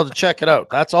invite to be able to check it out.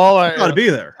 That's all I got to be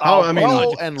there. I'll be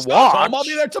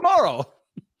there tomorrow.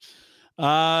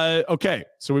 Okay.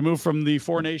 So we move from the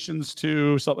Four Nations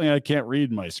to something I can't read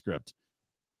in my script.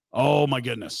 Oh my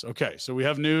goodness. Okay. So we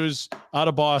have news out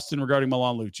of Boston regarding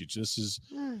Milan Lucic. This is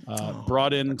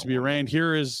brought in to be arraigned.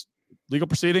 Here is legal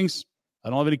proceedings. I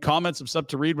don't have any comments except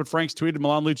to read what Frank's tweeted.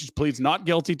 Milan Lucic pleads not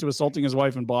guilty to assaulting his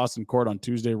wife in Boston court on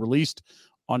Tuesday, released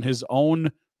on his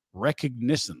own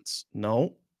recognizance.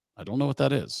 No. I don't know what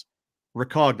that is.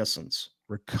 Recognizance.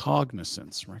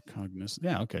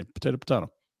 Yeah. Okay.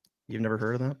 Potato. You've never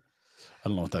heard of that? I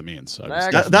don't know what that means. So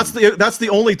that's the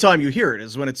only time you hear it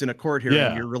is when it's in a court hearing.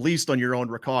 Yeah. You're released on your own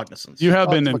recognizance. You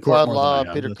have been in court more Law, than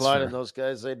I Peter have. Klein and those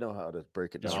guys, they know how to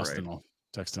break it down. Austin will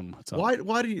text him.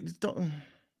 Why do you don't?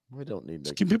 We don't need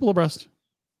to keep people abreast.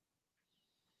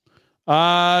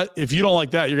 If you don't like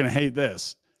that, you're going to hate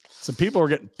this. Some people were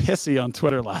getting pissy on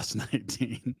Twitter last night,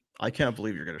 Dean. I can't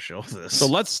believe you're going to show this. So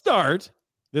let's start.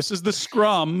 This is the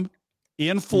scrum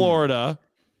in Florida.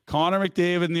 Connor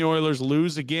McDavid and the Oilers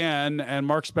lose again, and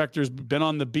Mark Spector's been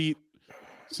on the beat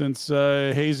since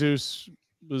Jesus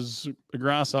was a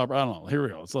grasshopper. I don't know. Here we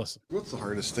go. Let's listen. What's the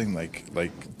hardest thing?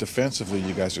 Like defensively,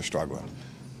 you guys are struggling.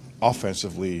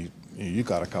 Offensively, you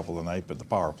got a couple tonight, but the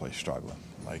power play's struggling.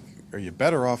 Like, are you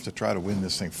better off to try to win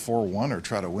this thing 4-1 or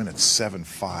try to win it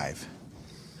 7-5?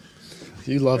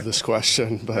 You love this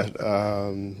question, but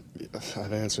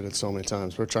I've answered it so many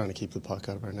times. We're trying to keep the puck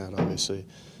out of our net, obviously.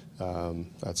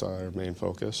 That's our main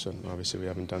focus, and obviously we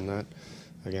haven't done that,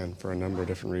 again, for a number of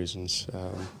different reasons.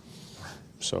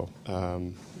 So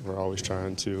we're always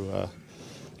trying to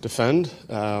defend.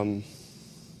 Yeah.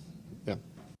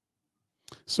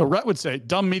 So Rhett would say,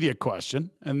 dumb media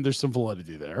question, and there's some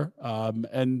validity there.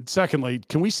 And secondly,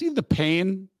 can we see the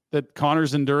pain that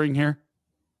Connor's enduring here?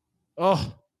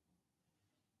 Oh,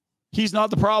 he's not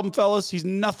the problem, fellas. He's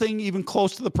nothing even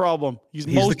close to the problem. He's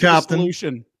most the captain. Of the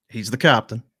solution. He's the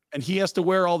captain. And he has to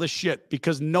wear all this shit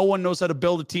because no one knows how to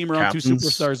build a team around two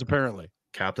superstars, apparently.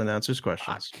 Captain answers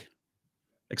questions.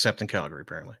 Except in Calgary,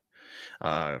 apparently.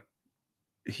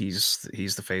 He's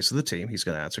the face of the team. He's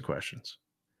going to answer questions.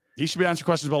 He should be answering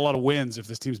questions about a lot of wins if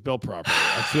this team's built properly.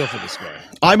 I feel for this guy.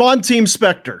 I'm on Team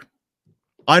Spector.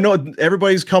 I know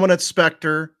everybody's coming at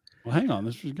Spector. Well, hang on.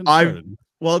 This is getting started.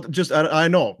 Well, I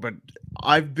know, but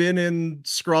I've been in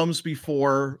scrums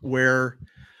before where...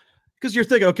 Because you're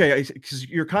thinking, okay, because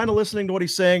you're kind of listening to what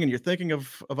he's saying and you're thinking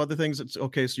of other things. It's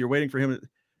okay. So you're waiting for him.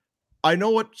 I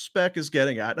know what Spec is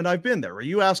getting at. And I've been there where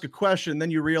you ask a question, then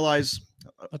you realize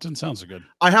that doesn't sound so good.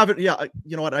 I haven't. Yeah.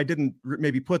 You know what? I didn't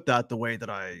maybe put that the way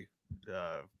that I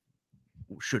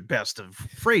should best have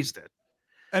phrased it.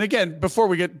 And again, before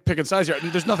we get picking sides here,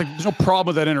 there's no problem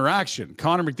with that interaction.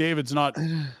 Connor McDavid's not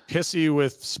pissy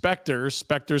with Spector.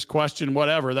 Spector's question,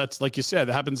 whatever. That's like you said,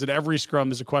 that happens in every scrum.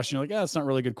 There's a question. You're like, that's not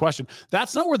really a good question.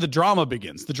 That's not where the drama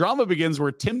begins. The drama begins where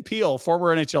Tim Peel,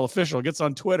 former NHL official, gets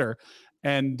on Twitter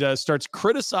and starts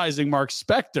criticizing Mark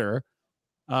Spector.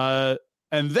 And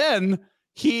then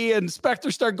he and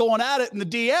Spector start going at it in the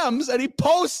DMs, and he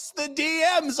posts the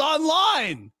DMs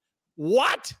online.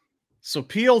 What? So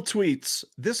Peel tweets,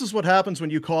 this is what happens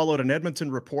when you call out an Edmonton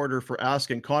reporter for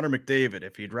asking Connor McDavid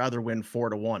if he'd rather win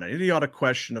 4-1. An idiotic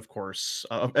question, of course.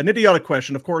 Of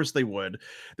course they would.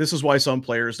 This is why some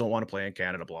players don't want to play in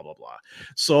Canada, blah, blah, blah.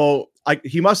 So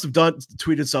he must have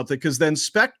tweeted something because then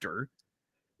Spector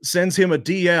sends him a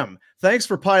DM. Thanks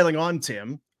for piling on,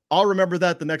 Tim. I'll remember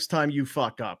that the next time you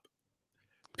fuck up.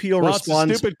 Peel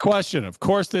responds. It's a stupid question. Of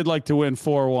course they'd like to win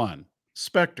 4-1.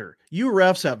 Spector, you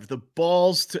refs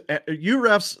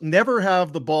never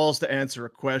have the balls to answer a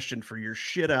question for your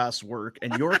shit ass work,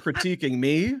 and you're critiquing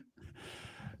me.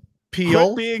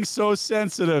 Peel, quit being so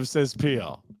sensitive, says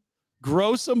Peel.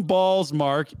 Grow some balls,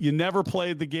 Mark. You never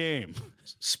played the game.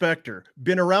 Spector,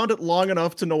 been around it long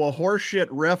enough to know a horseshit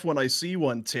ref when I see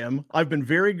one, Tim. I've been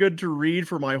very good to read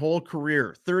for my whole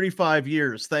career, 35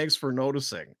 years. Thanks for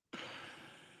noticing.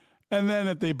 And then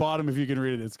at the bottom, if you can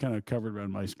read it, it's kind of covered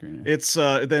on my screen. It's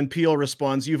then Peel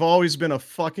responds, "You've always been a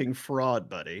fucking fraud,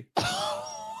 buddy."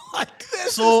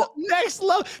 This is next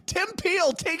level. Tim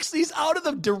Peel takes these out of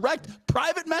the direct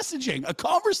private messaging, a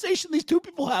conversation these two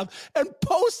people have, and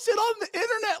posts it on the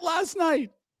internet last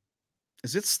night.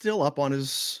 Is it still up on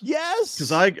his? Yes.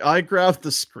 Because I grabbed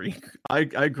the screen. I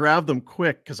grabbed them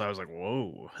quick because I was like,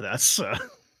 whoa, that's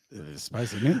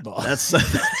spicy meatball. That's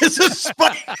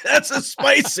a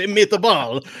spicy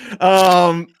meatball.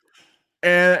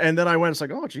 And then I went, it's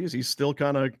like, oh geez, he's still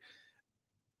kind of,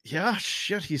 yeah,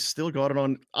 shit, he's still got it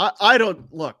on. I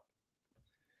don't look.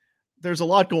 There's a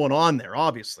lot going on there,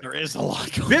 obviously. There is a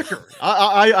lot going Bicker.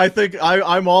 I think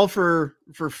I'm all for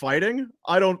fighting.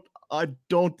 I don't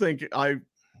think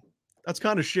that's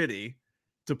kind of shitty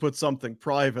to put something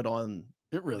private on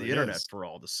it really the internet is. for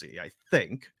all to see, I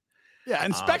think. Yeah,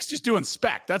 and Spec's just doing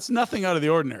Spec. That's nothing out of the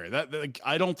ordinary. That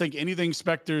I don't think anything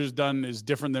Specter's done is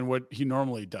different than what he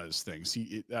normally does things.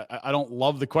 I don't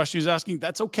love the question he's asking.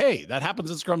 That's okay. That happens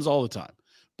at scrums all the time.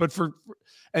 But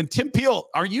and Tim Peel,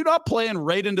 are you not playing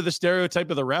right into the stereotype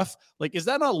of the ref? Like, is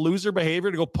that not loser behavior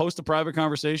to go post a private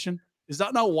conversation? Is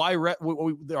that not why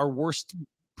our worst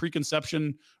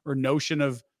preconception or notion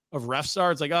of refs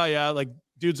are? It's like, oh yeah, like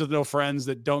dudes with no friends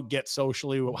that don't get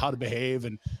socially how to behave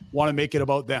and want to make it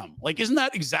about them. Like, isn't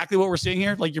that exactly what we're seeing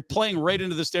here? Like, you're playing right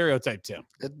into the stereotype, Tim.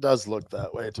 It does look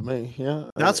that way to me. Yeah.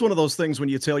 That's one of those things when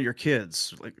you tell your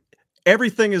kids, like,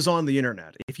 everything is on the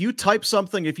internet. If you type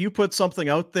something, if you put something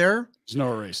out there, there's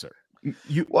no eraser.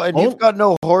 You've got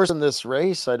no horse in this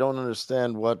race. I don't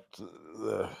understand what's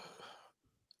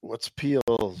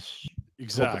Peel's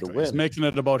exactly. He's making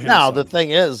it about him. Now the thing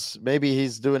is, maybe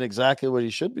he's doing exactly what he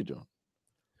should be doing.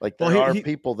 Like there are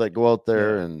people that go out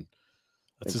there and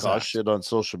cause shit on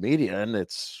social media, and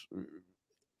it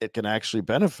can actually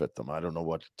benefit them. I don't know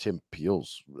what Tim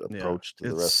Peel's approach to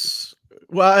the rest.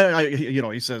 Well,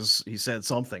 he said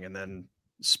something, and then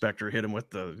Spector hit him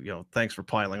with the, thanks for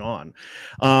piling on.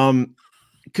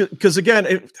 Because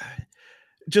again,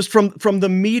 just from the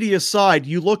media side,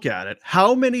 you look at it,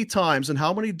 how many times and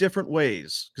how many different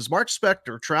ways, because Mark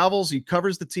Spector travels, he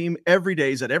covers the team every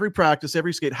day, he's at every practice,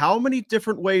 every skate. How many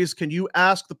different ways can you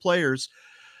ask the players,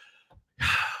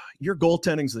 your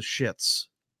goaltending's the shits?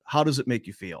 How does it make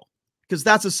you feel? Because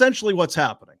that's essentially what's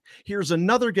happening. Here's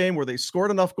another game where they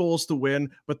scored enough goals to win,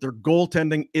 but their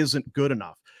goaltending isn't good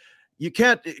enough. You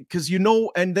can't, because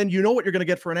and then you know what you're going to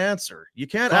get for an answer. You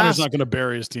can't ask. He's not going to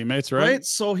bury his teammates, right? Right.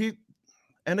 So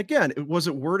and again, was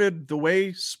it worded the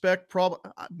way Spec probably,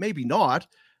 maybe not,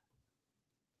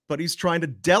 but he's trying to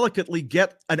delicately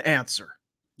get an answer.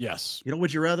 Yes.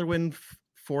 Would you rather win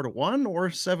 4-1 or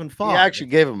 7-5? He actually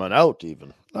gave him an out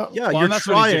even. You're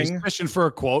trying. He's fishing for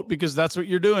a quote because that's what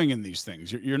you're doing in these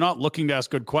things. You're not looking to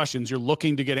ask good questions. You're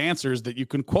looking to get answers that you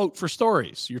can quote for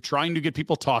stories. You're trying to get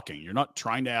people talking. You're not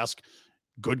trying to ask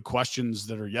good questions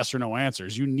that are yes or no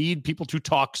answers. You need people to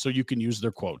talk so you can use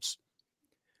their quotes.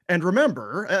 And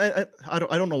remember, I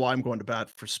don't know why I'm going to bat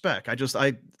for Spec.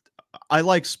 I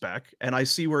like Spec and I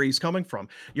see where he's coming from.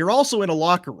 You're also in a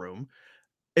locker room.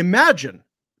 Imagine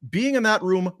being in that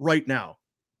room right now.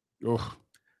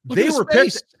 They were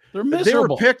picked. They're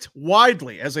miserable. They were picked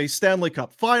widely as a Stanley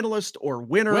Cup finalist or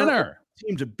winner.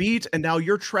 Team to beat, and now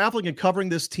you're traveling and covering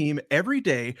this team every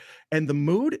day, and the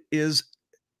mood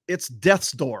it's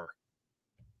death's door.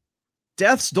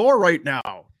 Death's door right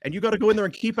now, and you got to go in there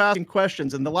and keep asking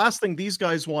questions. And the last thing these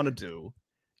guys want to do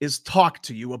is talk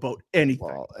to you about anything.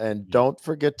 Well, and don't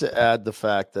forget to add the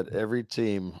fact that every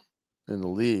team in the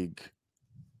league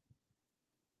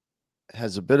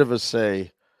has a bit of a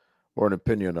say or an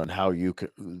opinion on how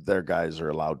their guys are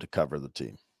allowed to cover the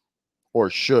team or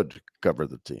should cover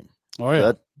the team. Oh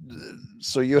yeah.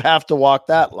 So you have to walk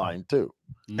that line too.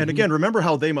 And again, remember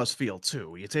how they must feel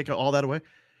too. You take all that away.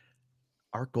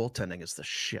 Our goaltending is the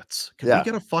shits. Can we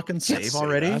get a fucking save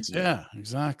already? Yeah,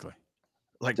 exactly.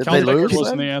 Like, did they lose?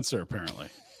 Wasn't the answer apparently.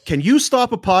 Can you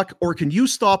stop a puck, or can you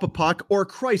stop a puck, or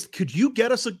Christ, could you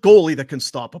get us a goalie that can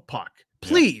stop a puck,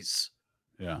 please?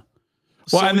 Yeah.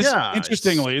 Well, and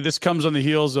interestingly, this comes on the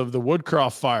heels of the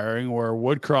Woodcroft firing, where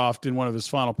Woodcroft, in one of his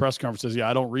final press conferences,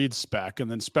 I don't read Spec, and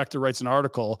then Spector writes an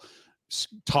article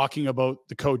talking about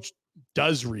the coach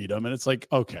does read them, and it's like,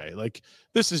 okay, like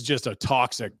this is just a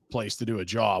toxic place to do a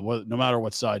job, no matter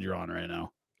what side you're on right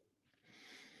now.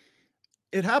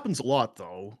 It happens a lot,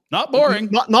 though. Not boring.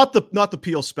 Not the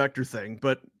Peel Spector thing,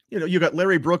 but you got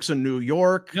Larry Brooks in New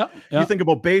York. Yeah. You think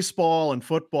about baseball and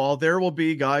football. There will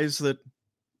be guys that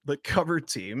cover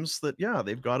teams that,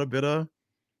 they've got a bit of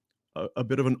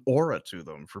an aura to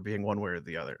them for being one way or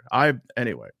the other.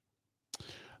 Anyway.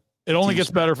 It only gets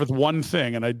better with one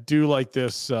thing, and I do like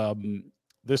this.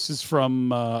 This is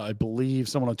from, I believe,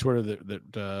 someone on Twitter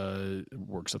that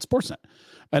works at Sportsnet.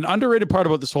 An underrated part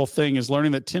about this whole thing is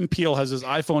learning that Tim Peel has his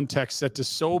iPhone text set to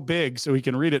so big so he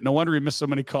can read it. No wonder he missed so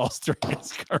many calls during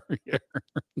his career.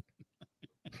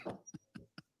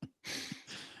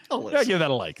 Yeah, give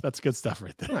that a like. That's good stuff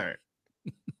right there. All right.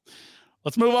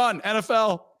 Let's move on.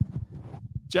 NFL.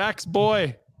 Jack's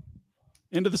boy.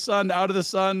 Into the sun, out of the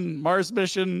sun, Mars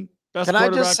mission. Best Can I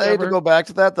just say ever. to go back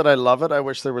to that I love it? I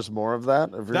wish there was more of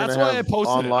that. That's why I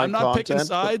posted it. I'm not picking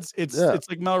sides. It's yeah.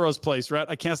 like Melrose Place, right?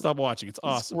 I can't stop watching. It's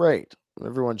awesome. It's great.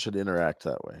 Everyone should interact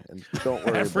that way. And don't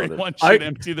worry Everyone about it. should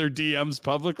empty their DMs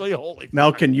publicly. Holy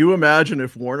Now, can you imagine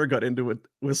if Warner got into it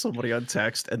with somebody on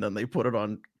text and then they put it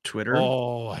on Twitter?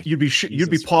 Oh, you'd be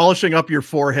polishing up your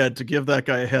forehead to give that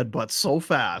guy a headbutt so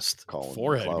fast.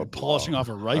 Forehead, you're polishing off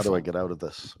a rifle. How do I get out of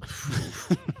this?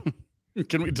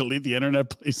 Can we delete the internet,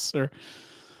 please, sir?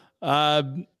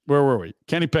 Where were we?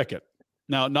 Kenny Pickett.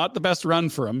 Now, not the best run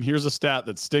for him. Here's a stat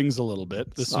that stings a little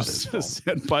bit. This was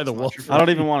sent by the Wolf. I don't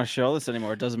even want to show this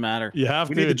anymore. It doesn't matter. You have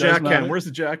We to. need the Jack cam. Where's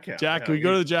the Jack cam? Jack, can we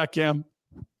go to the Jack cam?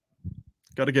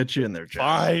 Got to get you in there, Jack.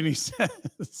 Fine, he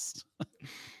says.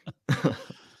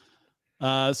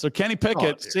 So Kenny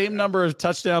Pickett, same number of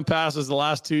touchdown passes the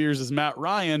last 2 years as Matt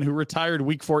Ryan, who retired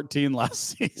week 14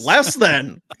 last season. Less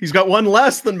than. He's got one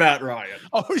less than Matt Ryan.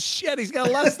 Oh, shit. He's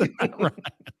got less than Matt Ryan.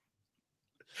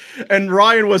 And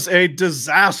Ryan was a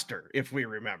disaster, if we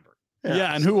remember.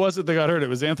 Yeah, and who was it that got hurt? It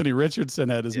was Anthony Richardson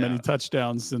had as many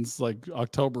touchdowns since like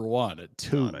October 1 at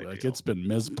 2. Like it's been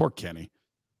Poor Kenny.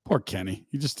 Poor Kenny.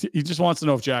 He just wants to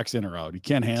know if Jack's in or out. He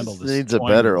can't handle this. Needs a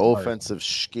better offensive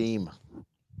scheme.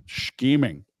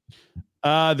 Scheming.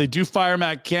 They do fire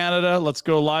Matt Canada. Let's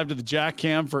go live to the Jack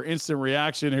Cam for instant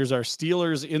reaction. Here's our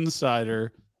Steelers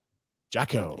insider,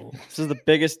 Jacko. This is the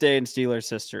biggest day in Steelers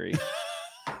history.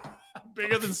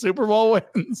 Bigger than Super Bowl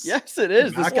wins. Yes, it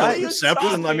is. This guy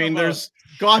reception. I mean, there's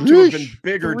got to have been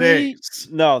bigger days.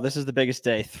 No, this is the biggest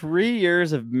day. 3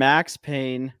 years of Max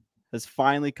Payne has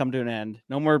finally come to an end.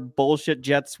 No more bullshit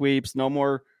jet sweeps. No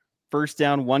more first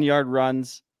down, 1 yard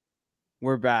runs.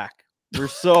 We're back. We're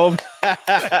so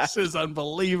This is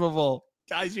unbelievable.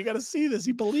 Guys, you got to see this.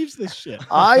 He believes this shit.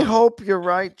 I hope you're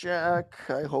right, Jack.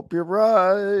 I hope you're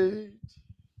right.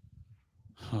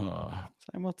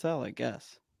 Time will tell, I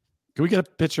guess. Can we get a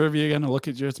picture of you again and look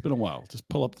at you? It's been a while. Just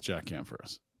pull up the Jack Cam for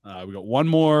us. We got one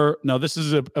more. Now, this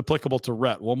is applicable to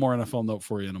Rhett. One more NFL note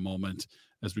for you in a moment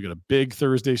as we got a big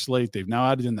Thursday slate. They've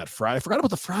now added in that Friday. I forgot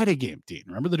about the Friday game, Dean.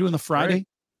 Remember they're doing the Friday? Right.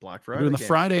 Black Friday. They're doing the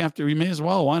Friday after. We may as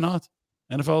well. Why not?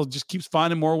 NFL just keeps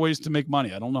finding more ways to make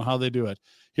money. I don't know how they do it.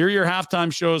 Here are your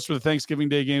halftime shows for the Thanksgiving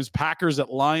Day games. Packers at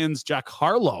Lions, Jack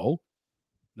Harlow.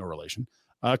 No relation.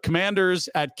 Commanders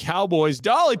at Cowboys,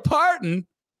 Dolly Parton.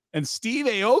 And Steve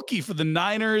Aoki for the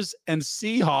Niners and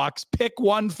Seahawks. Pick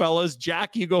one, fellas.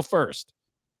 Jack, you go first.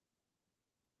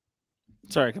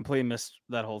 Sorry, I completely missed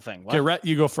that whole thing. Okay, Rhett,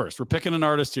 you go first. We're picking an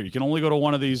artist here. You can only go to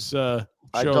one of these shows.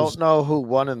 I don't know who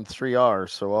 1 and 3 are,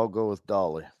 so I'll go with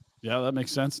Dolly. Yeah, that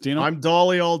makes sense. Dino? I'm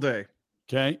Dolly all day.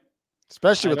 Okay.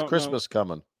 Especially with Christmas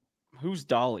coming. Who's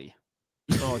Dolly?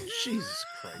 Oh, Jesus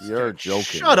Christ. You're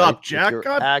joking. Shut up, Jack. You're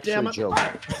God actually damn it. joking.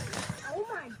 Oh,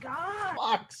 my God.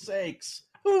 Fuck's sakes.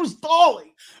 Who's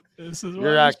Dolly? This is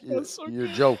You're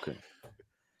joking.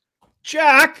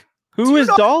 Jack. Who is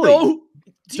Dolly?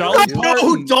 Do you not know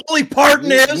who Dolly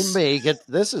Parton is? You may get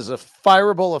this is a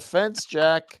fireable offense,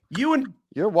 Jack.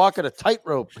 You're walking a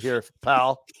tightrope here,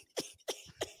 pal.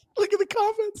 Look at the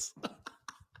comments.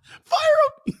 Fire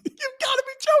him. You've got to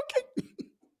be joking.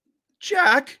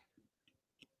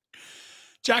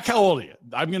 Jack, how old are you?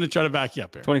 I'm going to try to back you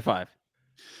up here. 25.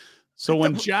 So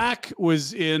when Jack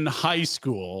was in high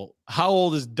school, how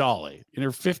old is Dolly? In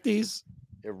her 50s?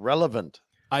 Irrelevant.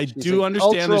 I do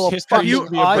understand there's history.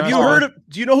 Have you heard of?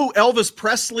 Do you know who Elvis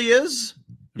Presley is?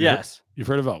 Yes. You've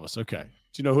heard of Elvis. Okay. Do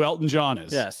you know who Elton John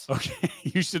is? Yes. Okay.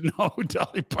 You should know who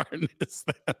Dolly Parton is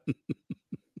then.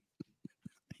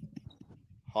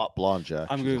 Hot blonde, Jack.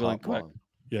 I'm She's Googling hot quick. blonde.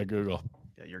 Yeah, Google.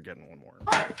 Yeah, you're getting one more.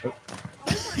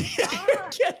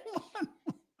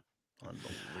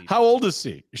 How old is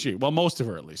she? Well, most of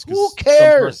her at least. Who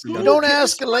cares? You don't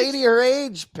ask a lady her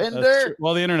age, Pinder.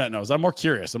 Well, the internet knows. I'm more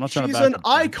curious. I'm not trying to. She's an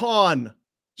icon.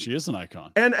 She is an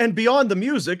icon. And beyond the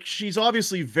music, she's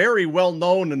obviously very well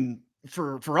known and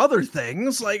for other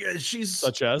things. Like she's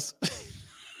such as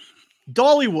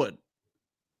Dollywood.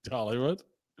 Dollywood.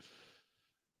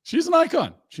 She's an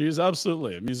icon. She is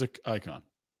absolutely a music icon.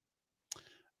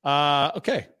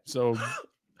 Okay, so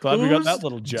glad we got that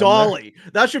little gem. Dolly.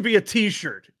 There. That should be a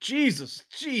T-shirt. Jesus.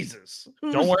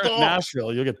 Who's don't wear it in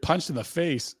Nashville. You'll get punched in the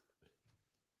face.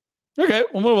 Okay,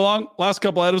 we'll move along. Last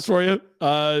couple items for you.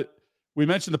 We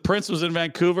mentioned the Prince was in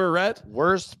Vancouver, Rhett.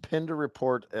 Worst Pinder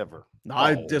report ever. No,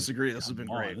 I disagree. This has been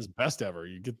great. This is best ever.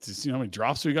 You get to see how many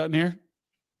drops we got in here.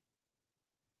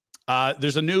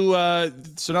 There's a new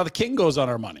so now the King goes on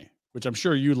our money. which I'm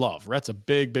sure you love. Rhett's a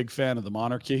big, big fan of the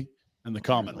monarchy and the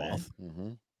Commonwealth.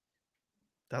 Mm-hmm.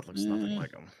 That looks nothing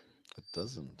like him. It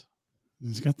doesn't.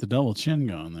 He's got the double chin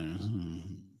going there. A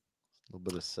little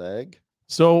bit of sag.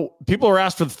 So people are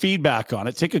asked for the feedback on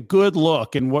it. Take a good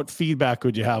look, and what feedback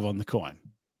would you have on the coin?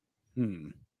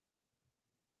 Kind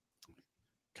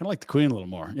of like the queen a little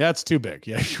more. Yeah, it's too big.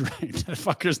 Yeah, you're right. That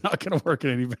fucker's not going to work at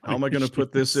any value. How am I going to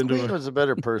put this into? Queen was a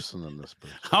better person than this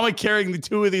person. How am I carrying the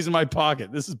two of these in my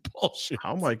pocket? This is bullshit.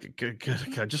 How am I?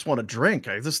 I just want a drink.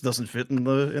 This doesn't fit in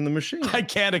the machine. I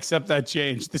can't accept that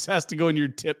change. This has to go in your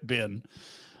tip bin.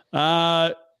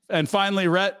 And finally,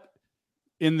 Rhett,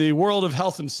 in the world of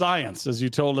health and science, as you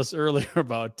told us earlier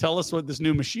about, tell us what this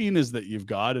new machine is that you've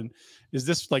got. And is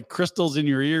this like crystals in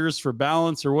your ears for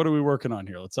balance, or what are we working on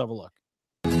here? Let's have a look.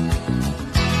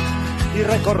 Y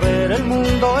recorrer el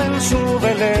mundo en su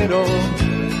velero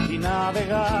y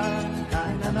navegar,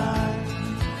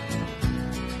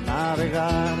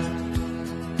 navegar.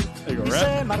 There you go,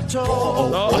 Rhett.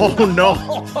 Oh no!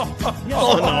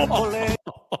 Oh no!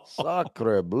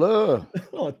 Sacre bleu!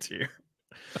 Oh dear.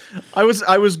 I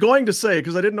was going to say,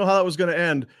 because I didn't know how that was going to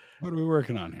end. What are we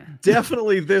working on here?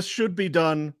 Definitely, this should be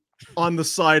done on the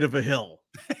side of a hill.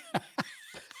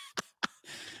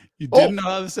 You didn't know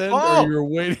how this ended, or you were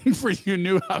waiting for you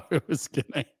knew how it was going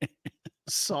to end?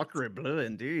 Sacre bleu,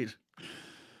 indeed.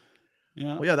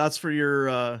 Yeah. Well, yeah, that's for your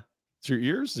it's your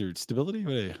ears, your stability.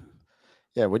 What are you?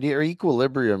 Yeah, when you're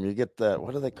equilibrium, you get that.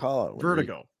 What do they call it?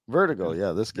 Vertigo. Vertigo.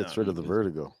 Yeah, this gets rid of the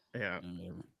vertigo. Yeah.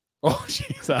 Oh,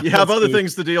 geez, you have other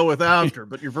things to deal with after,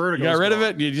 but your vertigo. You got rid of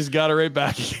it, and you just got it right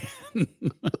back again.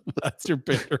 That's your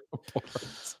bigger report.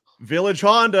 Village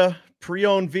Honda,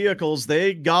 pre-owned vehicles,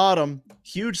 they got them.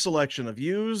 Huge selection of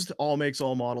used, all makes,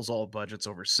 all models, all budgets,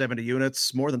 over 70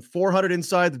 units, more than 400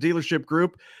 inside the dealership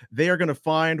group. They are going to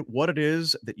find what it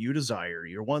is that you desire.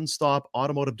 Your one-stop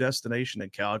automotive destination in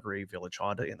Calgary, Village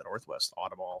Honda in the Northwest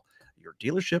Auto Mall, your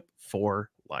dealership for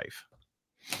life.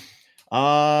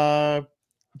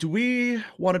 Do we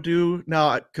want to do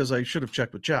now, because I should have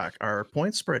checked with Jack, our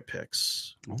point spread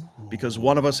picks, because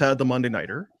one of us had the Monday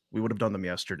nighter. We would have done them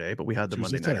yesterday, but we had the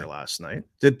Monday nighter last night.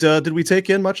 Did we take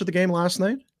in much of the game last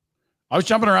night? I was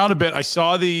jumping around a bit. I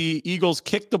saw the Eagles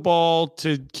kick the ball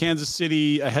to Kansas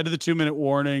City ahead of the 2-minute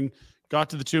warning, got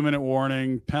to the 2-minute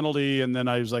warning, penalty, and then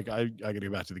I was like, I got to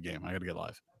get back to the game. I got to get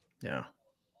live. Yeah.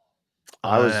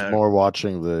 I was more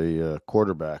watching the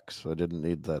quarterbacks. I didn't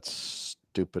need that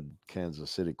stupid Kansas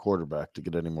City quarterback to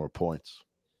get any more points.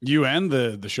 You and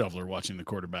the shoveler watching the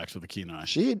quarterbacks with a keen eye.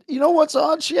 You know what's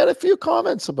odd? She had a few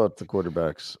comments about the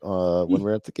quarterbacks when we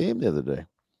were at the game the other day.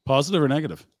 Positive or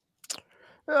negative?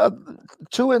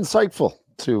 Too insightful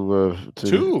to.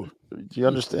 Do you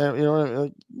understand?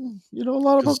 You know a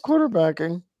lot about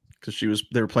quarterbacking. Because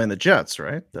they were playing the Jets,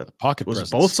 right? The pocket was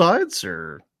presence. It both sides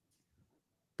or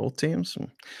both teams?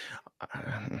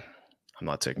 I'm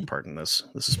not taking part in this.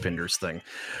 This is Pinder's thing.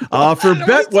 For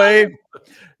Betway.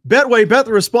 Betway, bet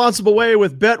the responsible way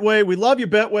with Betway. We love you,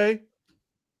 Betway.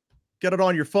 Get it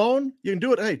on your phone. You can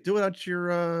do it. Hey, do it at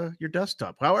your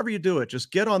desktop. However you do it,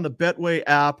 just get on the Betway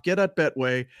app, get at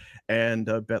Betway, and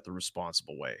bet the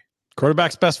responsible way.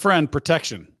 Quarterback's best friend,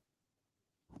 protection.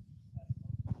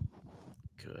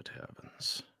 Good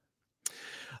heavens.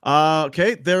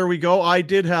 Okay, there we go. I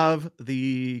did have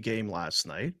the game last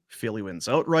night. Philly wins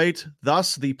outright.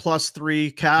 Thus, the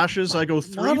 +3 cashes. I go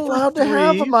 3 Not for allowed 3. to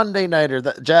have a Monday nighter.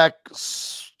 Jack,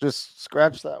 just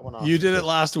scratch that one off. You did it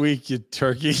last week, you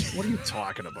turkey. What are you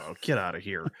talking about? Get out of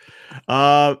here.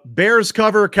 Bears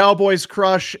cover, Cowboys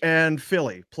crush, and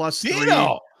Philly +3.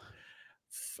 Dino!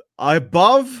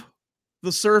 Above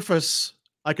the surface,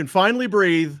 I can finally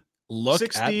breathe. Look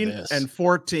 16 at this. and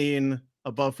 14.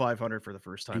 Above 500 for the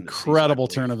first time. Incredible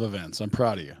turn of events. I'm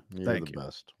proud of you. You're the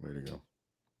best. Way to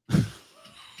go.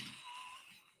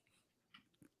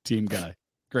 Team guy.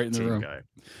 Great in the room. Guy.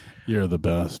 You're the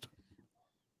best.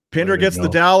 Pinder gets the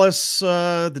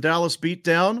Dallas beat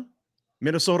down.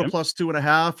 Minnesota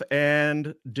 +2.5,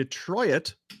 and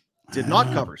Detroit did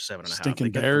not cover 7.5.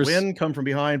 Stinking they Bears. The win, come from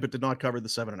behind, but did not cover the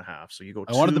 7.5. So you go.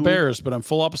 I wanted the Bears, but I'm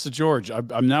full opposite George.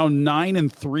 I'm now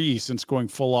 9-3 since going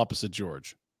full opposite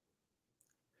George.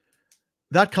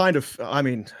 That kind of, I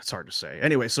mean, it's hard to say.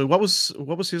 Anyway, so what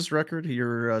was his record?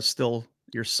 You're south.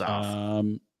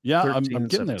 Yeah, I'm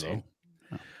getting there though.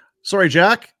 Yeah. Sorry,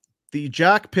 Jack. The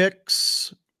Jack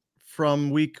picks from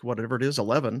week whatever it is,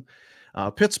 11,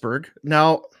 Pittsburgh.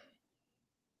 Now,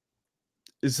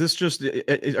 is this just?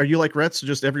 Are you like Rhett's?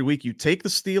 Just every week you take the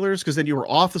Steelers because then you were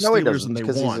off the Steelers and they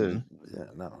won.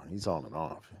 He's on and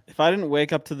off. If I didn't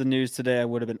wake up to the news today, I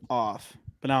would have been off.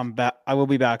 But now I'm back. I will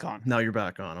be back on. Now you're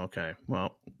back on. Okay.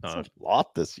 Well, it's a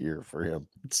lot this year for him.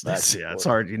 It's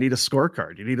hard. You need a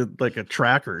scorecard. You need a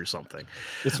tracker or something.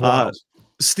 It's wild.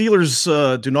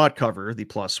 Steelers do not cover the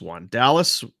 +1.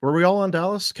 Dallas, were we all on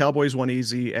Dallas? Cowboys won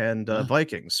easy, and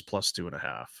Vikings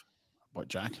 +2.5. What,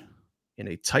 Jack? In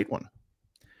a tight one.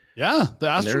 Yeah, the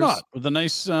astronaut with a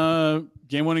nice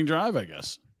game-winning drive, I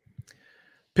guess.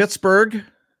 Pittsburgh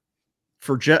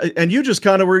for Jack, and you just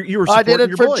kind of were. I did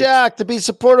it for boys. Jack, to be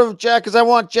supportive of Jack, because I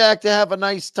want Jack to have a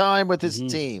nice time with his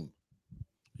team.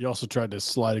 You also tried to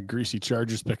slide a greasy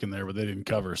Chargers pick in there, but they didn't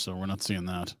cover, so we're not seeing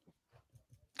that.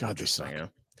 God, they suck.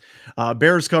 Yeah.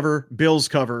 Bears cover, Bills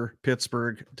cover,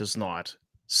 Pittsburgh does not.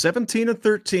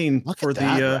 17-13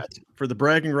 for the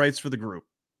bragging rights for the group.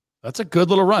 That's a good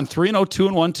little run. 3-0,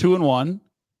 2-1, 2-1.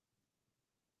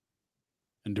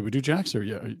 And did we do Jacks or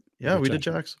Yeah, we did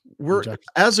Jacks.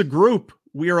 As a group,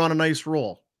 we are on a nice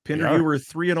roll. Pinder, you were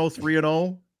 3-0,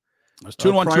 3-0. It was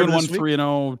 2-1, 2-1,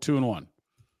 3-0, 2-1.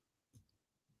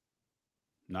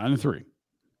 9-3.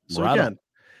 So again,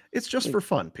 it's just for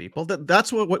fun, people.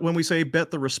 That's what when we say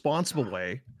bet the responsible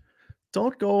way,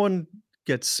 don't go and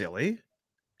get silly.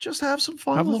 Just have some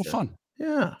fun. Have a little fun.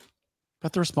 Yeah.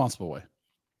 Bet the responsible way.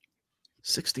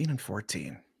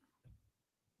 16-14.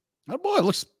 Oh boy,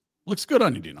 it looks good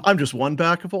on you, Dino. I'm just one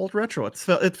back of old retro. It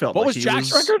felt what like was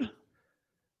Jack's record?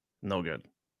 No good.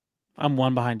 I'm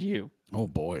one behind you. Oh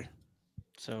boy.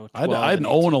 So I had an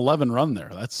 0-11 run there.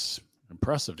 That's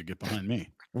impressive to get behind me.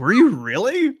 Were you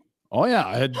really? Oh yeah,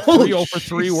 I had 3 0 for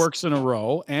 3 works in a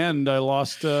row, and I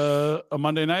lost a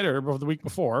Monday nighter the week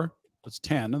before. That's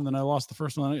 10, and then I lost the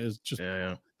first one. Is just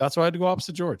That's why I had to go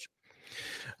opposite George.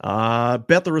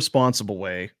 Bet the responsible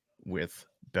way with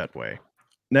Betway.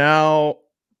 Now,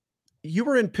 you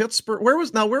were in Pittsburgh. Where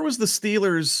was the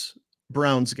Steelers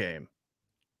Browns game?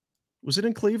 Was it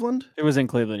in Cleveland? It was in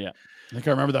Cleveland, yeah. I think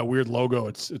I remember that weird logo.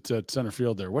 It's at center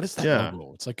field there. What is that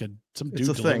logo? It's like some dude. It's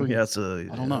a delivering. thing. Yeah,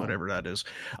 I don't know. Whatever that is.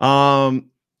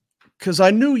 Because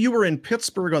I knew you were in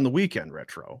Pittsburgh on the weekend,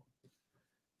 Retro.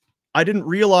 I didn't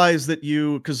realize that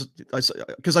because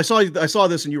I saw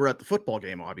this and you were at the football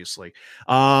game, obviously.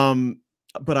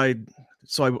 But I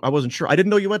wasn't sure. I didn't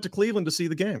know you went to Cleveland to see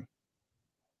the game.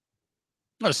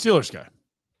 I'm a Steelers guy.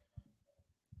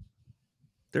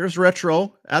 There's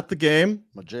Retro at the game.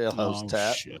 My jailhouse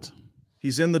tat. Shit.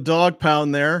 He's in the dog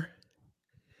pound there.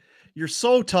 You're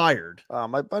so tired.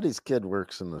 My buddy's kid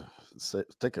works in the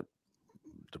ticket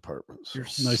department. So. You're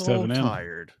nice so to have an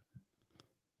tired.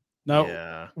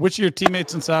 Now, which of your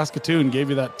teammates in Saskatoon gave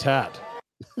you that tat?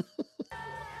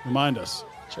 Remind us.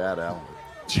 Chad Allen.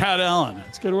 Chad Allen.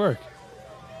 It's good work.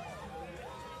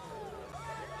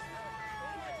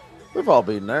 We've all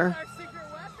been there.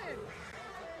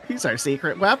 He's our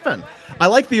secret weapon. I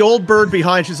like the old bird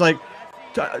behind. She's like,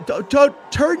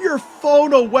 turn your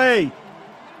phone away.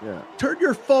 Yeah. Turn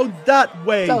your phone that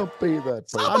way. Don't be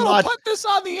that person. I'm not put this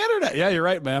on the internet. Yeah, you're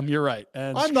right, ma'am. You're right.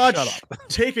 And I'm not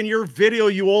taking your video,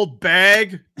 you old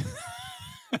bag.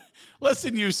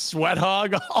 Listen, you sweat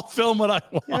hog. I'll film what I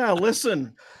want. Yeah,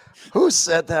 listen. Who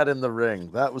said that in the ring?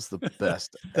 That was the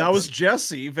best. That was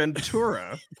Jesse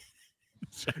Ventura.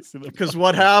 Because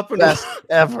what happened best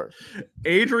ever.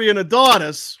 Adrian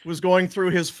Adonis was going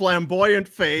through his flamboyant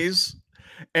phase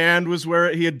and was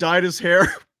where he had dyed his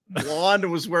hair blonde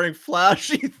and was wearing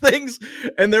flashy things,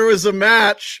 and there was a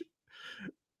match,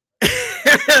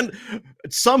 and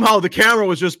somehow the camera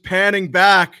was just panning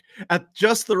back at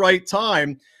just the right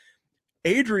time.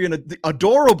 The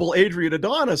adorable Adrian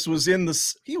Adonis was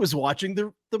he was watching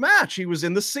the match. He was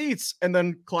in the seats and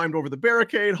then climbed over the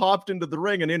barricade, hopped into the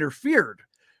ring and interfered,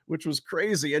 which was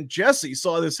crazy. And Jesse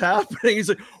saw this happening. He's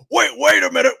like, wait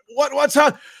a minute. What's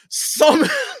happening?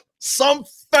 Some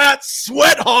fat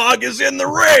sweat hog is in the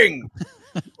ring.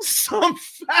 Some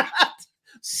fat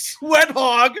sweat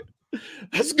hog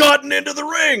has gotten into the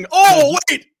ring. Oh,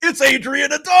 wait, it's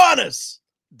Adrian Adonis.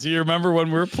 Do you remember when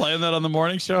we were playing that on the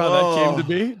morning show, how that came to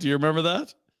be? Do you remember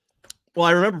that? Well,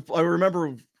 I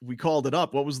remember we called it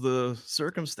up. What was the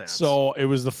circumstance? So it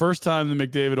was the first time the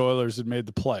McDavid Oilers had made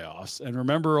the playoffs. And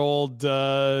remember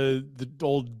the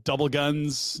old double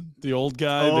guns, the old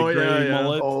guy, the gray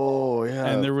mullet. Oh, yeah.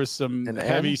 And there was some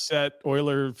heavy set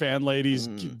Oiler fan ladies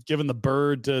giving the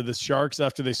bird to the Sharks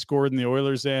after they scored in the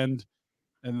Oilers' end.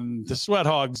 And the sweat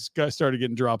hogs guys started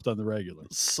getting dropped on the regular.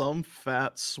 Some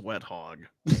fat sweat hog.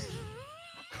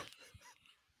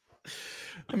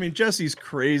 I mean, Jesse's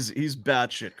crazy. He's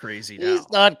batshit crazy now. He's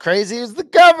not crazy. He's the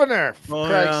governor. For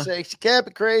Christ's sakes, you can't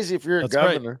be crazy if you're a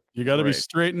governor. Right. You got to be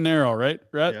straight and narrow, right?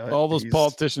 Yeah, all those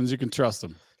politicians, you can trust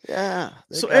them. Yeah.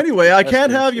 So anyway, I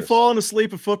can't have you falling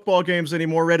asleep at football games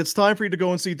anymore, Red. It's time for you to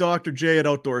go and see Dr. J at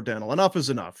Outdoor Dental. Enough is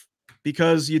enough.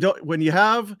 Because when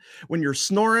you're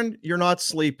snoring, you're not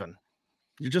sleeping.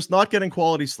 You're just not getting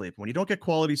quality sleep. When you don't get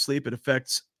quality sleep, it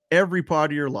affects every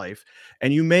part of your life.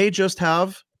 And you may just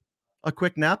have a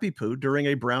quick nappy poo during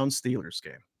a Browns Steelers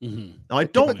game. Mm-hmm. Now, I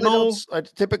don't know. I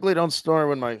typically don't snore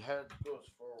when my head goes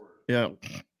forward. Yeah.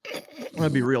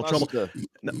 That'd be real trouble.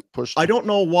 I don't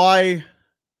know why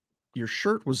your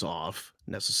shirt was off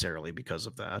necessarily because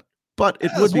of that, but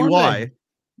it would be why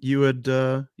you had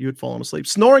fallen asleep.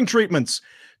 Snoring treatments.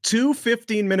 2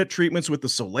 15-minute treatments with the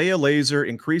Solea laser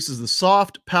increases the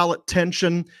soft palate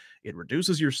tension. It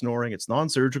reduces your snoring. It's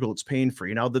non-surgical. It's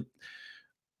pain-free. Now, the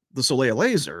Solea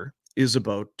laser is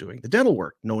about doing the dental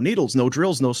work. No needles, no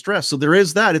drills, no stress. So there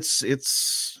is that.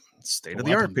 It's state of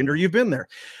the art. Pinder, you've been there.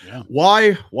 Yeah.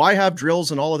 Why have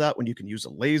drills and all of that when you can use a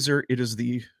laser? It's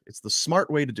the smart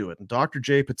way to do it. And Dr.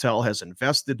 J. Patel has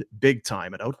invested big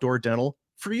time at Outdoor Dental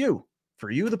for you,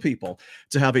 the people,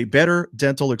 to have a better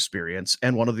dental experience.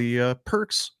 And one of the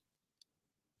perks,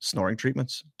 snoring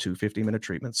treatments, 2 15-minute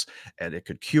treatments, and it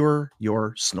could cure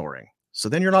your snoring. So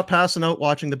then you're not passing out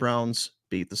watching the Browns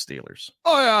beat the Steelers.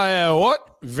 Oh, yeah.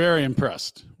 What? Very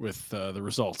impressed with the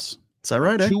results. Is that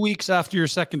right? 2 weeks after your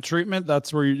second treatment,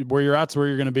 that's where you're at. It's where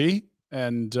you're going to be.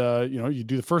 And, you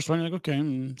do the first one, you're like,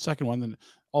 okay, second one. Then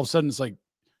all of a sudden it's like,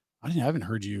 I haven't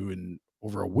heard you in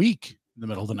over a week in the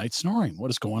middle of the night snoring.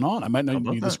 What is going on? I might not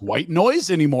need this white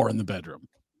noise anymore in the bedroom.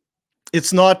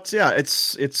 It's not,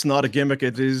 it's not a gimmick.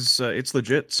 It's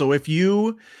legit. So if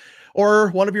you or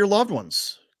one of your loved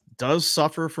ones does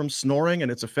suffer from snoring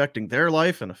and it's affecting their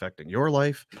life and affecting your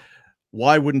life,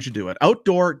 why wouldn't you do it?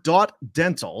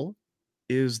 Outdoor.dental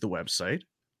is the website.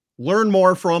 Learn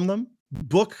more from them,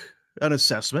 book an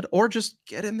assessment, or just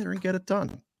get in there and get it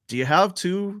done. Do you have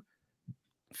 2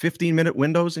 15-minute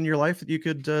windows in your life that you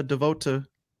could devote to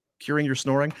curing your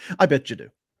snoring? I bet you do.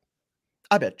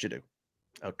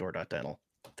 Outdoor.dental.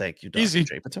 Thank you, Dr.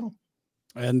 J. Patel.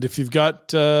 And if you've got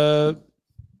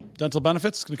dental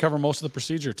benefits, it's going to cover most of the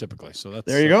procedure typically. So that's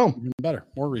there you go. Even better.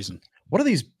 More reason. What are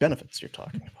these benefits you're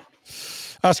talking about?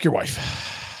 Ask your wife.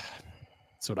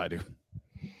 That's what I do.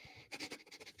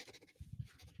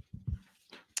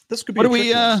 This could be. What do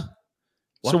we?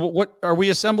 So what are we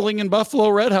assembling in Buffalo,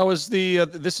 Red? How is the?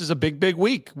 This is a big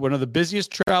week. One of the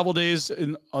busiest travel days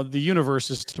in the universe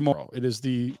is tomorrow. It is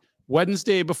the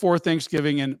Wednesday before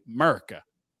Thanksgiving in America.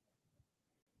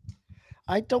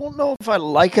 I don't know if I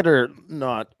like it or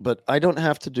not, but I don't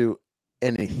have to do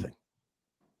anything.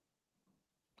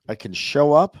 I can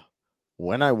show up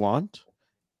when I want,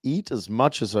 eat as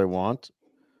much as I want,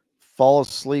 fall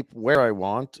asleep where I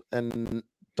want, and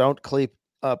don't clean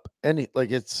up any.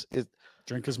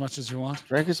 Drink as much as you want.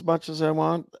 Drink as much as I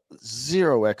want.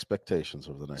 Zero expectations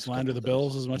over the next. Slander the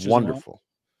Bills as much as wonderful.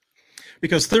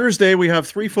 Because Thursday we have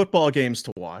 3 football games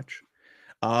to watch.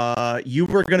 You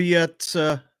were going to be at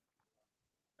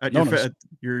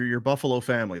your Buffalo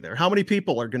family there. How many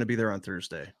people are going to be there on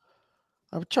Thursday?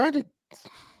 I'm trying to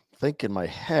think in my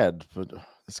head, but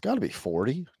it's got to be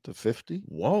 40 to 50.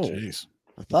 Whoa. Jeez.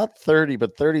 I thought 30,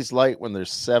 but 30's light when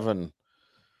there's 7.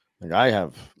 Like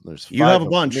there's 5 you have a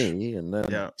bunch, me, and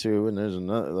then 2, and there's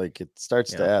another. Like it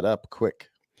starts to add up quick.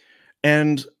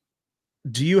 And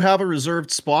do you have a reserved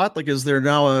spot? Like, is there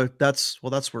now that's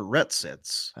where Rhett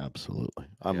sits? Absolutely.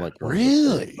 I'm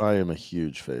really? I am a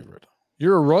huge favorite.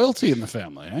 You're a royalty in the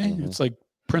family, eh? Mm-hmm. It's like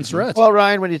Prince Rhett. Well,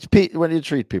 Ryan, when you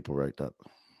treat people right,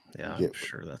 I'm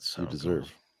sure that's you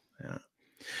deserve. Yeah.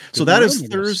 So that is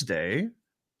Thursday,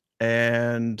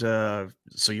 and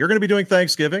so you're going to be doing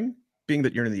Thanksgiving, being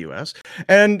that you're in the U.S.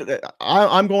 And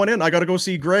I'm going in. I got to go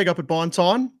see Greg up at Bon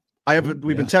Ton.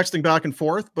 We've been texting back and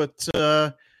forth, but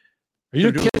are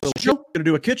you going to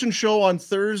do a kitchen show on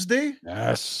Thursday?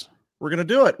 Yes, we're going to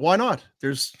do it. Why not?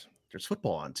 There's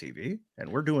football on TV,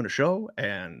 and we're doing a show,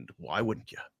 and why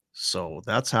wouldn't you? So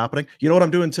that's happening. You know what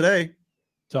I'm doing today?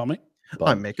 Tell me.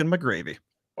 I'm making my gravy.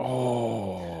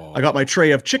 Oh, I got my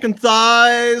tray of chicken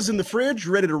thighs in the fridge,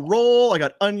 ready to roll. I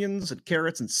got onions and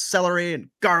carrots and celery and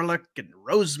garlic and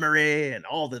rosemary and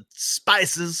all the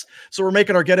spices. So we're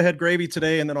making our get-ahead gravy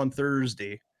today, and then on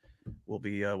Thursday we'll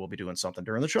be doing something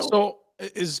during the show. So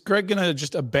is Greg gonna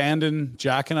just abandon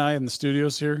Jack and I in the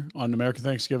studios here on American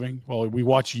Thanksgiving while we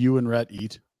watch you and Rhett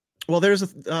eat? Well,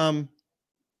 there's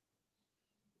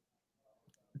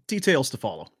details to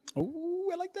follow. Oh,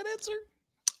 I like that answer.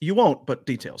 You won't, but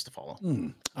details to follow.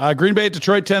 Green Bay at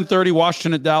Detroit, 10:30.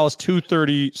 Washington at Dallas,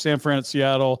 2:30. San Fran at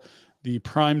Seattle. The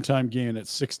primetime game at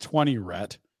 6:20,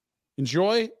 Rhett.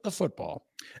 Enjoy the football.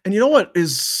 And you know what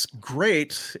is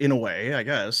great in a way, I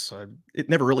guess? It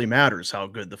never really matters how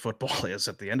good the football is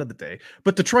at the end of the day.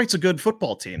 But Detroit's a good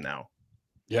football team now.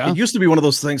 Yeah. It used to be one of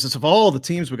those things that's of all the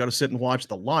teams, we got to sit and watch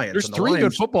the Lions. There's and the 3 Lions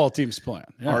good football teams playing.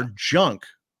 are junk.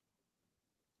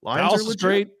 Lions Dallas are is legit.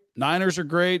 great. Niners are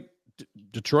great.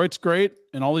 Detroit's great.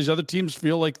 And all these other teams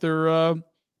feel like they're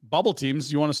bubble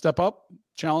teams. You want to step up,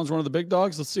 challenge one of the big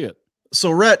dogs? Let's see it. So,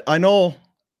 Rhett, I know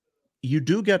you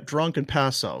do get drunk and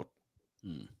pass out.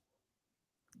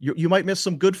 You might miss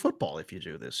some good football if you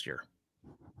do this year.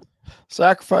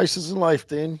 Sacrifices in life,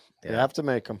 Dean. You have to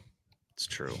make them. It's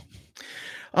true.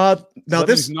 Now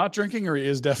this he's not drinking, or he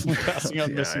is definitely passing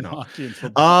out missing hockey and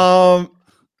football.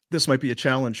 This might be a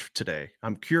challenge today.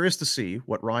 I'm curious to see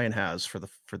what Ryan has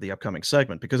for the upcoming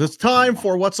segment, because it's time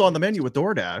for what's on the menu with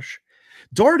DoorDash.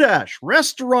 DoorDash,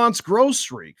 restaurants,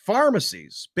 grocery,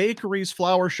 pharmacies, bakeries,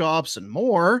 flower shops, and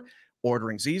more.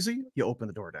 Ordering's easy. You open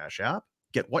the DoorDash app,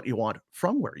 get what you want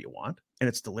from where you want, and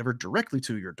it's delivered directly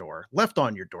to your door, left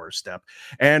on your doorstep.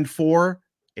 And for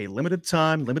a limited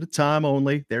time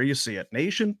only, there you see it.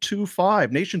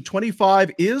 Nation25.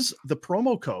 Nation25 is the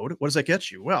promo code. What does that get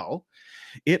you? Well,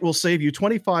 it will save you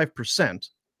 25%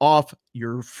 off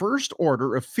your first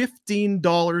order of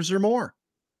 $15 or more.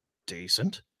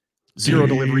 Decent. Zero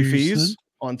delivery fees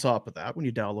on top of that when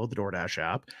you download the DoorDash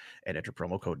app and enter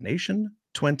promo code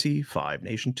Nation25,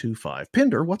 Nation25.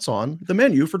 Pinder, what's on the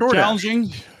menu for DoorDash?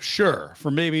 Challenging, sure,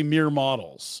 for maybe mere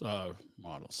mortals,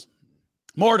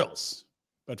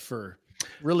 but for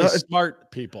really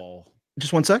smart people.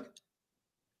 Just one sec.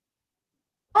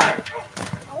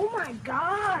 Oh my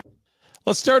God.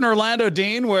 Let's start in Orlando,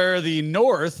 Dean, where the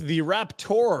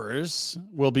Raptors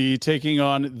will be taking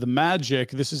on the Magic.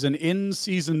 This is an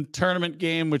in-season tournament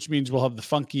game, which means we'll have the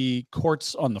funky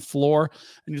courts on the floor.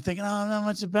 And you're thinking, I'm not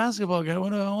much of a basketball guy. I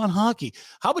want hockey.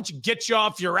 How about you get you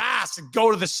off your ass and go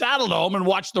to the Saddle Dome and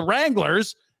watch the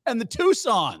Wranglers and the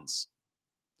Tucsons,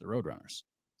 the Roadrunners.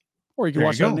 Or you can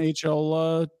watch it on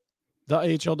AHL.com,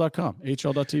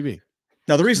 AHL.tv.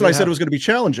 Now, the reason I said it was going to be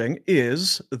challenging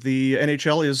is the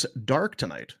NHL is dark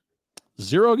tonight.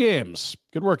 0 games.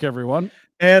 Good work, everyone.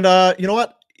 And you know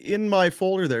what? In my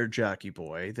folder there, Jackie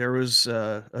boy, there was,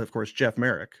 of course, Jeff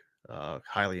Merrick,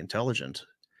 highly intelligent.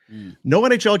 No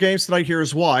NHL games tonight.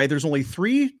 Here's why. There's only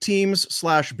 3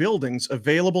 teams/buildings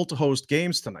available to host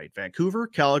games tonight: Vancouver,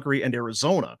 Calgary, and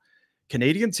Arizona.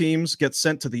 Canadian teams get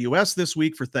sent to the U.S. this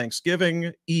week for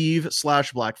Thanksgiving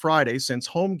Eve/Black Friday, since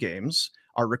home games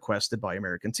are requested by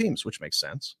American teams, which makes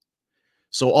sense.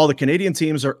 So all the Canadian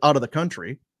teams are out of the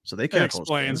country, so they can't host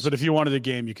games. But if you wanted a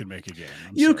game, you could make a game.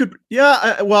 You could,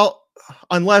 yeah. Well,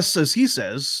 unless, as he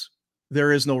says,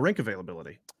 there is no rink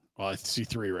availability. Well, I see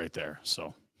 3 right there,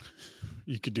 so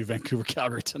you could do Vancouver,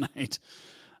 Calgary tonight.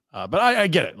 But I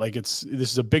get it. Like, this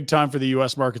is a big time for the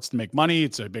U.S. markets to make money.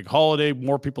 It's a big holiday.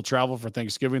 More people travel for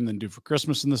Thanksgiving than do for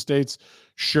Christmas in the States.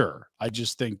 Sure, I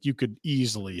just think you could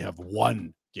easily have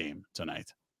 1 game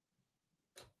tonight.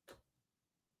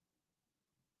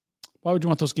 Why would you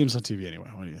want those games on TV anyway?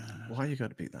 Why you got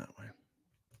to be that way?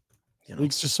 The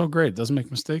league's just so great. It doesn't make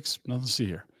mistakes. Nothing to see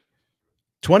here.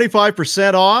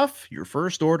 25% off your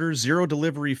first order, 0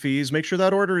 delivery fees. Make sure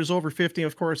that order is over 15.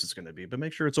 Of course it's going to be, but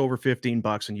make sure it's over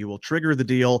 $15 and you will trigger the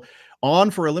deal.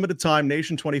 On for a limited time.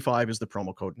 Nation25 is the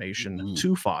promo code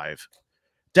Nation25.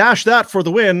 Dash that for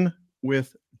the win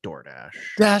with DoorDash.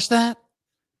 Dash that.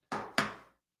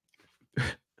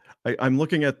 I'm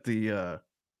looking at the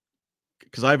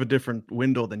because I have a different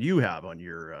window than you have on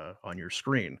your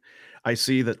screen. I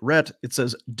see that Rhett, it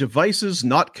says devices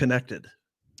not connected.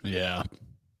 Yeah.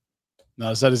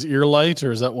 Now, is that his ear light,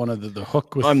 or is that one of the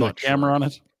hook with the camera on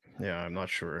it? Yeah, I'm not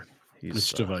sure.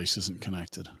 Which device isn't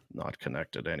connected? Not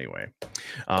connected anyway.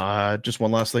 Just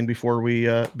one last thing before we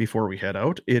head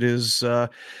out. It is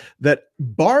that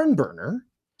Barn Burner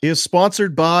is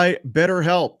sponsored by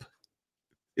BetterHelp.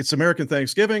 It's American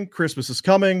Thanksgiving. Christmas is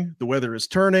coming. The weather is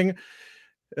turning.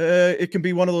 It can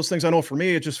be one of those things. I know for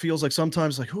me, it just feels like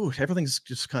sometimes like, ooh, everything's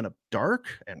just kind of dark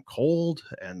and cold,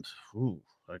 and ooh,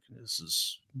 like this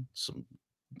is some.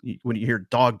 When you hear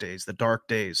dog days, the dark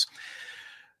days,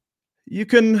 you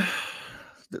can.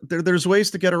 There's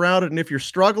ways to get around it, and if you're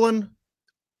struggling,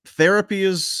 therapy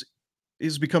is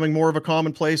becoming more of a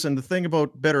commonplace. And the thing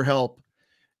about BetterHelp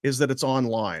is that it's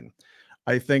online.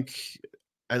 I think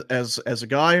as a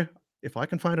guy, if I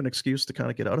can find an excuse to kind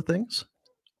of get out of things,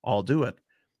 I'll do it.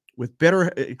 With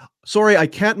sorry, I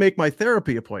can't make my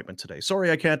therapy appointment today.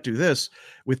 Sorry, I can't do this.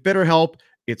 With BetterHelp,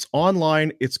 it's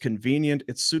online, it's convenient,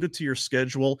 it's suited to your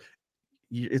schedule.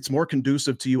 It's more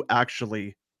conducive to you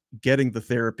actually getting the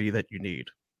therapy that you need.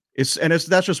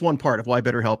 That's just one part of why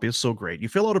BetterHelp is so great. You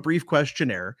fill out a brief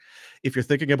questionnaire if you're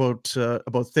thinking about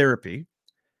therapy.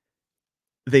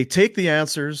 They take the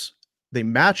answers, they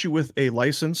match you with a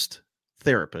licensed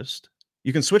therapist.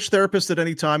 You can switch therapists at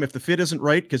any time if the fit isn't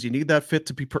right, because you need that fit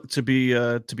to be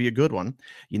a good one.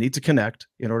 You need to connect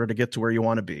in order to get to where you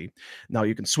want to be. Now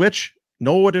you can switch,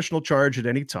 no additional charge at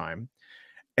any time,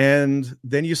 and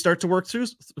then you start to work through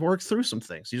some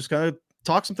things. You just kind of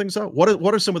talk some things out. What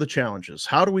are some of the challenges?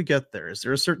 How do we get there? Is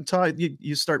there a certain time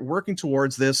you start working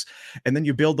towards this, and then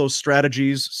you build those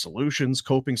strategies, solutions,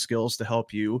 coping skills to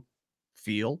help you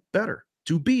feel better,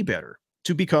 to be better,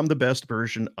 to become the best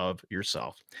version of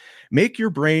yourself. Make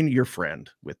your brain your friend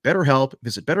with BetterHelp.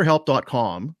 Visit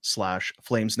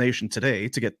BetterHelp.com/FlamesNation today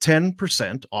to get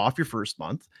 10% off your first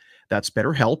month. That's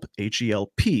BetterHelp,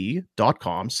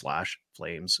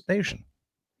 HELP.com/FlamesNation.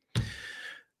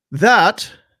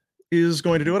 That is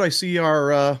going to do it. I see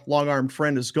our long-armed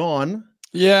friend is gone.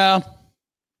 Yeah.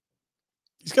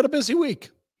 He's got a busy week.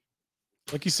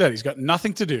 Like you said, he's got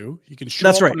nothing to do. He can show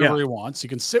up whenever he wants. He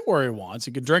can sit where he wants.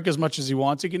 He can drink as much as he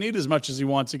wants. He can eat as much as he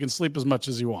wants. He can sleep as much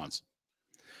as he wants.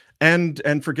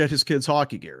 And forget his kids'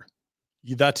 hockey gear.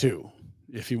 That too,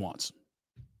 if he wants.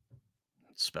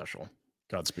 Special.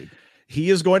 Godspeed. He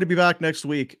is going to be back next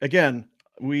week. Again,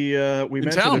 we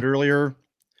mentioned it earlier.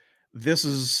 This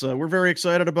is we're very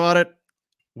excited about it.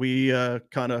 We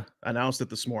kind of announced it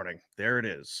this morning. There it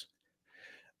is.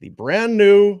 The brand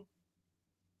new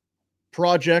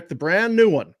project, the brand new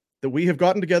one that we have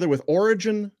gotten together with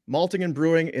Origin Malting and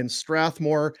Brewing in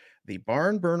Strathmore, the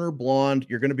Barn Burner Blonde.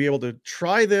 You're going to be able to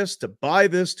try this, to buy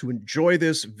this, to enjoy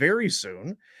this very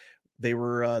soon. They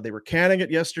were canning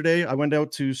it yesterday. I went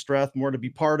out to Strathmore to be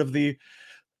part of the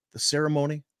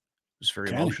ceremony. It was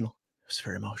very emotional. It was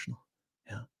very emotional.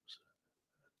 Yeah.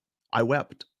 I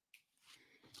wept.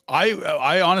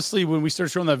 I honestly, when we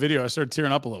started showing that video, I started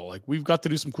tearing up a little. Like, we've got to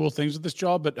do some cool things with this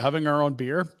job, but having our own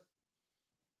beer,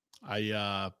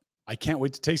 I can't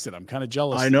wait to taste it. I'm kind of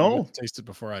jealous. I know. You got to taste it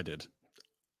before I did.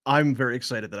 I'm very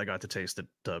excited that I got to taste it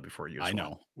before you. I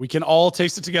know. We can all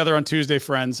taste it together on Tuesday,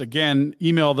 friends. Again,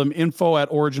 email them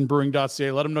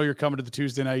info@originbrewing.ca. Let them know you're coming to the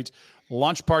Tuesday night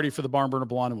launch party for the Barn Burner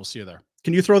Blonde, and we'll see you there.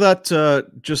 Can you throw that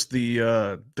just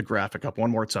the graphic up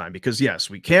one more time? Because yes,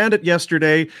 we canned it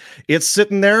yesterday. It's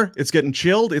sitting there. It's getting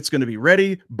chilled. It's going to be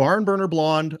ready. Barn Burner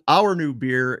Blonde, our new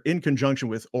beer, in conjunction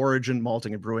with Origin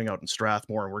Malting and Brewing out in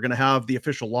Strathmore. And we're going to have the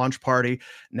official launch party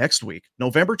next week,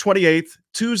 November 28th,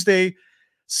 Tuesday,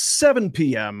 7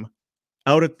 p.m.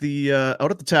 out at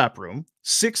the tap room.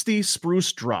 60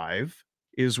 Spruce Drive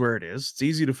is where it is. It's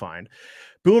easy to find.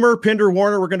 Boomer, Pinder,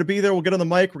 Warner, we're going to be there. We'll get on the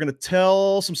mic. We're going to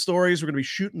tell some stories. We're going to be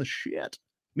shooting the shit.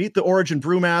 Meet the Origin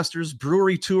Brewmasters,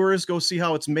 brewery tours, go see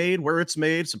how it's made, where it's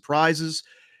made, some prizes.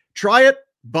 Try it,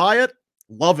 buy it,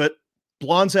 love it.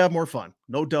 Blondes have more fun.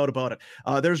 No doubt about it.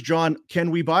 There's John.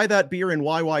 Can we buy that beer in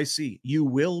YYC? You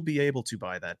will be able to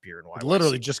buy that beer in YYC. It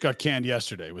literally just got canned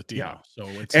yesterday with Dino. Yeah. So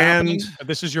it's happening.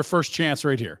 This is your first chance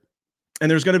right here. And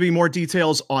there's going to be more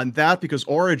details on that because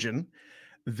Origin,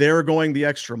 they're going the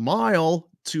extra mile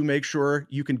to make sure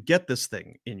you can get this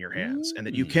thing in your hands and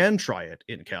that you can try it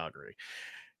in Calgary.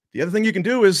 The other thing you can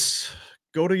do is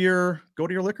go to your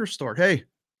liquor store. Hey,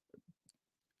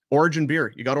 Origin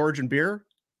beer. You got Origin beer?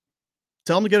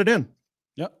 Tell them to get it in.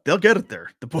 Yep. They'll get it there.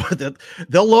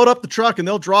 They'll load up the truck and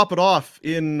they'll drop it off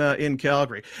in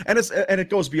Calgary. And it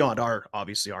goes beyond our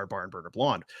Barn Burner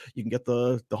Blonde. You can get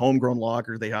the homegrown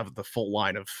lager. They have the full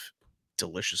line of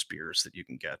delicious beers that you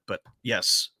can get. But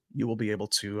yes, you will be able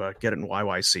to get it in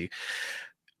YYC.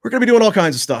 We're going to be doing all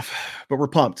kinds of stuff, but we're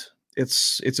pumped.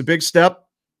 It's a big step.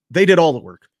 They did all the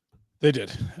work. They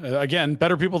did. Again,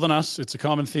 better people than us. It's a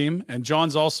common theme. And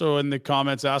John's also in the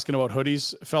comments asking about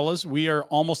hoodies, fellas. We are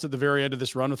almost at the very end of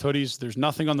this run with hoodies. There's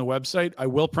nothing on the website. I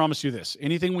will promise you this.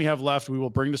 Anything we have left, we will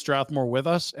bring to Strathmore with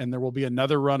us, and there will be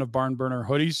another run of Barn Burner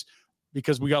hoodies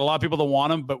because we got a lot of people that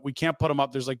want them, but we can't put them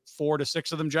up. There's like 4 to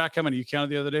 6 of them, Jack. How many you counted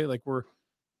the other day?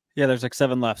 Yeah, there's like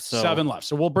 7 left. So 7 left.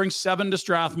 So we'll bring 7 to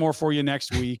Strathmore for you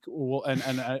next week.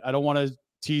 And I don't want to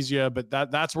tease you, but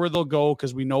that's where they'll go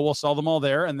because we know we'll sell them all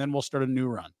there, and then we'll start a new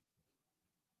run.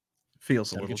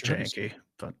 Feels a little janky,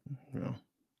 but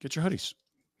get your hoodies.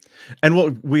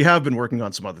 And we have been working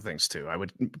on some other things too. I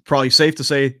would probably safe to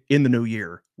say in the new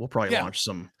year we'll probably launch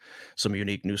some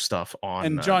unique new stuff on.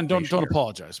 And John, don't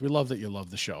apologize. We love that you love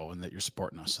the show and that you're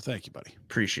supporting us. So thank you, buddy.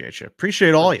 Appreciate you.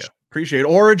 Appreciate all you. Appreciate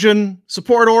Origin.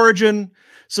 Support Origin.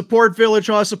 Support Village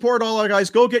House. Support all our guys.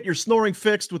 Go get your snoring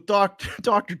fixed with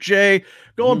Dr. J.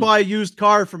 Go and buy a used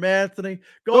car from Anthony.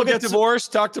 Go get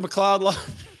divorced. Talk to McLeod.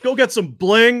 Go get some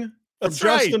bling from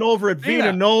Justin over at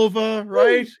Vina Nova.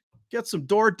 Right. get some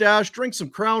DoorDash, drink some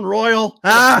Crown Royal.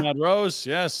 Mad Rose,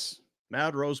 yes.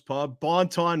 Mad Rose Pub,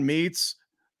 Bonton Meats.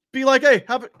 Be like, hey,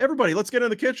 everybody, let's get in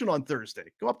the kitchen on Thursday.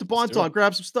 Go up to Bonton,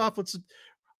 grab some stuff.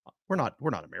 We're not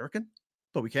American,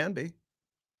 but we can be.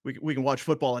 We can watch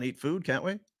football and eat food, can't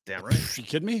we? Damn right. You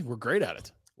kidding me? We're great at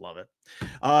it. Love it.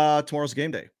 Tomorrow's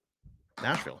game day.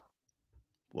 Nashville.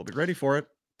 We'll be ready for it.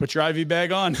 Put your IV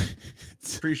bag on.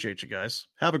 Appreciate you guys.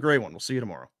 Have a great one. We'll see you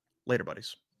tomorrow. Later,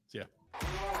 buddies. See ya.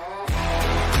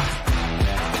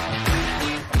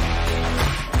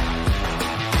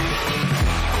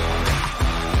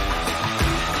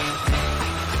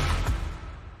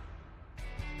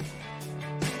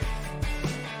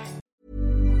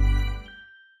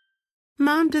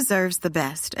 Mom deserves the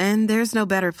best, and there's no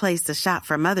better place to shop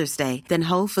for Mother's Day than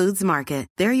Whole Foods Market.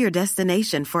 They're your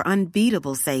destination for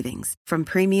unbeatable savings, from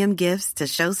premium gifts to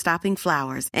show-stopping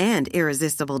flowers and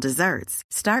irresistible desserts.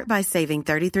 Start by saving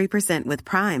 33% with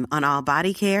Prime on all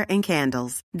body care and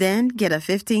candles. Then get a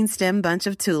 15-stem bunch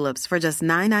of tulips for just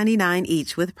 $9.99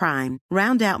 each with Prime.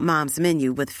 Round out Mom's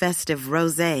menu with festive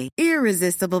rosé,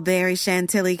 irresistible berry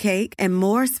chantilly cake, and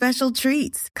more special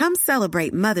treats. Come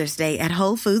celebrate Mother's Day at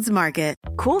Whole Foods Market.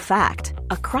 Cool fact,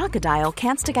 a crocodile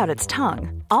can't stick out its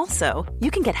tongue. Also, you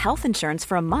can get health insurance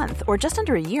for a month or just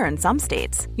under a year in some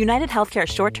states. United Healthcare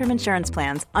short-term insurance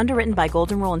plans, underwritten by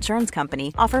Golden Rule Insurance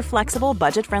Company, offer flexible,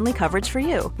 budget-friendly coverage for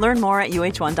you. Learn more at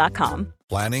UH1.com.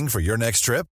 Planning for your next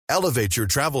trip? Elevate your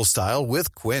travel style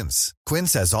with Quince.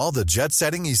 Quince has all the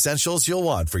jet-setting essentials you'll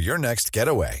want for your next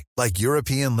getaway, like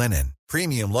European linen,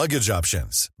 premium luggage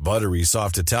options, buttery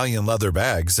soft Italian leather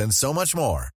bags, and so much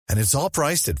more. And it's all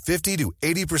priced at 50 to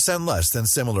 80% less than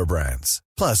similar brands.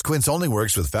 Plus, Quince only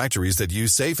works with factories that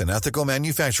use safe and ethical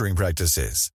manufacturing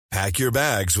practices. Pack your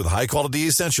bags with high-quality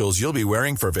essentials you'll be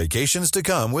wearing for vacations to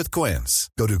come with Quince.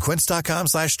 Go to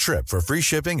quince.com/trip for free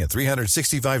shipping and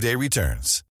 365-day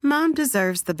returns. Mom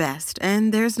deserves the best,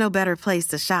 and there's no better place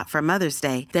to shop for Mother's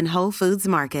Day than Whole Foods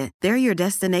Market. They're your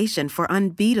destination for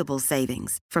unbeatable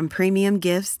savings, from premium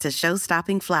gifts to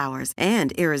show-stopping flowers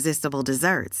and irresistible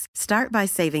desserts. Start by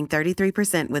saving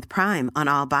 33% with Prime on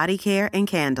all body care and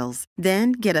candles.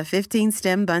 Then get a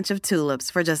 15-stem bunch of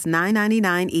tulips for just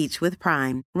 $9.99 each with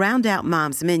Prime. Round out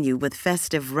Mom's menu with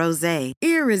festive rosé,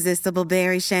 irresistible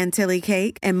berry chantilly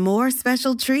cake, and more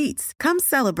special treats. Come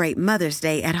celebrate Mother's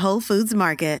Day at Whole Foods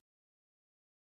Market.